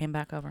have never came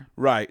back over.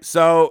 Right.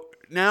 So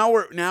now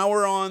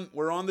we're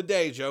on the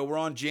day, Joe. We're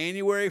on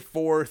January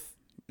 4th,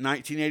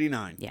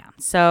 1989. Yeah.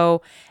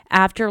 So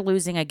after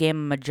losing a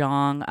game of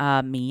Mahjong,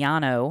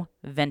 Miyano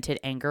vented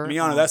anger.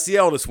 Miyano, that's the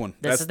eldest one.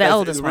 This is the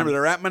eldest one. Remember,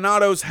 they're at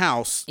Minato's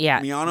house.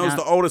 Yeah. Miyano's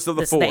the oldest of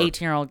the four. This is the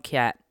 18-year-old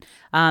cat.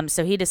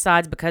 So he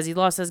decides because he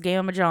lost his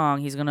game of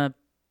Mahjong, he's going to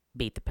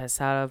beat the piss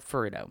out of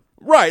Furuto.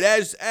 Right,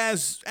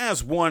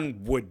 as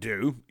one would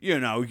do, you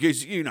got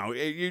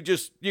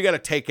to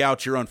take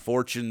out your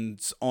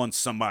unfortunes on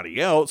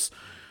somebody else.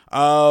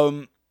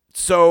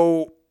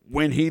 So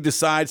when he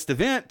decides to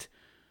vent,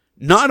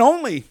 not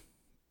only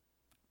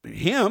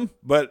him,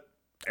 but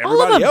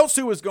everybody else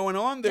who was going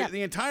on,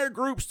 the entire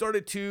group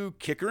started to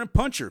kick her and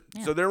punch her.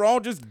 Yeah. So they're all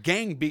just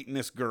gang beating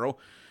this girl.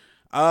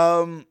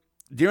 During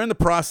the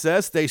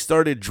process, they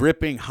started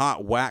dripping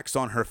hot wax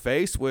on her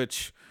face,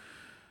 which,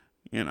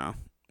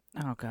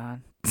 Oh,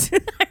 God.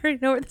 I already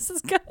know where this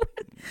is going.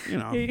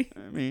 I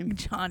mean.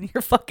 John,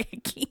 you're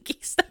fucking kinky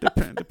stuff.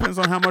 Depends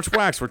on how much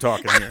wax we're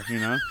talking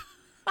here,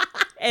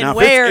 And now,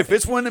 where? If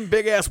it's one of them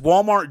big-ass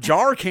Walmart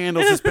jar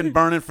candles that's been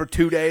burning for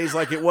 2 days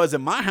like it was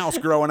in my house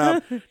growing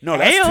up, no,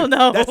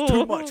 that's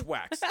too much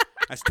wax.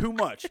 That's too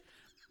much.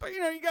 But,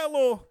 you got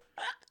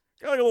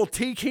a little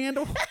tea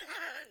candle.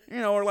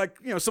 Or like,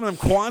 some of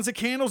them Kwanzaa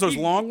candles, those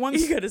long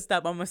ones. You gotta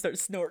stop. I'm gonna start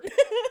snorting.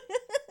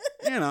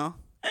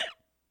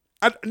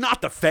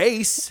 Not the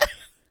face.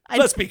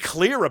 Let's be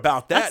clear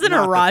about that. That's an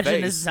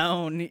erogenous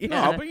zone.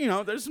 Yeah. No, but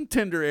there's some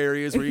tender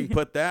areas where you can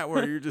put that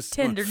where you're just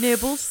tender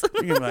nibbles.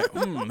 You're like,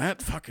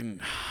 that fucking.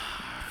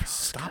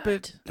 Stop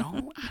it.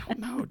 No, I don't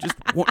know.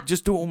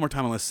 Just do it one more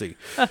time and let's see.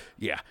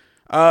 Yeah.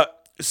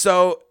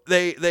 So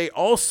they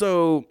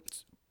also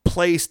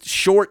placed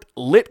short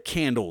lit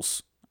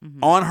candles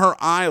on her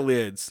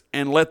eyelids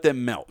and let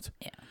them melt.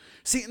 Yeah.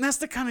 See, and that's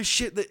the kind of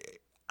shit that.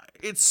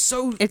 It's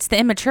the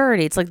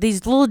immaturity. It's like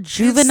these little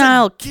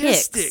juvenile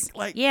kicks.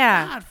 Like,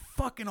 yeah. God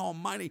fucking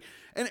almighty.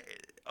 And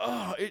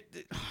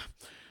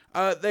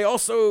they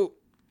also,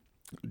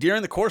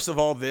 during the course of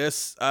all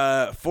this,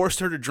 forced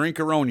her to drink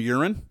her own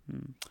urine.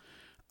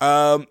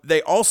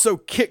 They also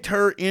kicked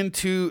her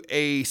into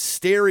a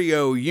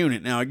stereo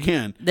unit. Now,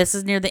 again, this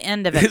is near the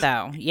end of it,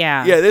 though.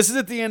 Yeah. Yeah, this is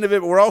at the end of it.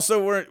 But we're talking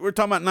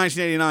about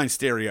 1989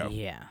 stereo.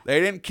 Yeah.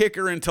 They didn't kick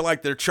her into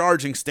like their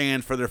charging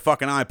stand for their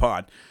fucking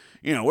iPod.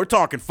 we're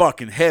talking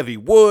fucking heavy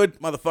wood.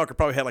 Motherfucker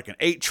probably had like an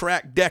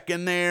 8-track deck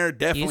in there.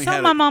 Definitely You saw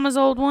had my mama's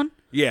old one?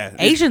 Yeah.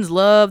 Asians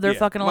love their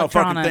fucking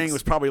electronics. Motherfucking thing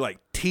was probably like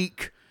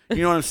teak.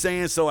 You know what I'm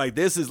saying? So like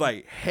this is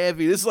like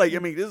heavy. This is like,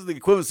 this is the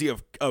equivalency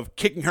of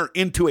kicking her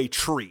into a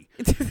tree.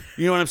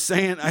 You know what I'm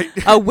saying?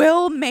 A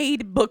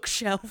well-made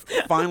bookshelf.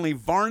 Finely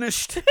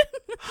varnished,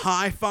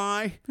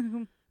 hi-fi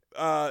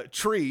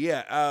tree.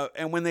 Yeah.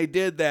 And when they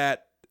did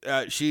that,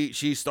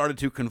 she started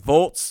to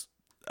convulse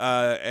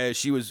as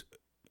she was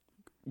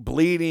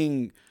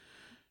bleeding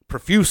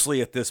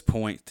profusely at this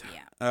point.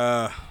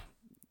 Yeah.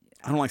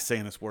 I don't like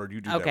saying this word. You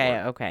do that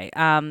word. Okay.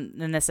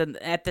 And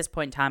at this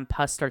point in time,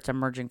 pus starts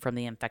emerging from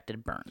the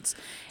infected burns.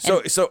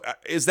 So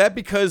is that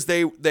because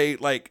they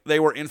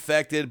were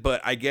infected,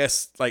 but I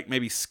guess like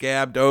maybe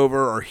scabbed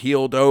over or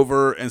healed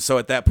over, and so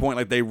at that point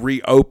like they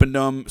reopened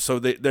them, so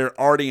they're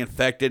already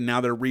infected, now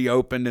they're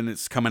reopened and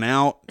it's coming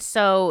out?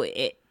 So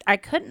I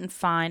couldn't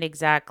find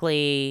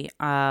exactly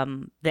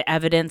the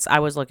evidence I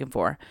was looking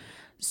for.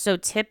 So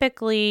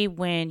typically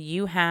when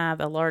you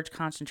have a large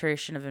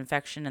concentration of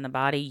infection in the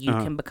body, you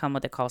can become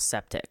what they call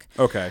septic.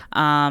 Okay.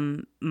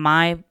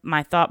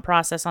 My thought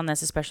process on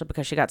this, especially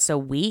because she got so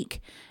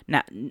weak,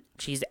 now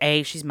she's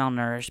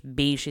malnourished,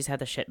 B, she's had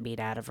the shit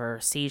beat out of her,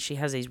 C, she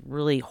has these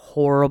really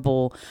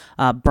horrible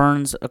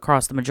burns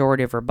across the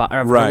majority of her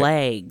her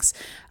legs.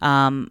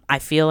 I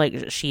feel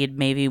like she had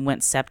maybe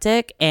went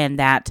septic, and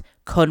that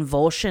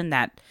convulsion,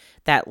 that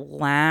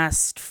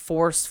last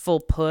forceful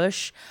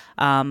push,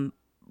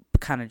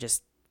 kind of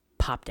just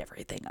popped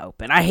everything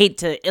open. I hate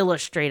to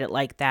illustrate it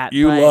like that.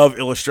 You love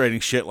illustrating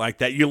shit like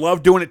that. You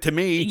love doing it to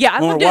me. Yeah,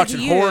 when we're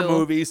watching horror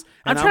movies.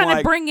 I'm trying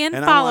to bring in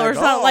followers,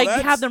 not like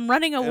have them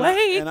running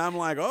away. And I'm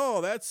like, oh,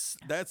 that's.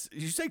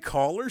 Did you say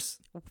callers?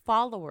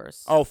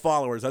 Followers. Oh,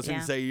 followers. I was going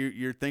to say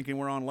you're thinking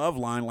we're on Love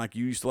Line like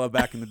you used to love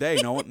back in the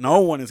day.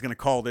 No one is going to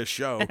call this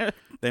show.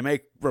 They may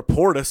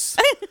report us,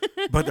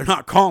 but they're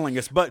not calling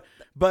us. But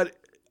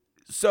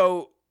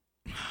so.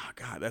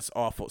 God, that's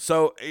awful.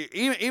 So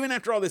even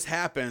after all this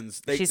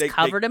happens, she's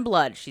covered in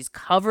blood. She's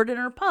covered in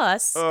her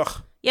pus.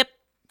 Ugh. Yep.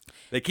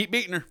 They keep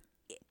beating her.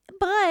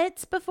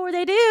 But before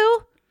they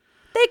do,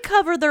 they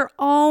cover their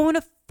own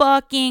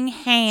fucking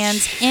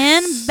hands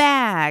in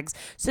bags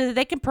so that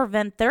they can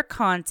prevent their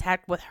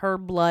contact with her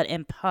blood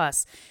and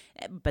pus.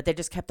 But they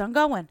just kept on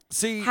going.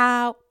 See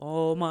how?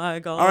 Oh my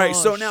god! All right,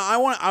 so now I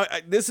want.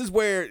 This is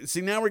where.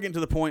 See, now we're getting to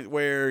the point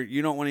where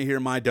you don't want to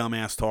hear my dumb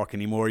ass talk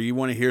anymore. You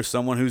want to hear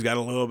someone who's got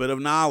a little bit of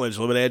knowledge, a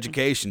little bit of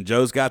education.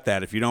 Joe's got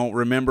that. If you don't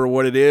remember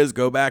what it is,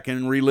 go back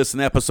and re-listen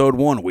to episode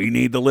 1. We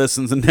need the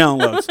listens and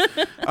downloads.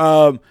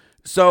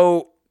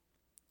 So,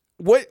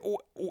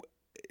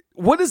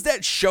 what does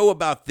that show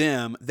about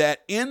them?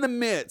 That in the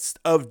midst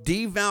of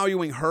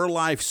devaluing her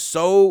life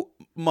so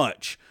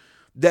much,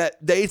 that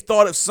they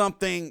thought of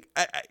something,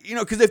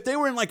 because if they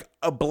were in like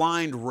a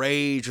blind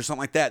rage or something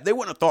like that, they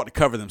wouldn't have thought to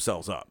cover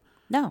themselves up.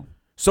 No.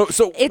 So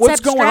what's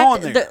going on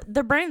there?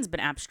 The brain's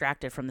been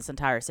abstracted from this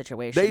entire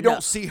situation. They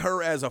don't see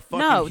her as a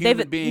fucking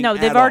human being. No,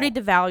 they've already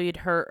devalued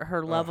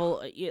her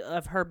level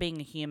of her being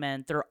a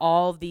human through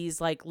all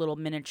these like little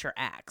miniature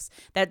acts.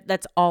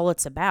 That's all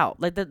it's about.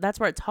 Like that's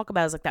what I talk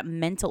about is like that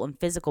mental and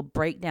physical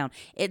breakdown.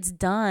 It's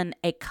done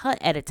a cut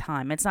at a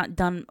time. It's not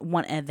done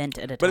one event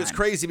at a time. But it's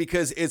crazy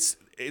because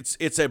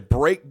it's a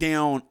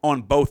breakdown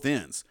on both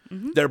ends.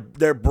 Mm-hmm.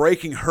 They're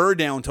breaking her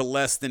down to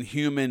less than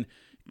human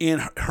in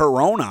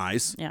her own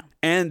eyes,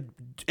 and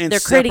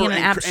they're creating an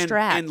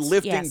abstract and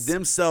lifting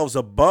themselves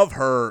above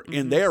her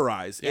in their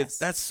eyes.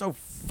 That's so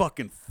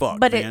fucking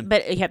fucked, man.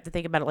 But you have to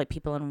think about it like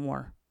people in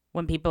war.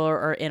 When people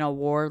are in a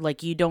war,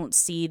 like you don't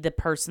see the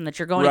person that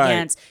you're going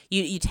against.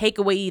 You take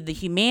away the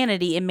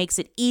humanity. It makes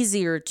it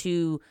easier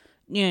to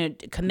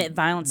commit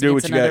violence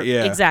against another.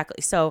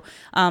 Exactly. So,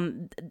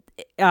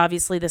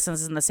 obviously, this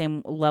isn't the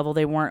same level.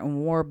 They weren't in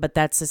war, but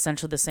that's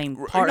essentially the same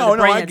part of the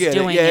brain I get that's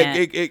doing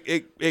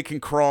it. It can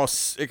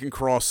cross. It can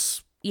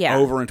cross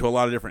over into a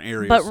lot of different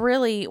areas. But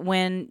really,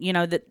 when you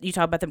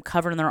talk about them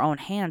covering their own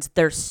hands,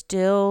 they're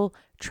still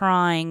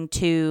trying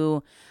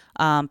to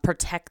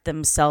protect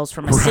themselves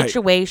from a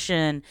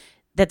situation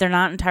that they're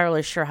not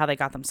entirely sure how they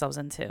got themselves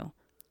into.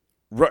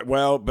 Right.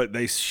 Well, but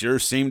they sure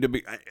seem to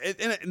be.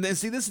 And then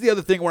see, this is the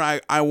other thing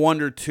where I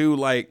wonder too,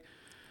 like,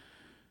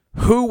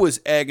 who was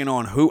egging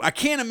on who? I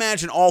can't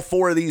imagine all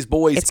 4 of these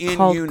boys it's in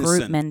called unison.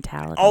 Group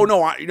mentality. Oh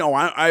no,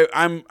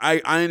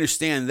 I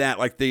understand that.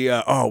 Like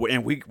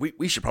and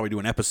we should probably do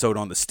an episode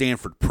on the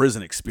Stanford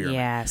prison experiment.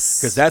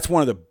 Yes, because that's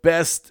one of the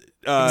best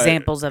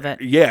examples of it.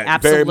 Yeah,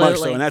 absolutely. Very much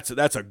so, and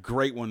that's a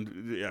great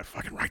one. Yeah,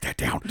 fucking write that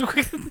down.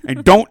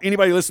 And don't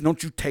anybody listen.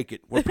 Don't you take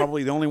it. We're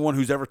probably the only one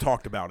who's ever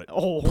talked about it.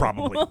 Oh,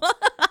 probably,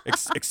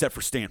 except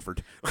for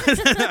Stanford.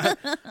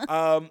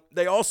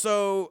 They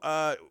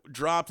also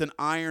dropped an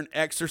iron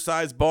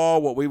exercise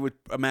ball, what we would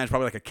imagine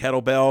probably like a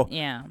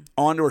kettlebell,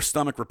 onto her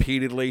stomach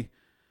repeatedly.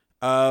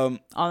 On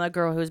a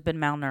girl who's been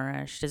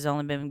malnourished, has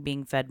only been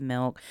being fed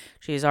milk.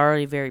 She's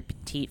already very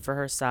petite for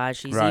her size.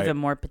 She's even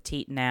more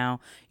petite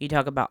now. You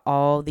talk about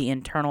all the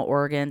internal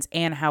organs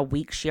and how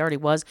weak she already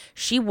was.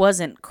 She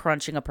wasn't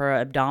crunching up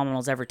her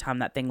abdominals every time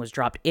that thing was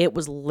dropped. It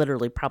was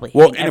literally probably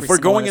hitting and if we're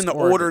going in the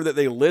order that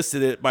they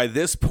listed it, by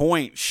this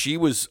point she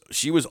was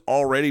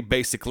already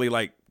basically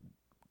like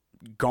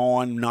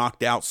gone,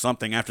 knocked out,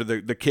 something after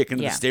the kick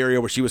into the stereo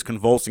where she was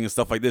convulsing and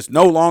stuff like this.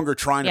 No longer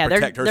trying to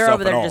protect herself they're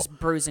over there at all. just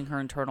bruising her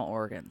internal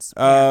organs.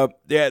 At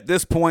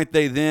this point,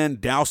 they then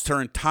doused her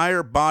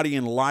entire body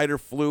in lighter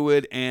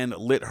fluid and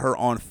lit her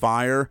on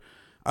fire.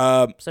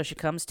 So she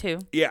comes to.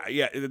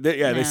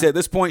 They said at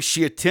this point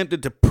she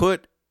attempted to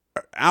put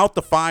out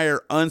the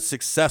fire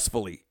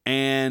unsuccessfully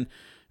and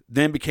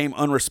then became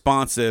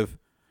unresponsive.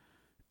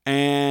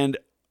 And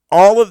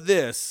all of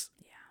this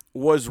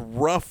was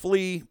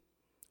roughly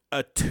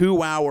a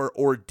 2-hour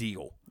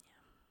ordeal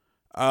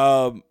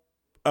of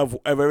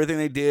everything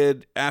they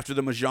did after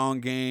the Mahjong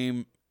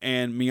game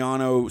and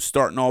Miyano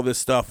starting all this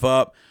stuff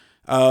up.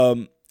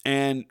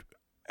 And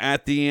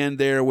at the end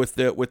there with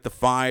the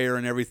fire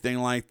and everything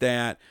like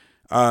that,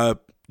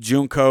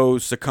 Junko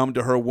succumbed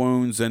to her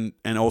wounds and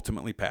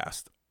ultimately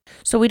passed.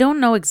 So we don't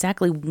know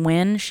exactly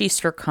when she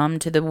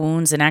succumbed to the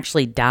wounds and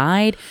actually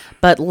died,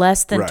 but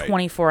less than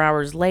 24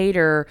 hours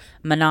later,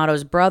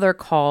 Minato's brother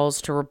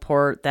calls to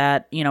report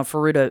that,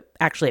 Furuta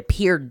actually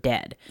appeared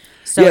dead.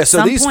 So at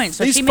some point,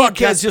 these she may have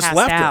fuckheads just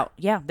left her.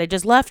 Yeah, they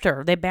just left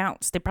her. They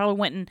bounced. They probably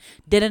went and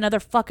did another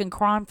fucking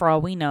crime for all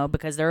we know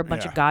because they're a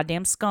bunch of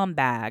goddamn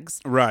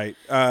scumbags. Right.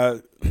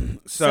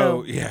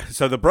 So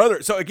the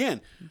brother. So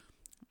again,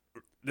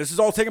 this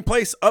is all taking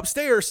place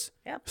upstairs.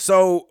 Yep.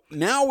 So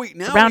now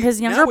his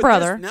younger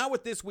brother. Now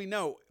with this, we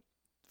know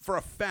for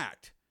a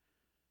fact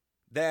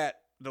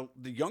that the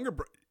younger,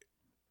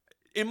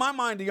 in my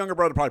mind, the younger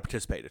brother probably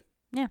participated.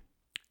 Yeah.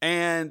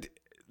 And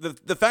the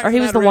fact, or he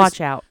was the watch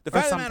out. The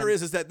fact of the matter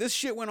is that this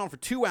shit went on for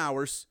 2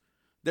 hours.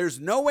 There's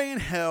no way in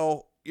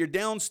hell you're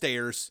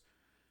downstairs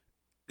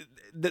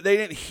that they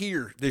didn't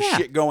hear this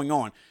shit going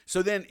on.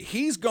 So then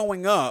he's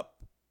going up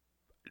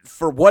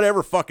for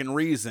whatever fucking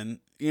reason.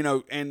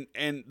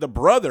 And the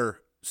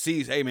brother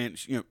sees, hey man,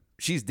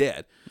 she's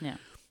dead. Yeah.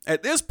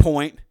 At this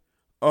point,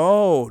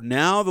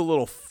 now the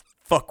little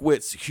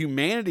fuckwits'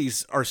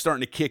 humanities are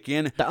starting to kick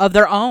in of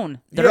their own,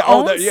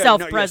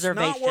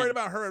 self-preservation. Not worried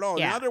about her at all.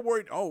 Yeah. Now they're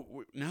worried.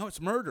 Oh, now it's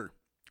murder.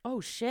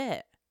 Oh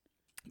shit.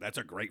 That's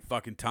a great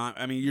fucking time.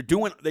 I mean,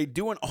 they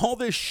doing all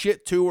this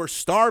shit to her,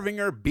 starving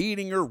her,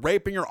 beating her,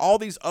 raping her, all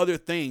these other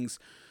things.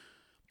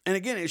 And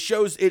again, it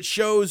shows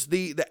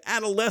the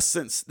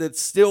adolescence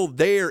that's still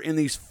there in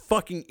these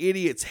fucking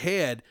idiots'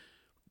 head.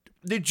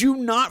 Did you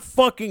not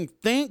fucking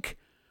think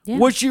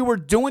what you were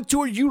doing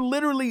to her? You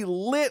literally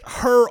lit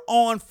her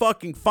on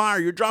fucking fire.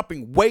 You're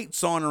dropping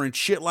weights on her and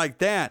shit like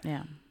that.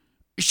 Yeah.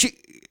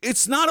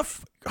 It's not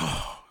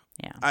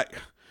a.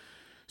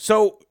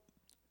 So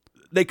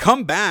they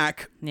come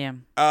back. Yeah.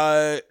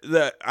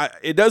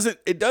 It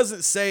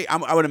doesn't say.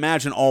 I would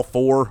imagine all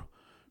four.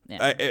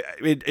 Yeah.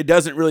 It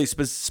doesn't really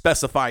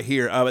specify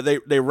here. But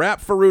they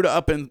wrap Furuta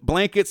up in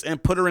blankets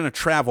and put her in a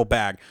travel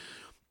bag.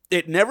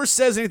 It never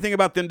says anything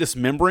about them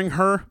dismembering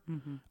her.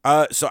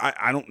 Mm-hmm. So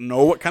I don't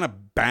know what kind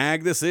of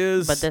bag this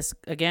is. But this,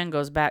 again,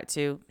 goes back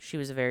to she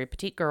was a very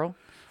petite girl.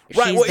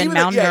 Right. She's been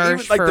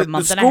malnourished for a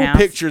month and a half. The school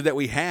picture that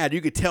we had,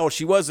 you could tell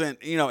she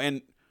wasn't,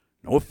 and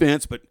no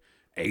offense, but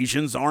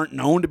Asians aren't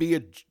known to be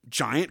a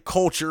giant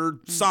culture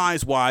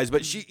size-wise.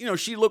 But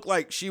she looked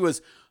like she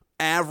was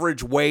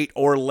average weight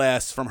or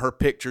less from her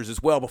pictures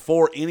as well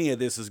before any of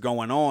this is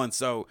going on.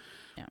 So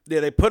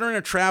they put her in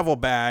a travel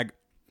bag.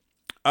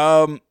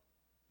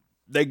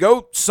 They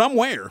go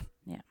somewhere.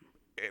 Yeah.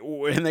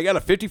 And they got a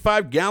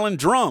 55-gallon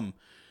drum.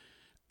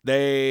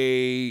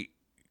 They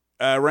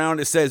around,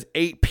 it says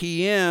 8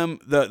 p.m.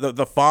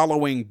 the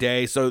following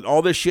day. So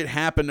all this shit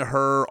happened to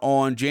her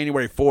on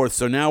January 4th.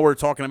 So now we're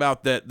talking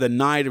about the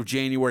night of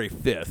January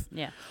 5th.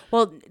 Yeah.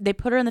 Well, they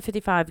put her in the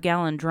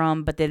 55-gallon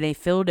drum, but then they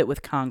filled it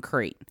with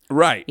concrete.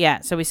 Right.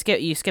 Yeah. So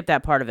you skipped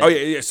that part of it. Oh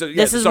yeah. So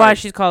this is why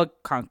she's called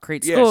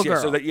Concrete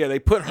Schoolgirl. So they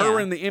put her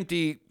in the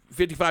empty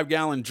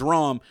 55-gallon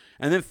drum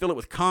and then fill it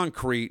with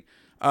concrete.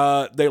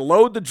 They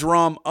load the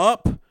drum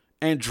up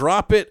and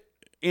drop it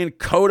in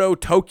Koto,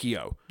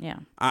 Tokyo. Yeah.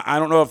 I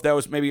don't know if that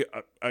was maybe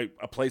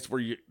a place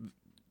where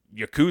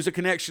Yakuza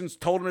connections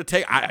told them to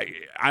take.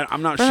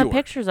 I'm not sure. From the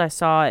pictures I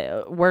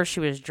saw where she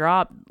was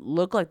dropped,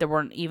 looked like there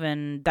weren't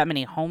even that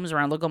many homes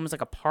around. Looked almost like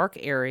a park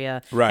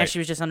area. Right. And she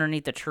was just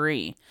underneath the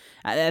tree.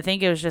 I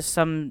think it was just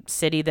some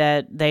city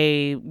that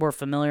they were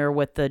familiar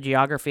with the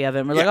geography of it.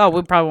 And we're like,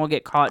 we probably won't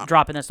get caught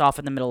dropping this off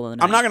in the middle of the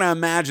night. I'm not going to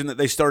imagine that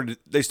they started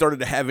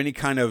to have any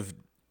kind of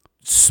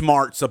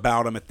smarts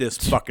about them at this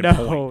fucking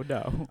point.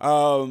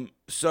 No.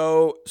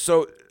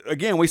 So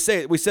again, we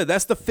said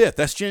that's the 5th.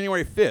 That's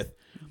January 5th.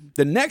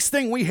 The next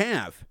thing we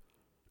have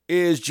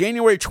is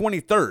January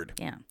 23rd.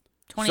 Yeah.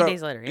 20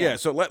 days later. Yeah.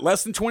 So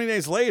less than 20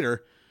 days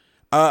later,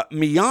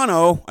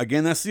 Miyano,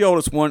 again, that's the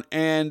oldest one,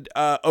 and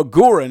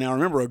Agura. Now,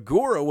 remember,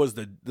 Agura was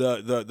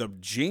the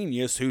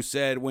genius who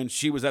said when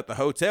she was at the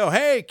hotel,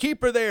 hey,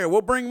 keep her there.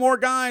 We'll bring more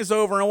guys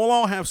over, and we'll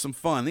all have some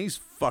fun. These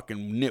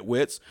fucking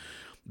nitwits.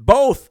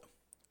 Both,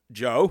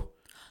 Joe,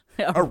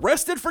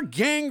 arrested for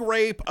gang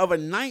rape of a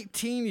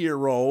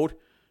 19-year-old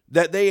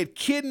that they had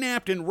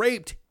kidnapped and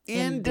raped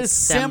in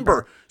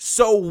December.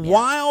 So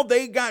while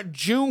they got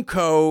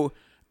Junko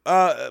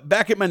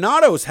back at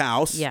Minato's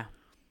house,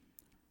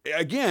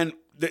 again,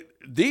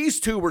 these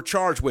two were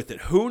charged with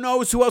it. Who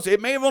knows who else?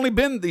 It may have only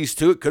been these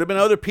two. It could have been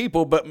other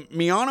people, but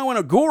Miyano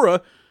and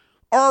Agura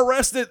are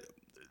arrested.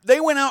 They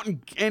went out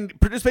and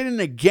participated in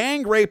a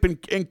gang rape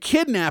and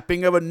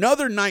kidnapping of a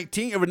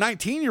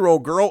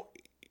 19-year-old girl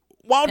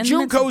while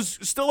Junko's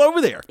still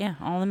over there. Yeah,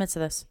 all in the midst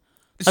of this.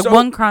 Like,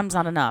 one crime's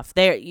not enough.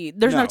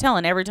 There's no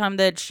telling. Every time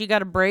that she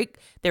got a break,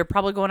 they're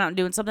probably going out and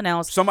doing something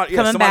else. Somebody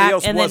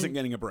else wasn't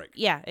getting a break.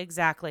 Yeah,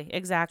 exactly.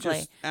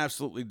 Just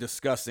absolutely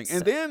disgusting.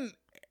 And then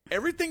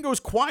everything goes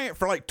quiet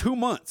for like 2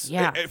 months.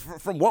 Yeah.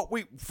 From what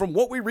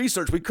we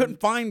researched, we couldn't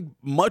find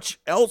much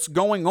else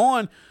going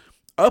on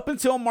up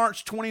until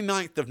March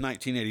 29th of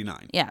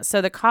 1989. Yeah. So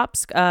the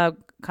cops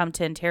come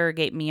to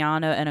interrogate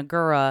Miyano and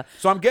Agura.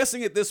 So I'm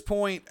guessing at this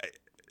point,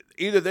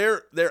 either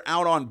they're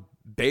out on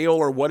bail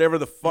or whatever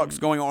the fuck's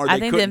going on. Or I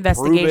think the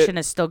investigation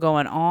is still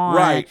going on,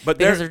 right? But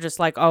because they're just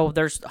like, oh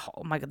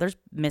my god, there's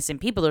missing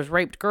people, there's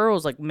raped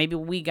girls. Like maybe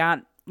we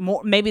got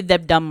more. Maybe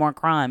they've done more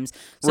crimes.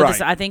 So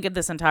right. I think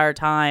this entire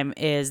time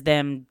is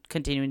them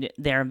continuing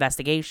their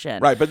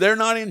investigation. Right, but they're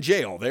not in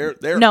jail. They're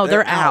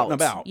out and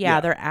about. Yeah,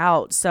 they're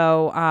out.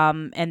 So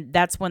and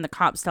that's when the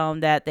cops tell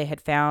them that they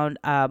had found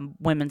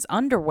women's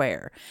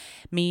underwear.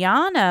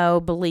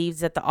 Miyano believes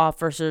that the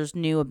officers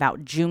knew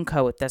about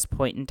Junko at this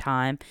point in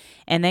time,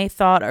 and he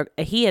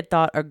had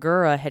thought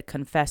Agura had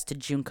confessed to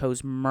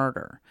Junko's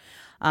murder.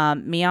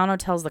 Miyano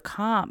tells the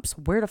cops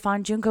where to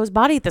find Junko's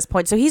body at this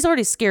point. So he's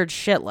already scared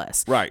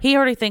shitless. Right. He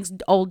already thinks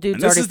old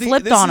dude's already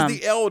flipped on him. This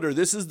is the elder.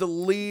 This is the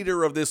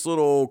leader of this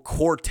little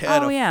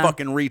quartet of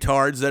fucking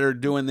retards that are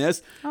doing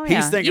this. Oh, yeah.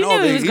 He's thinking, you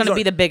knew he was going to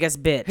be the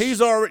biggest bitch.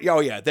 He's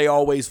already, they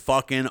always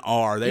fucking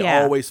are. They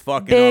always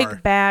fucking big, are.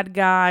 Big bad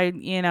guy,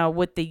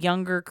 with the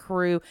younger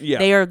crew. Yeah.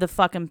 They are the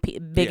fucking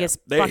biggest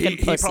fucking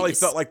pussies. He probably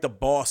felt like the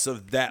boss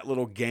of that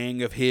little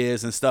gang of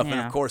his and stuff. Yeah.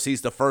 And of course, he's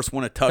the first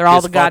one to tuck They're all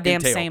his the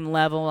goddamn tail. same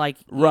level. Like,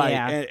 right.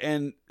 Yeah.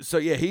 And so,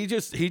 he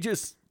just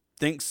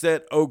thinks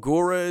that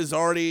Ogura is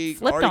already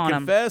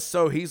confessed.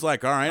 So he's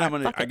like, all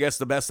right, I guess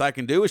the best I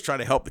can do is try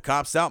to help the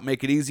cops out,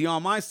 make it easy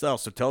on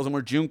myself. So tells them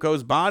where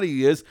Junko's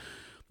body is.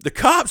 The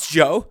cops,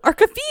 Joe, are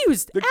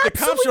confused. The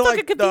cops are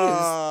like,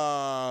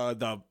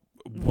 the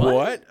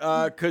what?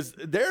 Because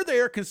they're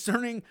there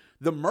concerning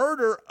the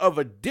murder of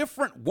a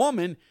different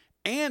woman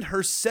and her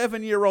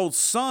 7-year-old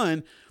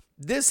son.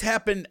 This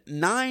happened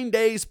 9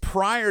 days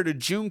prior to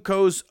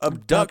Junko's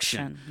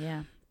abduction.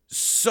 Yeah.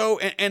 So,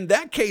 and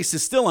that case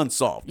is still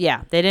unsolved.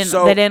 Yeah, they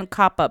didn't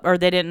cop up, or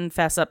they didn't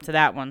fess up to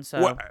that one.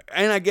 So,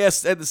 and I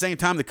guess at the same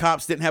time, the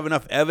cops didn't have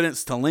enough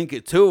evidence to link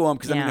it to them.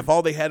 Because I mean, if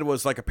all they had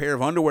was like a pair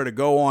of underwear to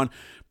go on,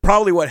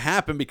 probably what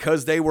happened,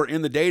 because they were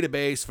in the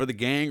database for the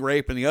gang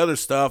rape and the other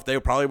stuff, they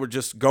probably were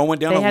just going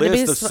down a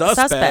list of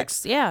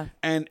suspects. Yeah,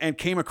 and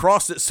came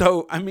across it.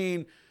 So, I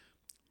mean,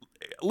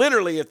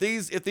 literally, if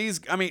these,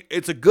 I mean,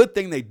 it's a good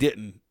thing they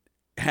didn't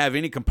have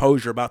any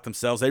composure about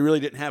themselves. They really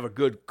didn't have a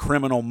good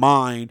criminal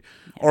mind,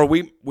 or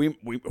we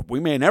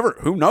may never.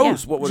 Who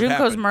knows what would happen?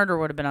 Junko's murder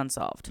would have been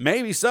unsolved.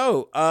 Maybe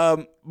so.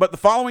 But the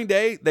following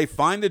day, they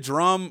find the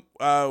drum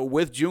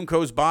with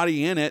Junko's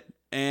body in it,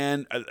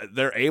 and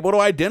they're able to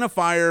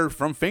identify her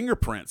from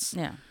fingerprints.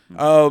 Yeah.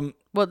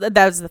 Well,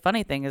 that's the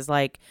funny thing is,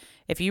 like,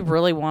 if you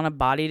really want a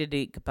body to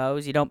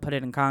decompose, you don't put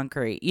it in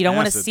concrete. You don't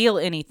want to seal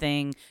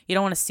anything. You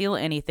don't want to seal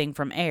anything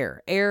from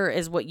air. Air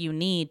is what you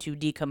need to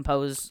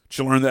decompose. Did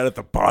you learn that at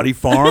the Body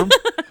Farm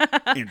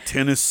in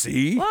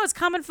Tennessee? Well, it's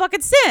common fucking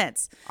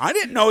sense. I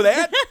didn't know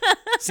that.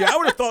 See, I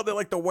would have thought that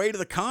like the weight of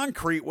the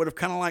concrete would have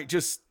kind of like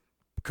just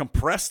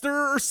compressed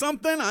her or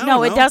something. I don't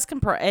know. It does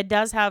compress. It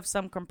does have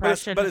some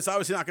compression, but it's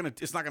obviously not gonna.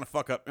 It's not gonna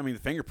fuck up. I mean,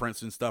 the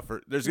fingerprints and stuff.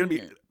 There's gonna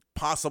be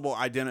possible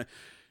identity.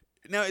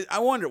 Now, I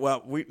wonder,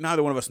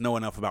 neither one of us know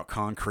enough about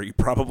concrete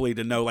probably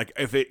to know, like,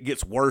 if it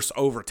gets worse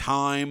over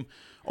time,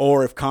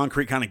 or if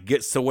concrete kind of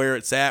gets to where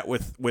it's at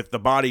with the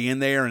body in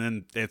there, and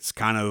then it's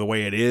kind of the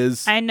way it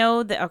is. I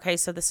know that, okay,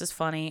 so this is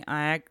funny.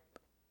 I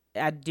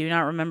do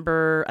not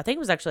remember, I think it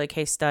was actually a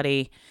case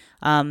study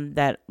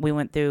that we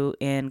went through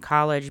in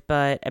college,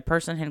 but a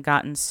person had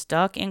gotten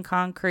stuck in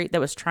concrete that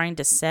was trying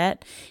to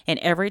set, and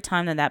every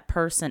time that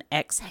person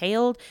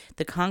exhaled,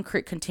 the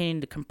concrete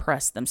continued to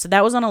compress them. So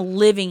that was on a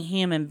living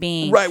human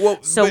being. Right.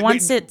 Well, so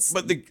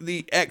but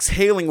the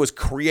exhaling was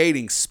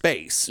creating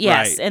space.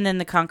 Yes, right? And then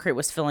the concrete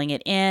was filling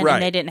it in, right.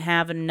 And they didn't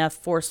have enough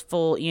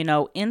forceful,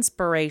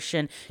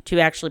 inspiration to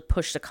actually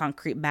push the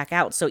concrete back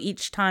out. So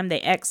each time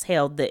they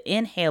exhaled, the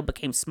inhale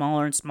became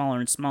smaller and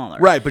smaller and smaller.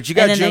 Right, but you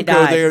got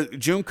Junko there.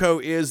 Junko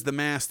also is the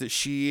mass that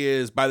she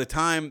is by the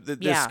time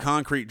that this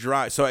concrete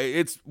dries. So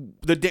it's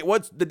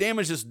what's the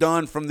damage that's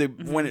done from the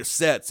when it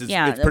sets is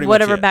it's pretty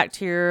whatever much it.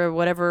 Bacteria,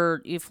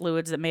 whatever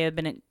fluids that may have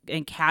been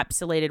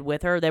encapsulated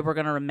with her, they were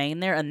going to remain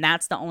there, and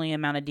that's the only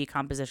amount of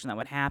decomposition that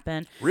would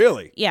happen.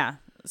 Really? Yeah.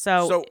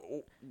 So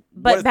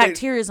but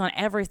bacteria is on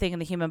everything in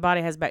the human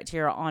body has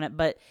bacteria on it,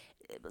 but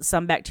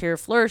some bacteria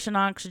flourish in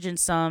oxygen,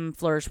 some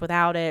flourish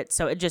without it.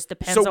 So it just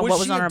depends on what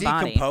was on her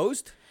body.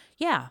 Decomposed?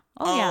 Yeah.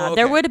 Yeah. Okay.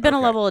 There would have been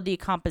a level of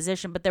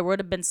decomposition, but there would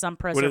have been some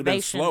preservation. Would it have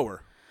been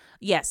slower?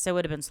 Yes, it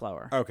would have been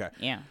slower. Okay.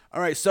 Yeah. All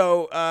right.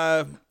 So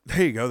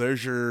there you go.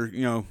 There's your,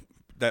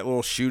 that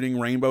little shooting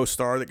rainbow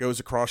star that goes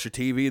across your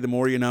TV. The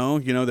more you know.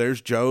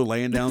 There's Joe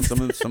laying down some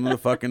of the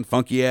fucking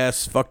funky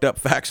ass fucked up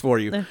facts for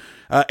you.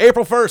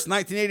 April 1st,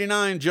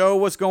 1989. Joe,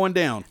 what's going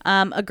down?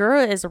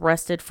 Agura is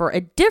arrested for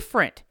a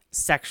different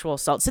sexual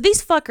assault. So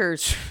these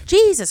fuckers,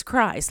 Jesus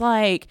Christ,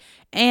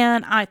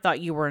 and I thought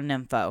you were a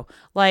nympho.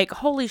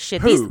 Holy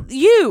shit.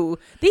 Who?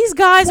 These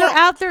guys are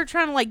out there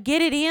trying to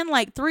get it in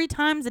 3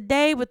 times a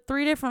day with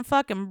 3 different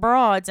fucking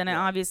broads, and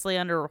obviously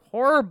under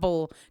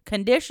horrible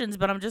conditions,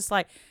 but I'm just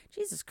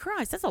Jesus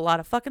Christ, that's a lot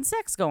of fucking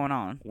sex going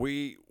on.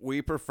 We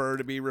prefer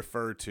to be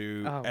referred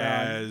to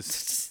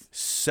as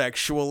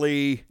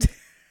sexually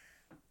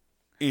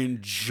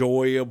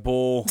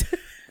enjoyable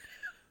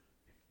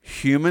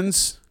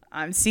humans.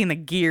 I'm seeing the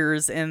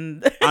gears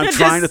and I'm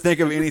trying to think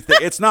of anything.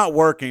 It's not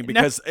working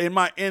because in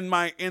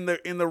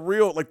the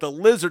real the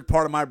lizard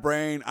part of my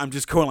brain, I'm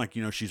just going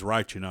she's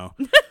right,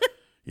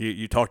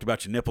 You talked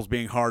about your nipples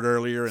being hard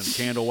earlier and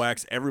candle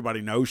wax.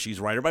 Everybody knows she's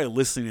right. Everybody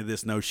listening to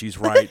this knows she's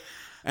right.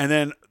 And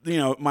then,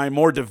 my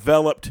more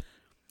developed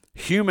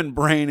human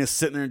brain is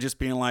sitting there and just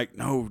being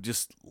no,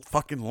 just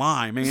fucking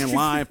lie, man.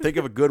 Lie. Think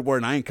of a good word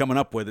and I ain't coming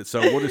up with it.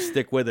 So we'll just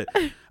stick with it.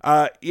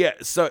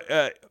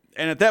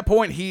 And at that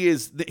point,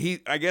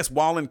 I guess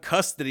while in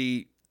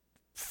custody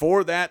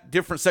for that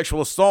different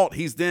sexual assault,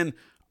 he's then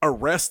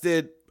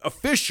arrested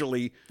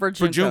officially for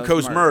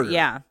Junko's murder.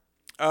 Yeah.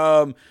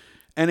 And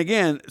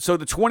again, so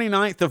the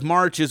 29th of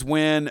March is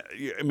when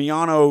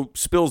Miyano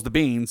spills the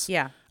beans.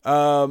 Yeah.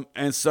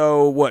 And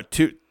so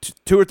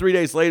two or 3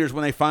 days later is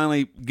when they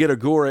finally get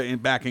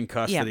Agura back in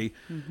custody.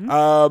 Yeah.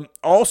 Mm-hmm.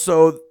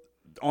 Also,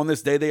 on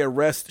this day, they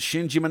arrest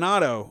Shinji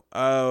Minato.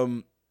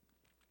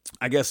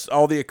 I guess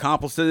all the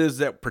accomplices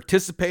that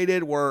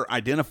participated were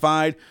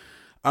identified.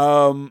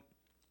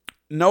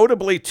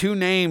 Notably, 2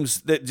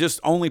 names that just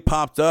only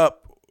popped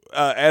up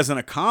as an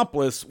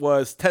accomplice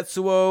was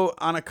Tetsuo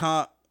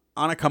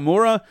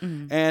Anakamura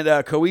and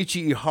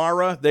Koichi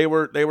Ihara. They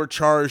were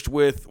charged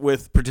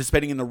with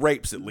participating in the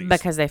rapes at least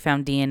because they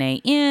found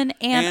DNA in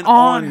and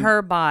on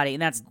her body.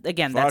 And that's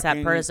that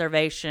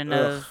preservation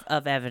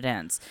of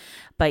evidence.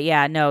 But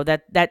yeah, no,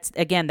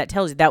 that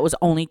tells you that was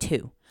only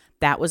 2.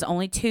 That was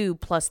only 2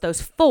 plus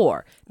those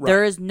 4. Right.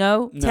 There is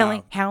no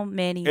telling how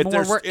many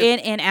more were in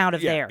and out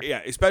of there.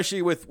 Yeah,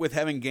 especially with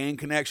having gang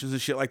connections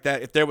and shit like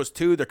that. If there was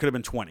 2, there could have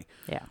been 20.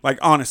 Yeah.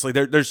 Honestly,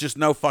 there's just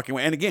no fucking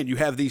way. And again, you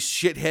have these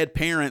shithead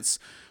parents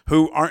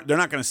who they're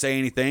not going to say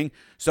anything.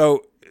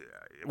 So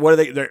what are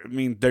they?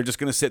 They're just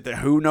going to sit there.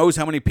 Who knows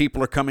how many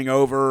people are coming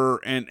over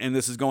and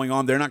this is going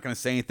on? They're not going to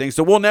say anything.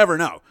 So we'll never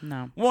know.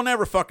 No. We'll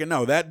never fucking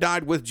know. That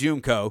died with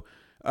Junko.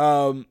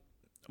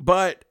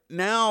 But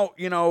now,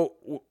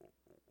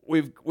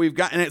 we've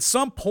got, and at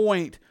some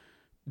point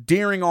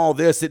during all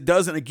this, it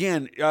doesn't.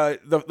 Again,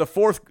 the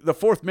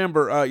fourth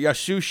member,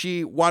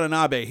 Yasushi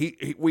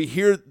Watanabe, we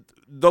hear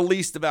the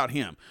least about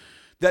him.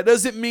 That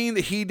doesn't mean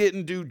that he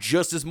didn't do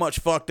just as much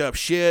fucked up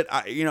shit.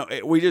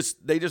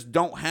 They just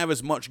don't have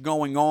as much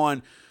going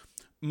on.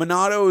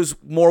 Minato's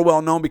more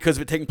well known because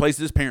of it taking place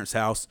at his parents'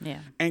 house. Yeah.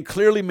 And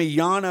clearly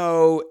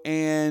Miyano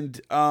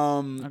and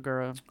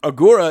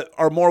Agura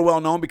are more well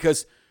known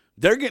because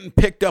they're getting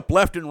picked up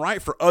left and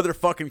right for other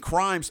fucking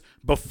crimes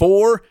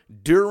before,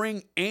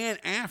 during, and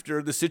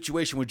after the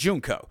situation with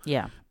Junko.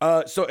 Yeah.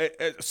 So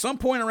at some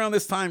point around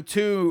this time,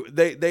 too,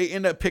 they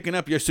end up picking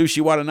up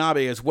Yasushi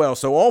Watanabe as well.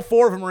 So all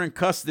 4 of them are in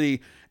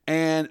custody.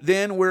 And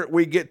then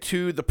we get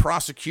to the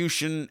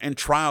prosecution and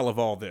trial of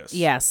all this.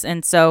 Yes.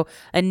 And so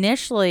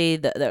initially,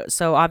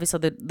 so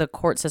obviously the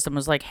court system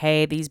was like,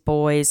 hey, these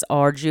boys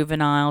are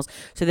juveniles.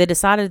 So they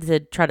decided to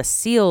try to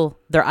seal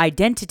their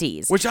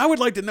identities. Which I would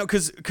like to know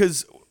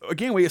because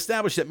again, we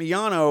established that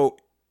Miyano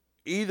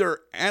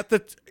either at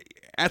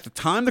the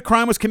time the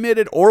crime was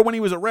committed or when he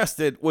was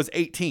arrested was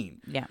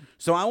 18. Yeah.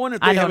 So I wonder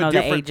if they have a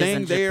different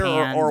thing there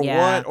or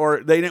yeah. what,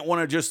 or they didn't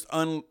want to just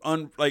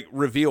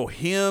reveal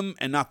him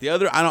and not the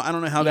other. I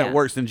don't know how that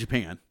works in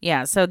Japan.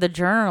 Yeah. So the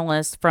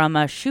journalist from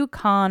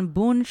Shukan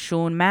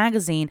Bunshun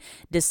magazine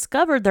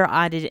discovered their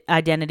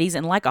identities,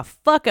 and like a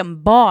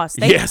fucking boss,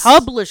 they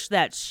published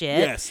that shit.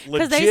 Yes.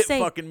 Legit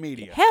fucking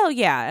media. Hell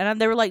yeah.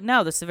 And they were like,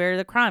 no, the severity of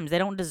the crimes, they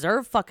don't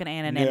deserve fucking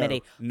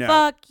anonymity. No.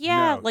 Fuck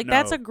yeah.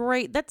 That's a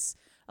great. That's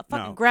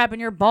fucking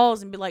grabbing your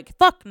balls and be like,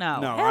 fuck no.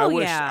 No,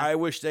 hell I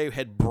wish they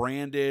had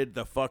branded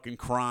the fucking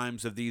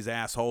crimes of these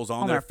assholes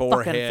on their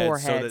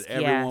foreheads so that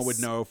everyone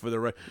would know for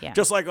the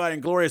just like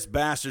Inglourious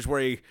Bastards,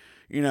 where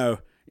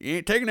you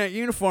ain't taking that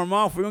uniform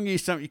off. We're going to give you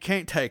something you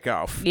can't take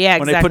off. Yeah,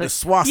 when exactly. they put the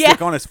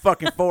swastika on his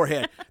fucking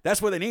forehead.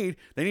 That's what they need.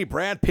 They need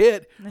Brad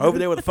Pitt over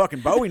there with a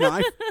fucking Bowie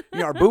knife,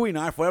 or Bowie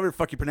knife, whatever the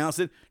fuck you pronounce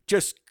it,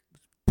 just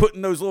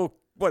putting those little,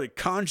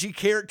 kanji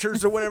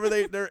characters or whatever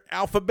their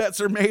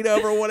alphabets are made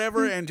of or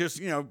whatever, and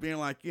just, being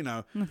like,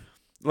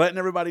 letting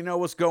everybody know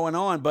what's going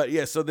on. But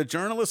yeah, so the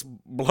journalists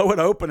blow it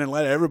open and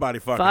let everybody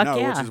fucking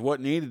know, which is what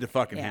needed to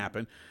fucking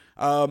happen.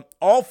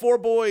 All 4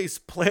 boys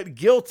pled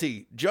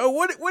guilty. Joe,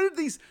 what did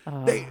these?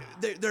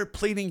 They're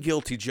pleading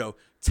guilty. Joe,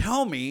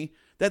 tell me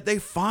that they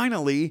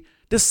finally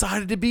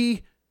decided to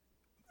be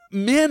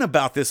men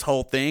about this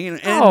whole thing and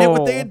admit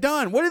what they had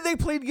done. What did they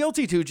plead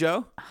guilty to,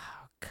 Joe?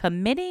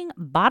 Committing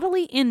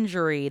bodily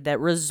injury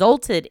that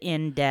resulted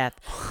in death,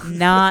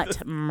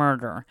 not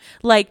murder.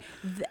 Like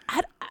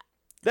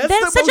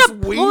that's such a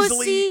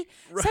pussy,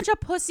 such a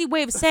pussy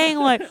way of saying,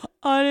 like,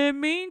 I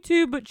didn't mean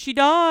to, but she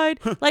died.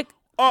 Like,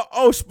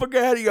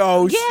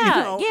 SpaghettiOs.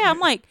 Yeah, yeah.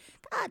 I'm like,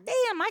 God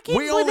damn, I can't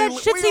believe that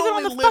shit's even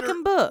on the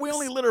fucking books. We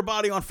only lit her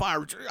body on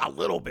fire a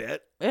little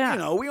bit.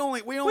 Yeah.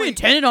 We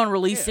intended on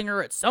releasing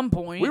her at some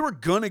point. We were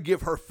gonna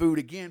give her food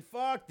again.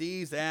 Fuck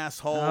these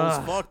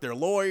assholes. Fuck their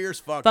lawyers.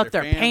 Fuck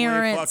their family,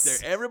 parents.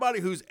 Fuck everybody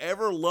who's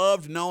ever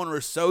loved, known, or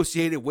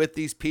associated with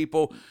these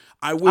people.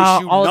 I wish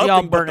you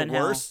nothing but the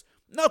worst.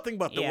 Nothing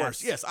but the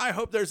worst. Yes, I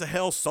hope there's a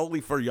hell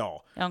solely for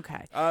y'all.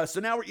 Okay.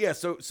 So now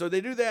so they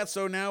do that.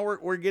 So now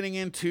we're getting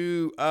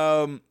into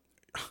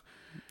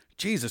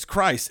Jesus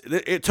Christ.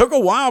 It took a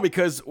while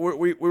because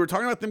we were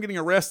talking about them getting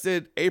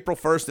arrested April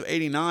 1st of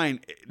 89.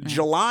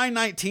 July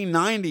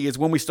 1990 is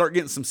when we start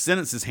getting some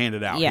sentences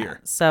handed out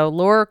here. So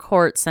lower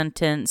court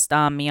sentenced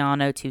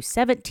Miano to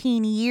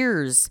 17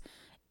 years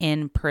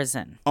in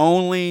prison.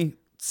 Only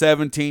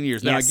 17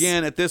 years. Now,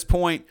 again, at this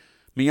point,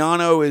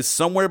 Miano is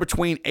somewhere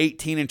between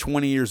 18 and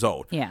 20 years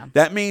old. Yeah.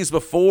 That means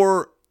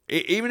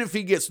even if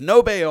he gets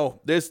no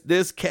bail,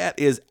 this cat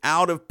is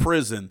out of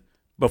prison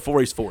before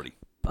he's 40.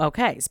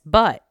 Okay,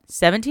 but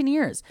 17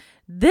 years.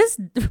 This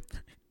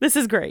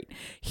is great.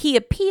 He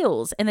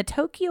appeals, and the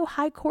Tokyo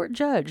High Court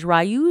judge,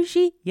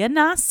 Ryuji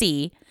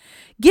Yanase,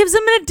 gives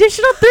him an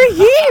additional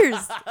 3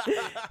 years.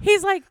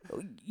 He's like,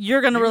 you're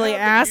going to really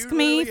ask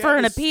me for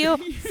an appeal?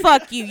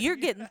 Fuck you. You're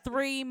getting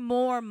 3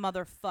 more,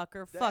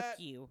 motherfucker. Fuck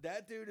you.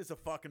 That dude is a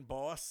fucking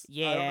boss.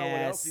 Yes. I don't know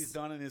what else he's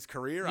done in his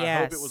career. Yes.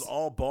 I hope it was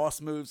all boss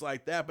moves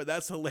like that, but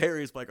that's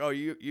hilarious. Like, oh,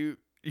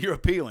 you're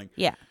appealing.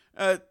 Yeah.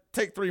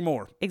 Take 3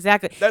 more.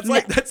 Exactly. That's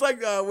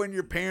like when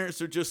your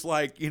parents are just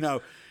like,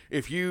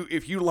 if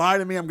you lie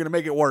to me, I'm gonna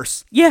make it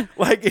worse. Yeah.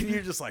 Like, and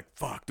you're just like,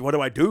 fuck. What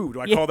do I do?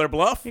 Do I call their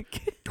bluff?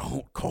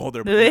 Don't call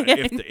their bluff.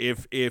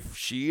 If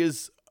she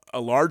is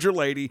a larger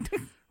lady,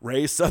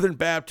 raised Southern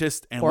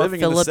Baptist and or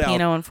living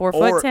Filipino in the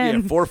South,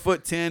 and 4'10", yeah,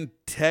 4'10",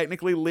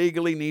 technically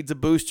legally needs a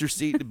booster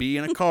seat to be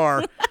in a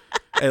car,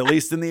 at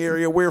least in the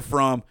area we're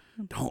from.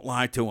 Don't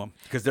lie to them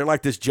because they're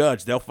like this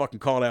judge. They'll fucking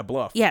call that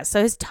bluff. Yeah,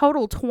 so his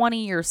total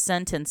 20-year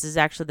sentence is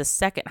actually the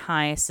second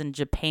highest in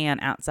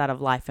Japan outside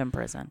of life in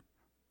prison.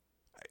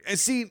 And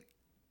see,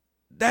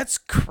 that's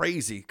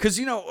crazy because,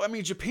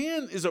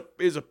 Japan is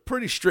a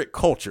pretty strict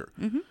culture.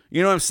 Mm-hmm.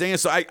 You know what I'm saying?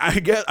 So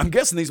I'm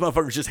guessing these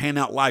motherfuckers just hand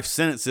out life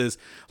sentences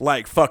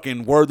like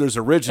fucking Werther's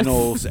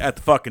Originals at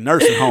the fucking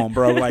nursing home,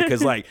 bro. Like,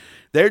 because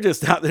they're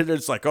just out there. They're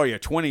just like, oh yeah,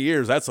 20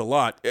 years, that's a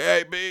lot,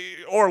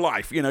 or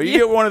life. You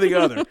get one or the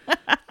other.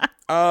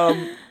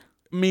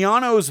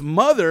 Miano's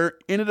mother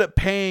ended up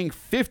paying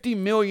 50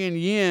 million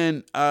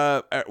yen,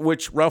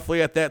 which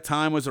roughly at that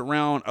time was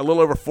around a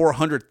little over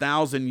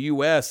 400,000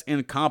 US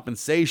in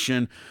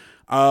compensation.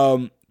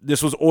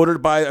 This was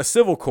ordered by a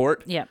civil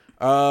court. Yeah.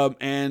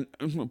 And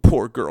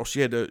poor girl,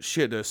 she had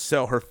to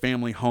sell her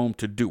family home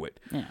to do it.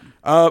 Yeah.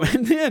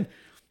 And then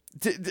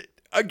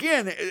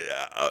again,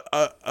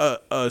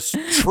 a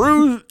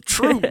true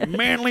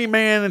manly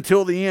man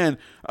until the end.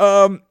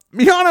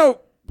 Miano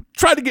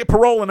tried to get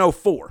parole in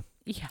 2004.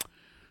 Yeah.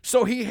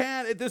 So he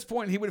had, at this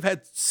point, he would have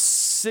had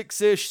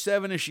 6-ish,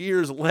 7-ish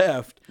years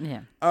left.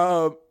 Yeah.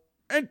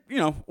 And,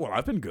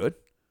 I've been good.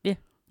 Yeah.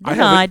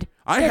 I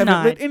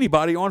haven't lit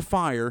anybody on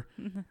fire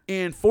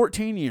in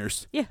 14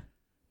 years. Yeah.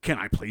 Can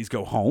I please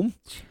go home?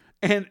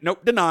 And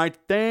nope, denied.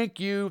 Thank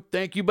you.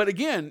 But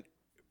again,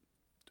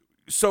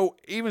 so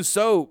even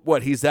so,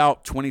 he's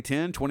out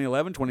 2010,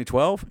 2011,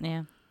 2012?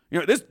 Yeah.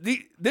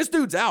 This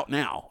dude's out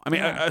now. I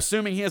mean,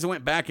 assuming he hasn't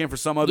went back in for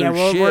some other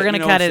shit. Yeah, we're going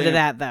to cut into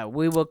that, though.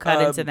 We will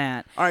cut into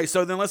that. All right,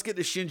 so then let's get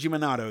to Shinji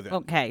Minato then.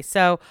 Okay,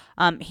 so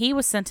he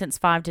was sentenced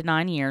 5 to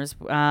 9 years.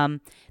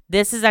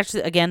 This is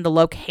actually, again, the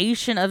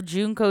location of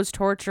Junko's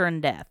torture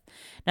and death.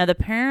 Now, the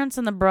parents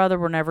and the brother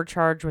were never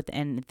charged with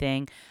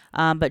anything,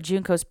 but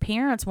Junko's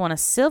parents won a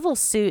civil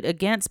suit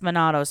against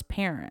Minato's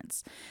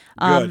parents.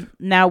 Good.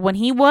 Now, when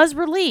he was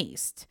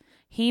released,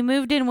 he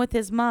moved in with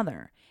his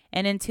mother.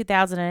 And in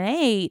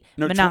 2008...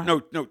 No,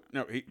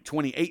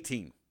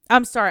 2018.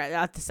 I'm sorry.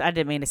 I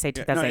didn't mean to say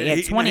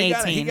 2008.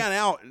 2018. He got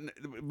out,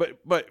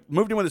 but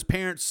moved in with his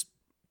parents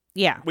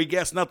we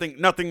guess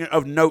nothing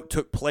of note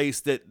took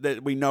place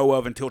that we know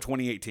of until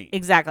 2018.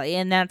 Exactly.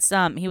 And that's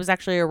he was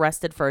actually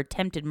arrested for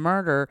attempted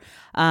murder.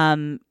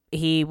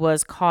 He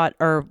was caught,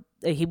 or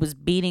he was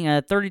beating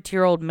a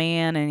 32-year-old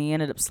man, and he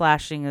ended up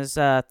slashing his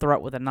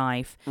throat with a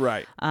knife.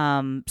 Right.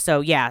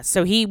 So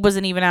he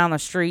wasn't even out on the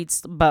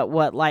streets,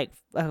 but like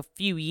a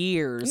few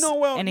years.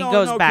 And he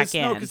goes back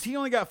in. No, because he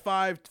only got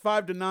 5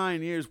 to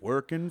 9 years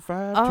working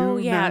 5 to 9. Oh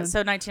yeah,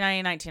 so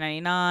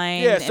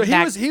 1999. Yeah, so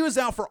he was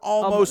out for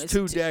almost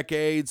 2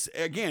 decades.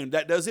 Again,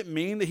 that doesn't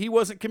mean that he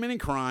wasn't committing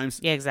crimes.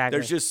 Yeah, exactly.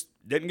 There's just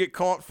didn't get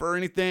caught for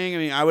anything. I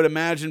mean, I would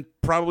imagine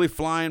probably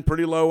flying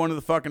pretty low under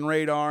the fucking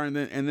radar, and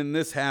then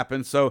this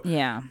happened. So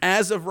yeah,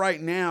 as of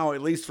right now,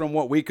 at least from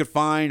what we could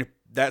find,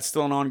 that's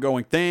still an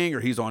ongoing thing,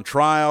 or he's on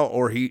trial,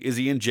 or is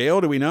he in jail?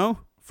 Do we know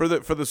for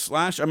the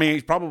slash? I mean,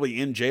 he's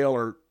probably in jail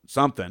or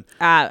something.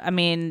 I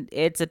mean,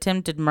 it's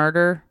attempted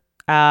murder.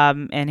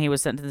 And he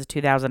was sentenced in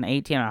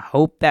 2018. I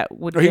hope that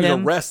would get him. He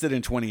was arrested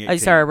in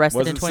 2018.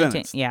 Arrested in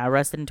 2018. Yeah,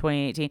 arrested in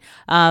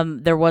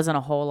 2018. There wasn't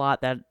a whole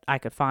lot that I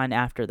could find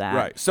after that.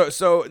 Right.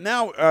 So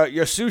now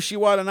Yasushi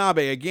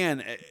Watanabe,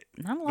 again.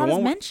 Not a lot is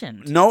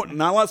mentioned. No,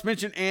 not a lot's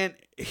mentioned. And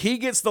he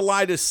gets the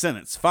lightest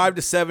sentence, 5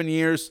 to 7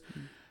 years.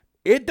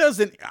 It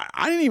doesn't,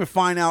 I didn't even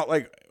find out,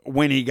 like,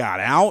 when he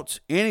got out,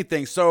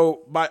 anything.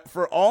 So,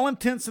 for all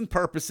intents and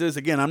purposes,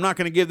 again, I'm not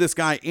going to give this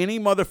guy any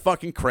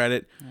motherfucking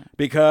credit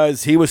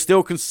because he was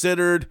still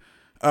considered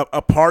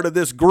a part of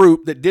this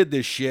group that did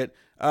this shit.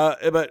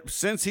 But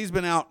since he's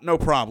been out, no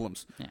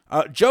problems.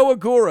 Yeah. Joe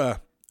Agura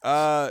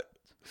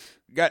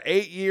got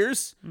 8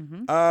 years,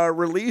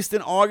 released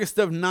in August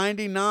of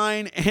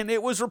 99, and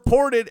it was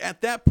reported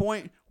at that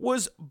point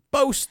was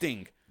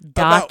boasting.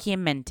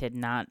 Documented,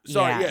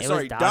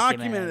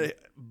 documented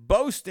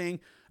boasting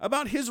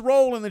about his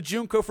role in the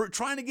Junko for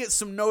trying to get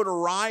some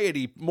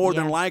notoriety, more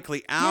than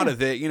likely, out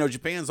of it. You know,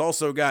 Japan's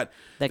also got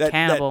the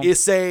cannibal. That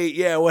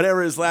Issei,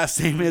 whatever his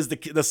last name is,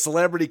 the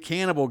celebrity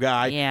cannibal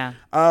guy. Yeah.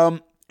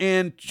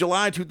 In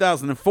July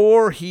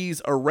 2004,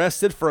 he's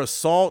arrested for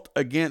assault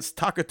against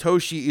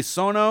Takatoshi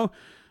Isono.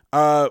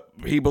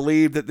 He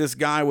believed that this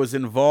guy was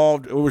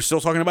involved. We're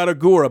still talking about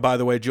Agura, by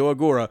the way, Joe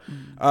Agura.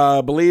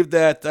 Believed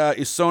that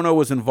Isono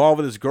was involved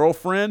with his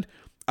girlfriend.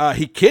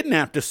 He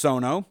kidnapped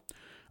Isono.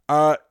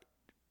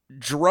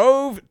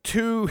 Drove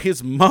to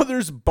his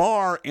mother's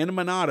bar in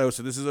Minato.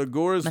 So this is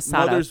Agura's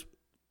mother's.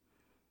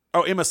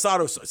 Oh, in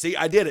Masato. See,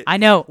 I did it. I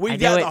know. We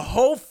got the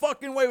whole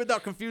fucking way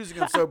without confusing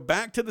him. So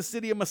back to the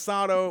city of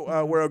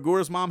Masato, where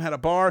Agura's mom had a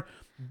bar.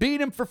 Beat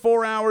him for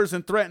 4 hours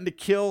and threatened to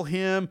kill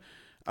him.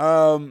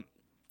 And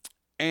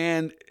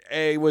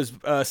was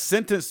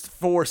sentenced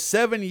for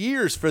 7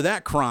 years for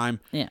that crime.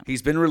 Yeah.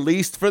 He's been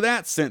released for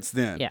that since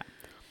then. Yeah.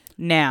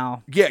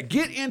 Now. Yeah,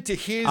 get into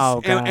his.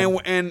 Oh, God.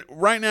 And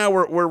right now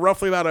we're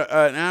roughly about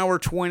an hour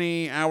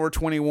 20, hour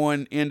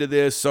 21 into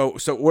this. So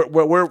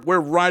we're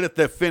right at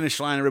the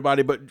finish line,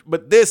 everybody.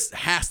 But this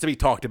has to be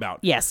talked about.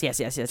 Yes.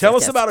 Tell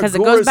us about because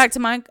it goes back to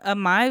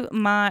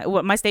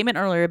my statement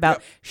earlier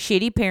about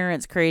shitty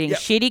parents creating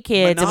shitty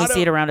kids, and we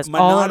see it around us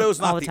all the time. Minato's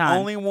not the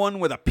only one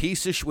with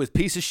piece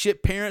of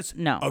shit parents.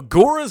 No,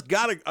 Agura's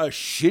got a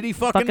shitty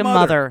fucking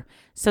mother.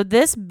 So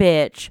this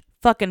bitch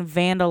fucking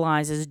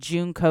vandalizes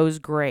Junko's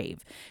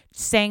grave,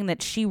 saying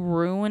that she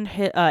ruined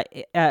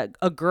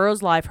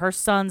Agura's life, her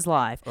son's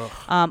life.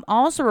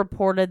 Also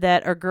reported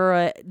that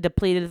Agura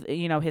depleted,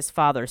 his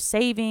father's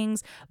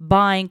savings,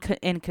 buying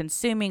and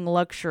consuming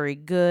luxury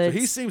goods. So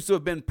he seems to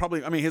have been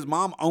probably. I mean, his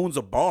mom owns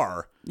a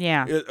bar.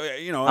 Yeah.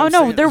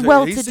 They're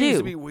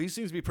well-to-do. He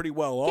seems to be pretty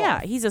well off.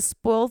 Yeah, he's a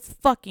spoiled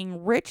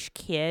fucking rich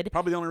kid.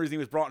 Probably the only reason he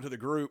was brought into the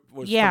group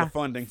was for the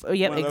funding.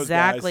 Yeah,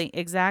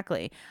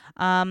 exactly.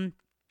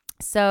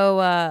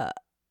 So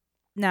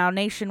now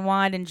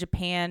nationwide in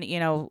Japan,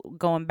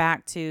 going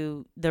back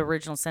to the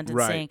original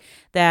sentencing,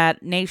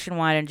 that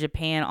nationwide in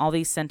Japan, all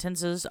these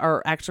sentences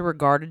are actually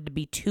regarded to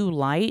be too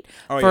light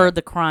for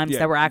the crimes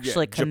that were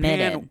actually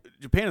committed.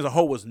 Japan as a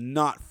whole was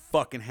not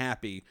fucking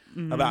happy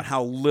about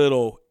how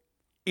little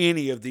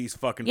any of these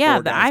fucking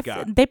four guys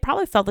got. They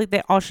probably felt like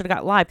they all should have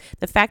got life.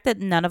 The fact that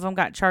none of them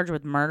got charged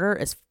with murder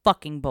is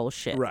fucking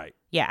bullshit. Right.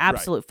 Yeah,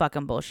 absolute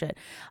fucking bullshit.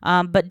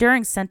 But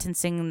during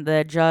sentencing,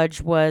 the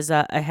judge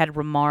had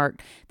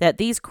remarked that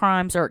these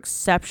crimes are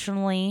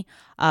exceptionally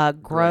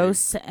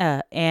gross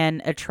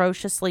and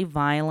atrociously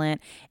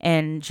violent,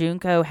 and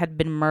Junko had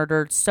been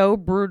murdered so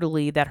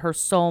brutally that her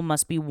soul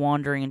must be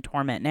wandering in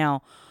torment.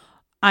 Now,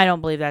 I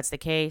don't believe that's the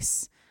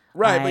case.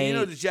 Right,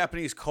 but the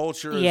Japanese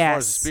culture as far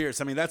as the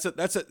spirits. I mean, that's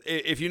a.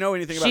 If you know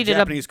anything about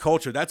Japanese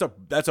culture, that's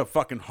a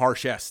fucking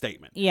harsh ass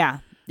statement. Yeah.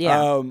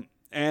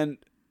 And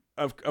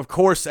of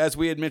course, as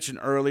we had mentioned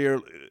earlier,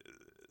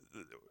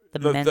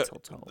 the mental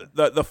toll,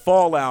 the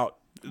fallout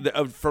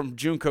from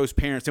Junko's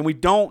parents, and we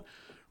don't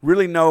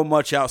really know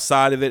much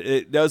outside of it.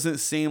 It doesn't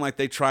seem like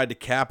they tried to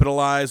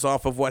capitalize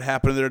off of what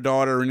happened to their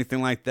daughter or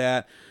anything like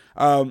that.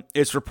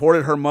 It's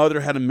reported her mother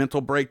had a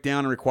mental breakdown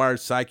and required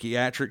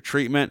psychiatric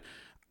treatment.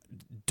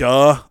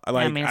 Duh.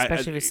 Especially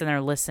if you're sitting there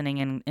listening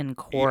in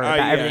court about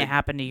everything that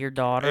happened to your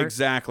daughter.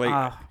 Exactly.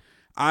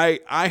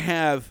 I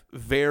have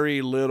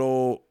very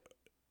little,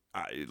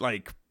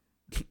 I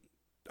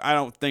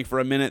don't think for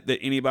a minute that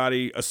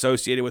anybody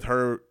associated with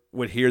her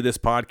would hear this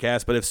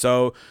podcast, but if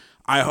so,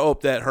 I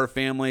hope that her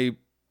family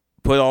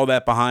put all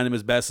that behind them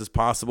as best as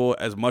possible,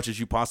 as much as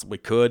you possibly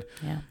could,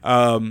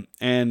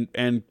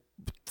 and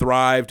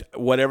thrived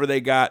whatever they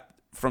got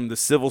from the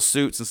civil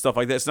suits and stuff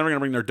like that. It's never going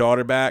to bring their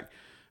daughter back,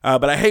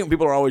 but I hate when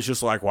people are always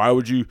just like, why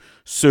would you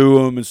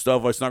sue them and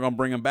stuff? It's not going to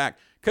bring them back,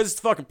 because it's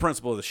the fucking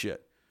principle of the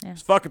shit. Yeah.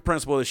 It's fucking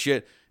principle of the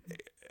shit.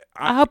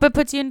 I hope it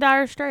puts you in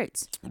dire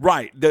straits.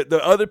 Right.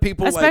 The other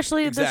people,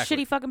 especially the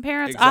shitty fucking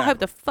parents. Exactly. I hope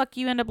the fuck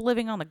you end up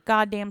living on the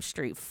goddamn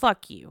street.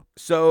 Fuck you.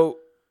 So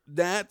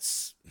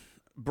that's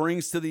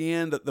brings to the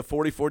end the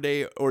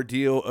 44-day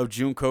ordeal of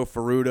Junko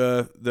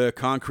Furuta, the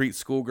concrete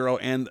schoolgirl,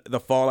 and the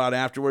fallout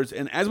afterwards.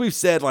 And as we've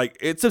said, like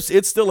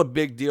it's still a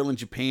big deal in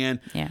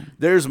Japan. Yeah.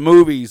 There's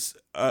movies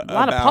a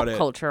lot of pop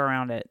culture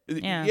around it.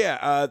 Yeah.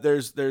 Yeah.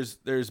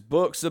 There's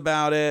books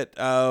about it.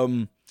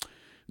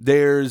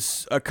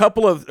 There's a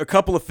couple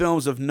of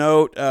films of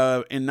note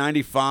in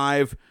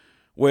 '95,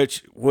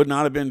 which would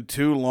not have been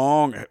too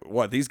long.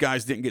 These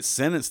guys didn't get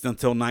sentenced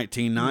until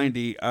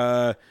 1990.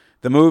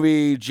 The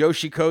movie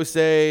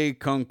Joshikose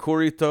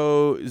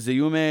Konkurito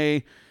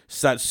Zeume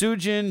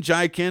Satsujin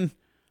Jaiken.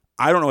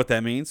 I don't know what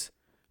that means.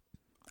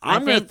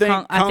 I'm going to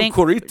think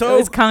Konkurito.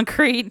 It's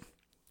concrete.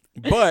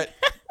 But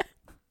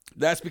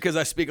that's because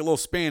I speak a little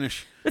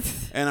Spanish.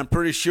 And I'm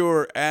pretty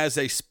sure as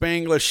a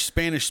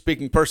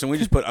Spanish-speaking person, we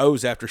just put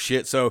O's after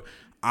shit. So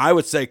I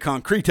would say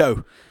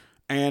concreto.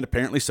 And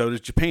apparently so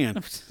does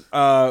Japan.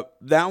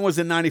 That was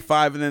in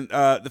 95. And then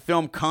the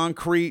film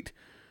Concrete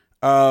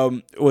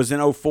was in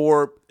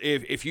 2004.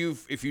 If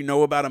you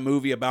know about a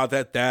movie about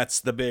that,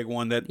 that's the big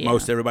one that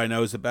most everybody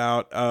knows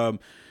about.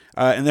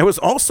 And there was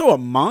also a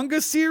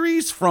manga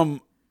series from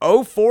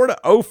 2004 to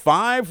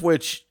 2005,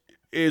 which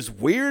is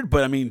weird,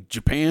 but I mean,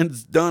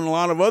 Japan's done a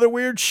lot of other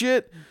weird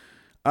shit.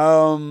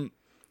 And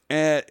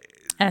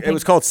it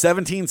was called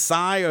 17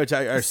 Sai,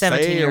 or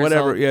 17 or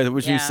whatever. Old. Yeah,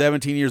 which means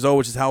 17 years old,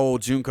 which is how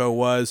old Junko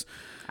was.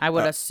 I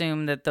would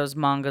assume that those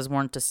mangas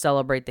weren't to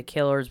celebrate the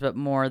killers, but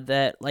more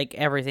that like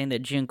everything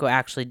that Junko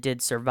actually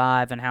did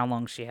survive and how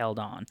long she held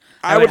on.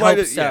 I would like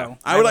to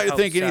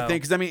think anything,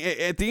 because I mean,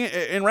 at the end,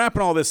 in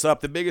wrapping all this up,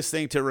 the biggest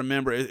thing to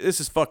remember is this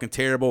is fucking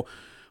terrible,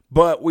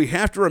 but we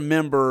have to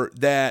remember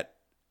that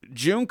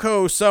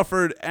Junko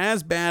suffered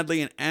as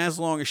badly and as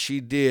long as she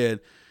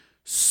did,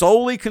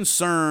 solely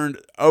concerned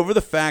over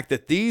the fact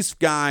that these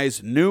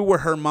guys knew where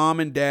her mom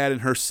and dad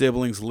and her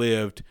siblings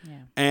lived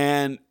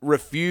and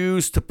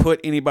refused to put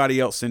anybody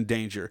else in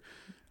danger.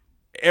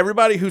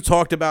 Everybody who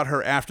talked about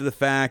her after the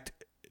fact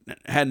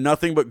had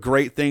nothing but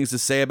great things to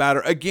say about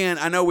her. Again,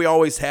 I know we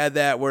always had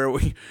that where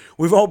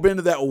we've all been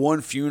to that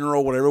one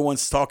funeral where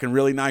everyone's talking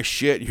really nice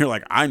shit and you're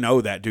like, I know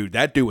that dude.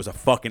 That dude was a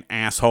fucking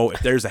asshole.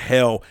 If there's a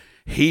hell,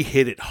 he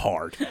hit it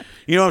hard.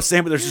 You know what I'm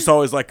saying? But there's just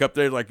always like up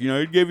there, like, you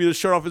know, he'd give you the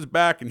shirt off his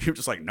back, and you're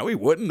just like, no, he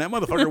wouldn't. That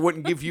motherfucker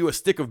wouldn't give you a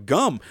stick of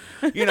gum.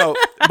 You know,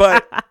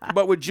 but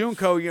with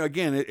Junko, you know,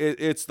 again,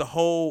 it's the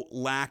whole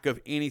lack of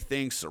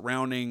anything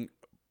surrounding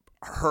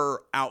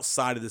her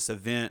outside of this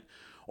event,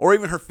 or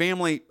even her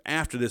family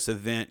after this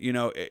event. You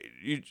know,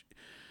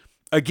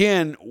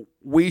 again,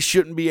 we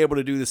shouldn't be able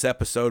to do this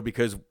episode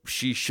because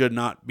she should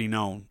not be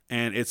known,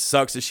 and it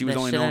sucks that she was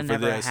only known for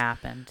this.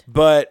 Happened.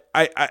 But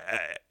I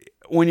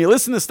when you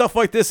listen to stuff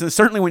like this, and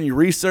certainly when you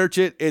research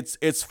it,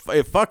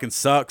 it fucking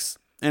sucks.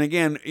 And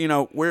again, you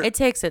know, it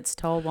takes its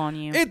toll on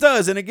you. It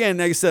does. And again,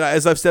 like I said,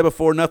 as I've said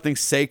before,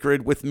 nothing's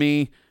sacred with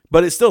me,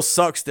 but it still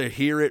sucks to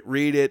hear it,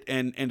 read it,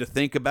 and to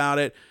think about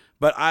it.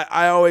 But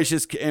I always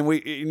just, and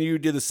you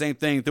did the same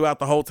thing throughout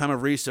the whole time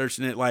of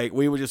researching it. Like,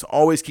 we would just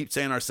always keep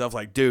saying to ourselves,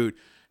 like, dude,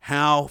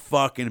 how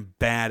fucking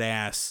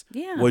badass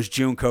was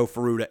Junko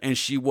Furuta? And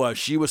she was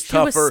tougher. She was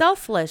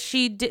selfless.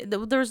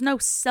 There was no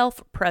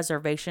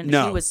self-preservation.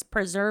 No. She was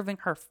preserving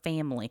her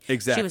family.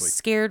 Exactly. She was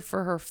scared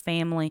for her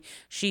family.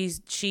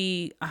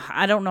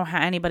 I don't know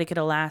how anybody could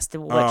have lasted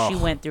what she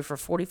went through for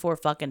 44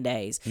 fucking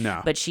days.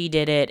 No. But she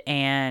did it,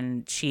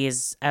 and she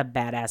is a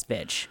badass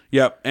bitch.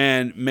 Yep.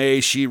 And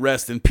may she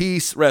rest in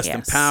peace, rest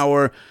in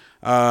power.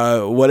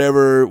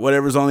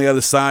 Whatever's on the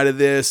other side of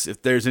this,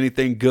 if there's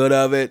anything good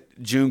of it,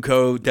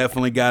 Junko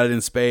definitely got it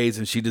in spades,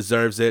 and she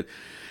deserves it.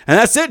 And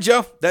that's it,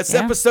 Joe. That's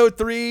episode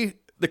 3,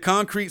 the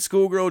concrete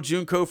schoolgirl,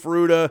 Junko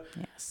Furuta.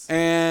 Yes.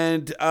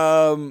 And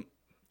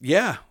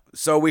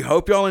so we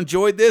hope y'all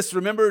enjoyed this.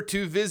 Remember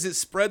to visit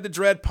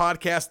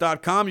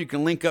spreadthedreadpodcast.com. You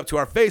can link up to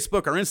our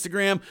Facebook, our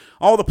Instagram,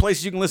 all the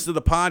places you can listen to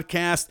the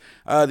podcast,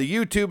 the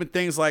YouTube and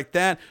things like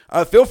that.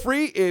 Feel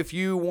free if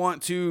you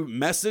want to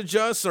message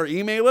us or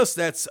email us.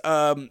 That's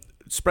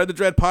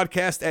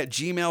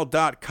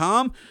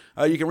spreadthedreadpodcast@gmail.com.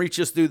 You can reach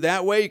us through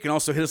that way. You can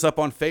also hit us up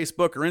on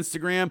Facebook or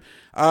Instagram.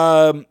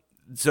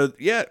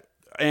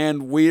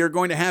 And we are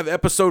going to have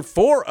episode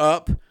 4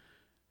 up.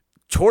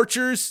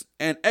 Tortures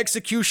and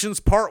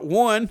Executions Part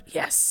 1.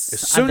 Yes.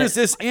 As soon as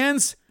this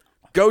ends,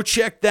 go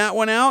check that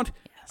one out.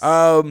 Yes.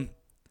 I'm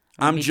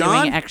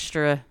John. Doing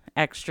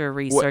extra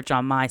research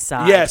on my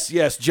side.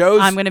 Yes.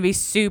 Joe's. I'm going to be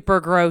super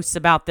gross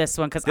about this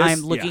one because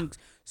I'm looking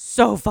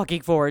so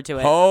fucking forward to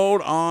it.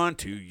 Hold on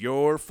to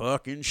your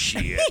fucking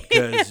shit,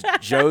 because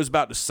Joe's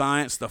about to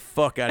science the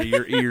fuck out of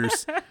your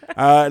ears.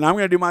 And I'm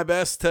going to do my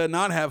best to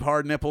not have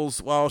hard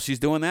nipples while she's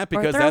doing that,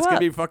 because that's going to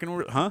be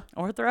fucking... Huh?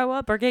 Or throw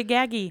up or get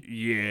gaggy.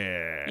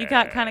 Yeah. You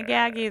got kind of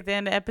gaggy at the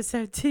end of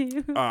episode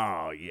 2.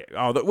 Oh,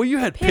 yeah. Well, you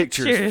had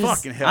pictures.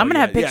 Fucking hell. I'm going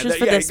to have pictures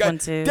for this one,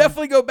 too.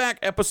 Definitely go back.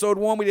 Episode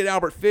 1, we did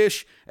Albert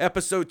Fish.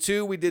 Episode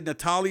 2, we did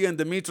Natalia and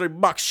Dmitry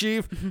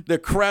Bakshiv, the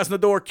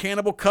Krasnodar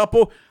cannibal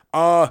couple.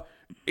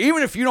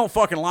 Even if you don't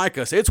fucking like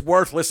us, it's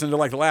worth listening to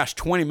like the last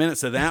 20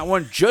 minutes of that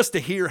one just to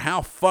hear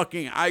how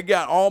fucking I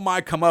got all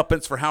my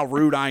comeuppance for how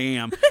rude I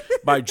am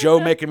by Joe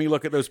making me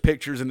look at those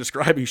pictures and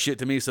describing shit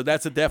to me. So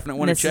that's a definite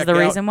one to check out. This is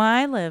the reason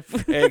why I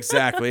live.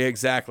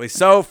 Exactly.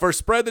 So for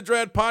Spread the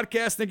Dread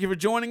Podcast, thank you for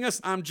joining us.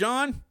 I'm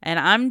John. And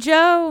I'm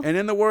Joe. And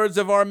in the words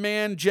of our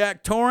man,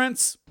 Jack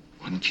Torrance,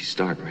 why don't you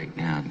start right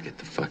now and get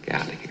the fuck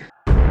out of here?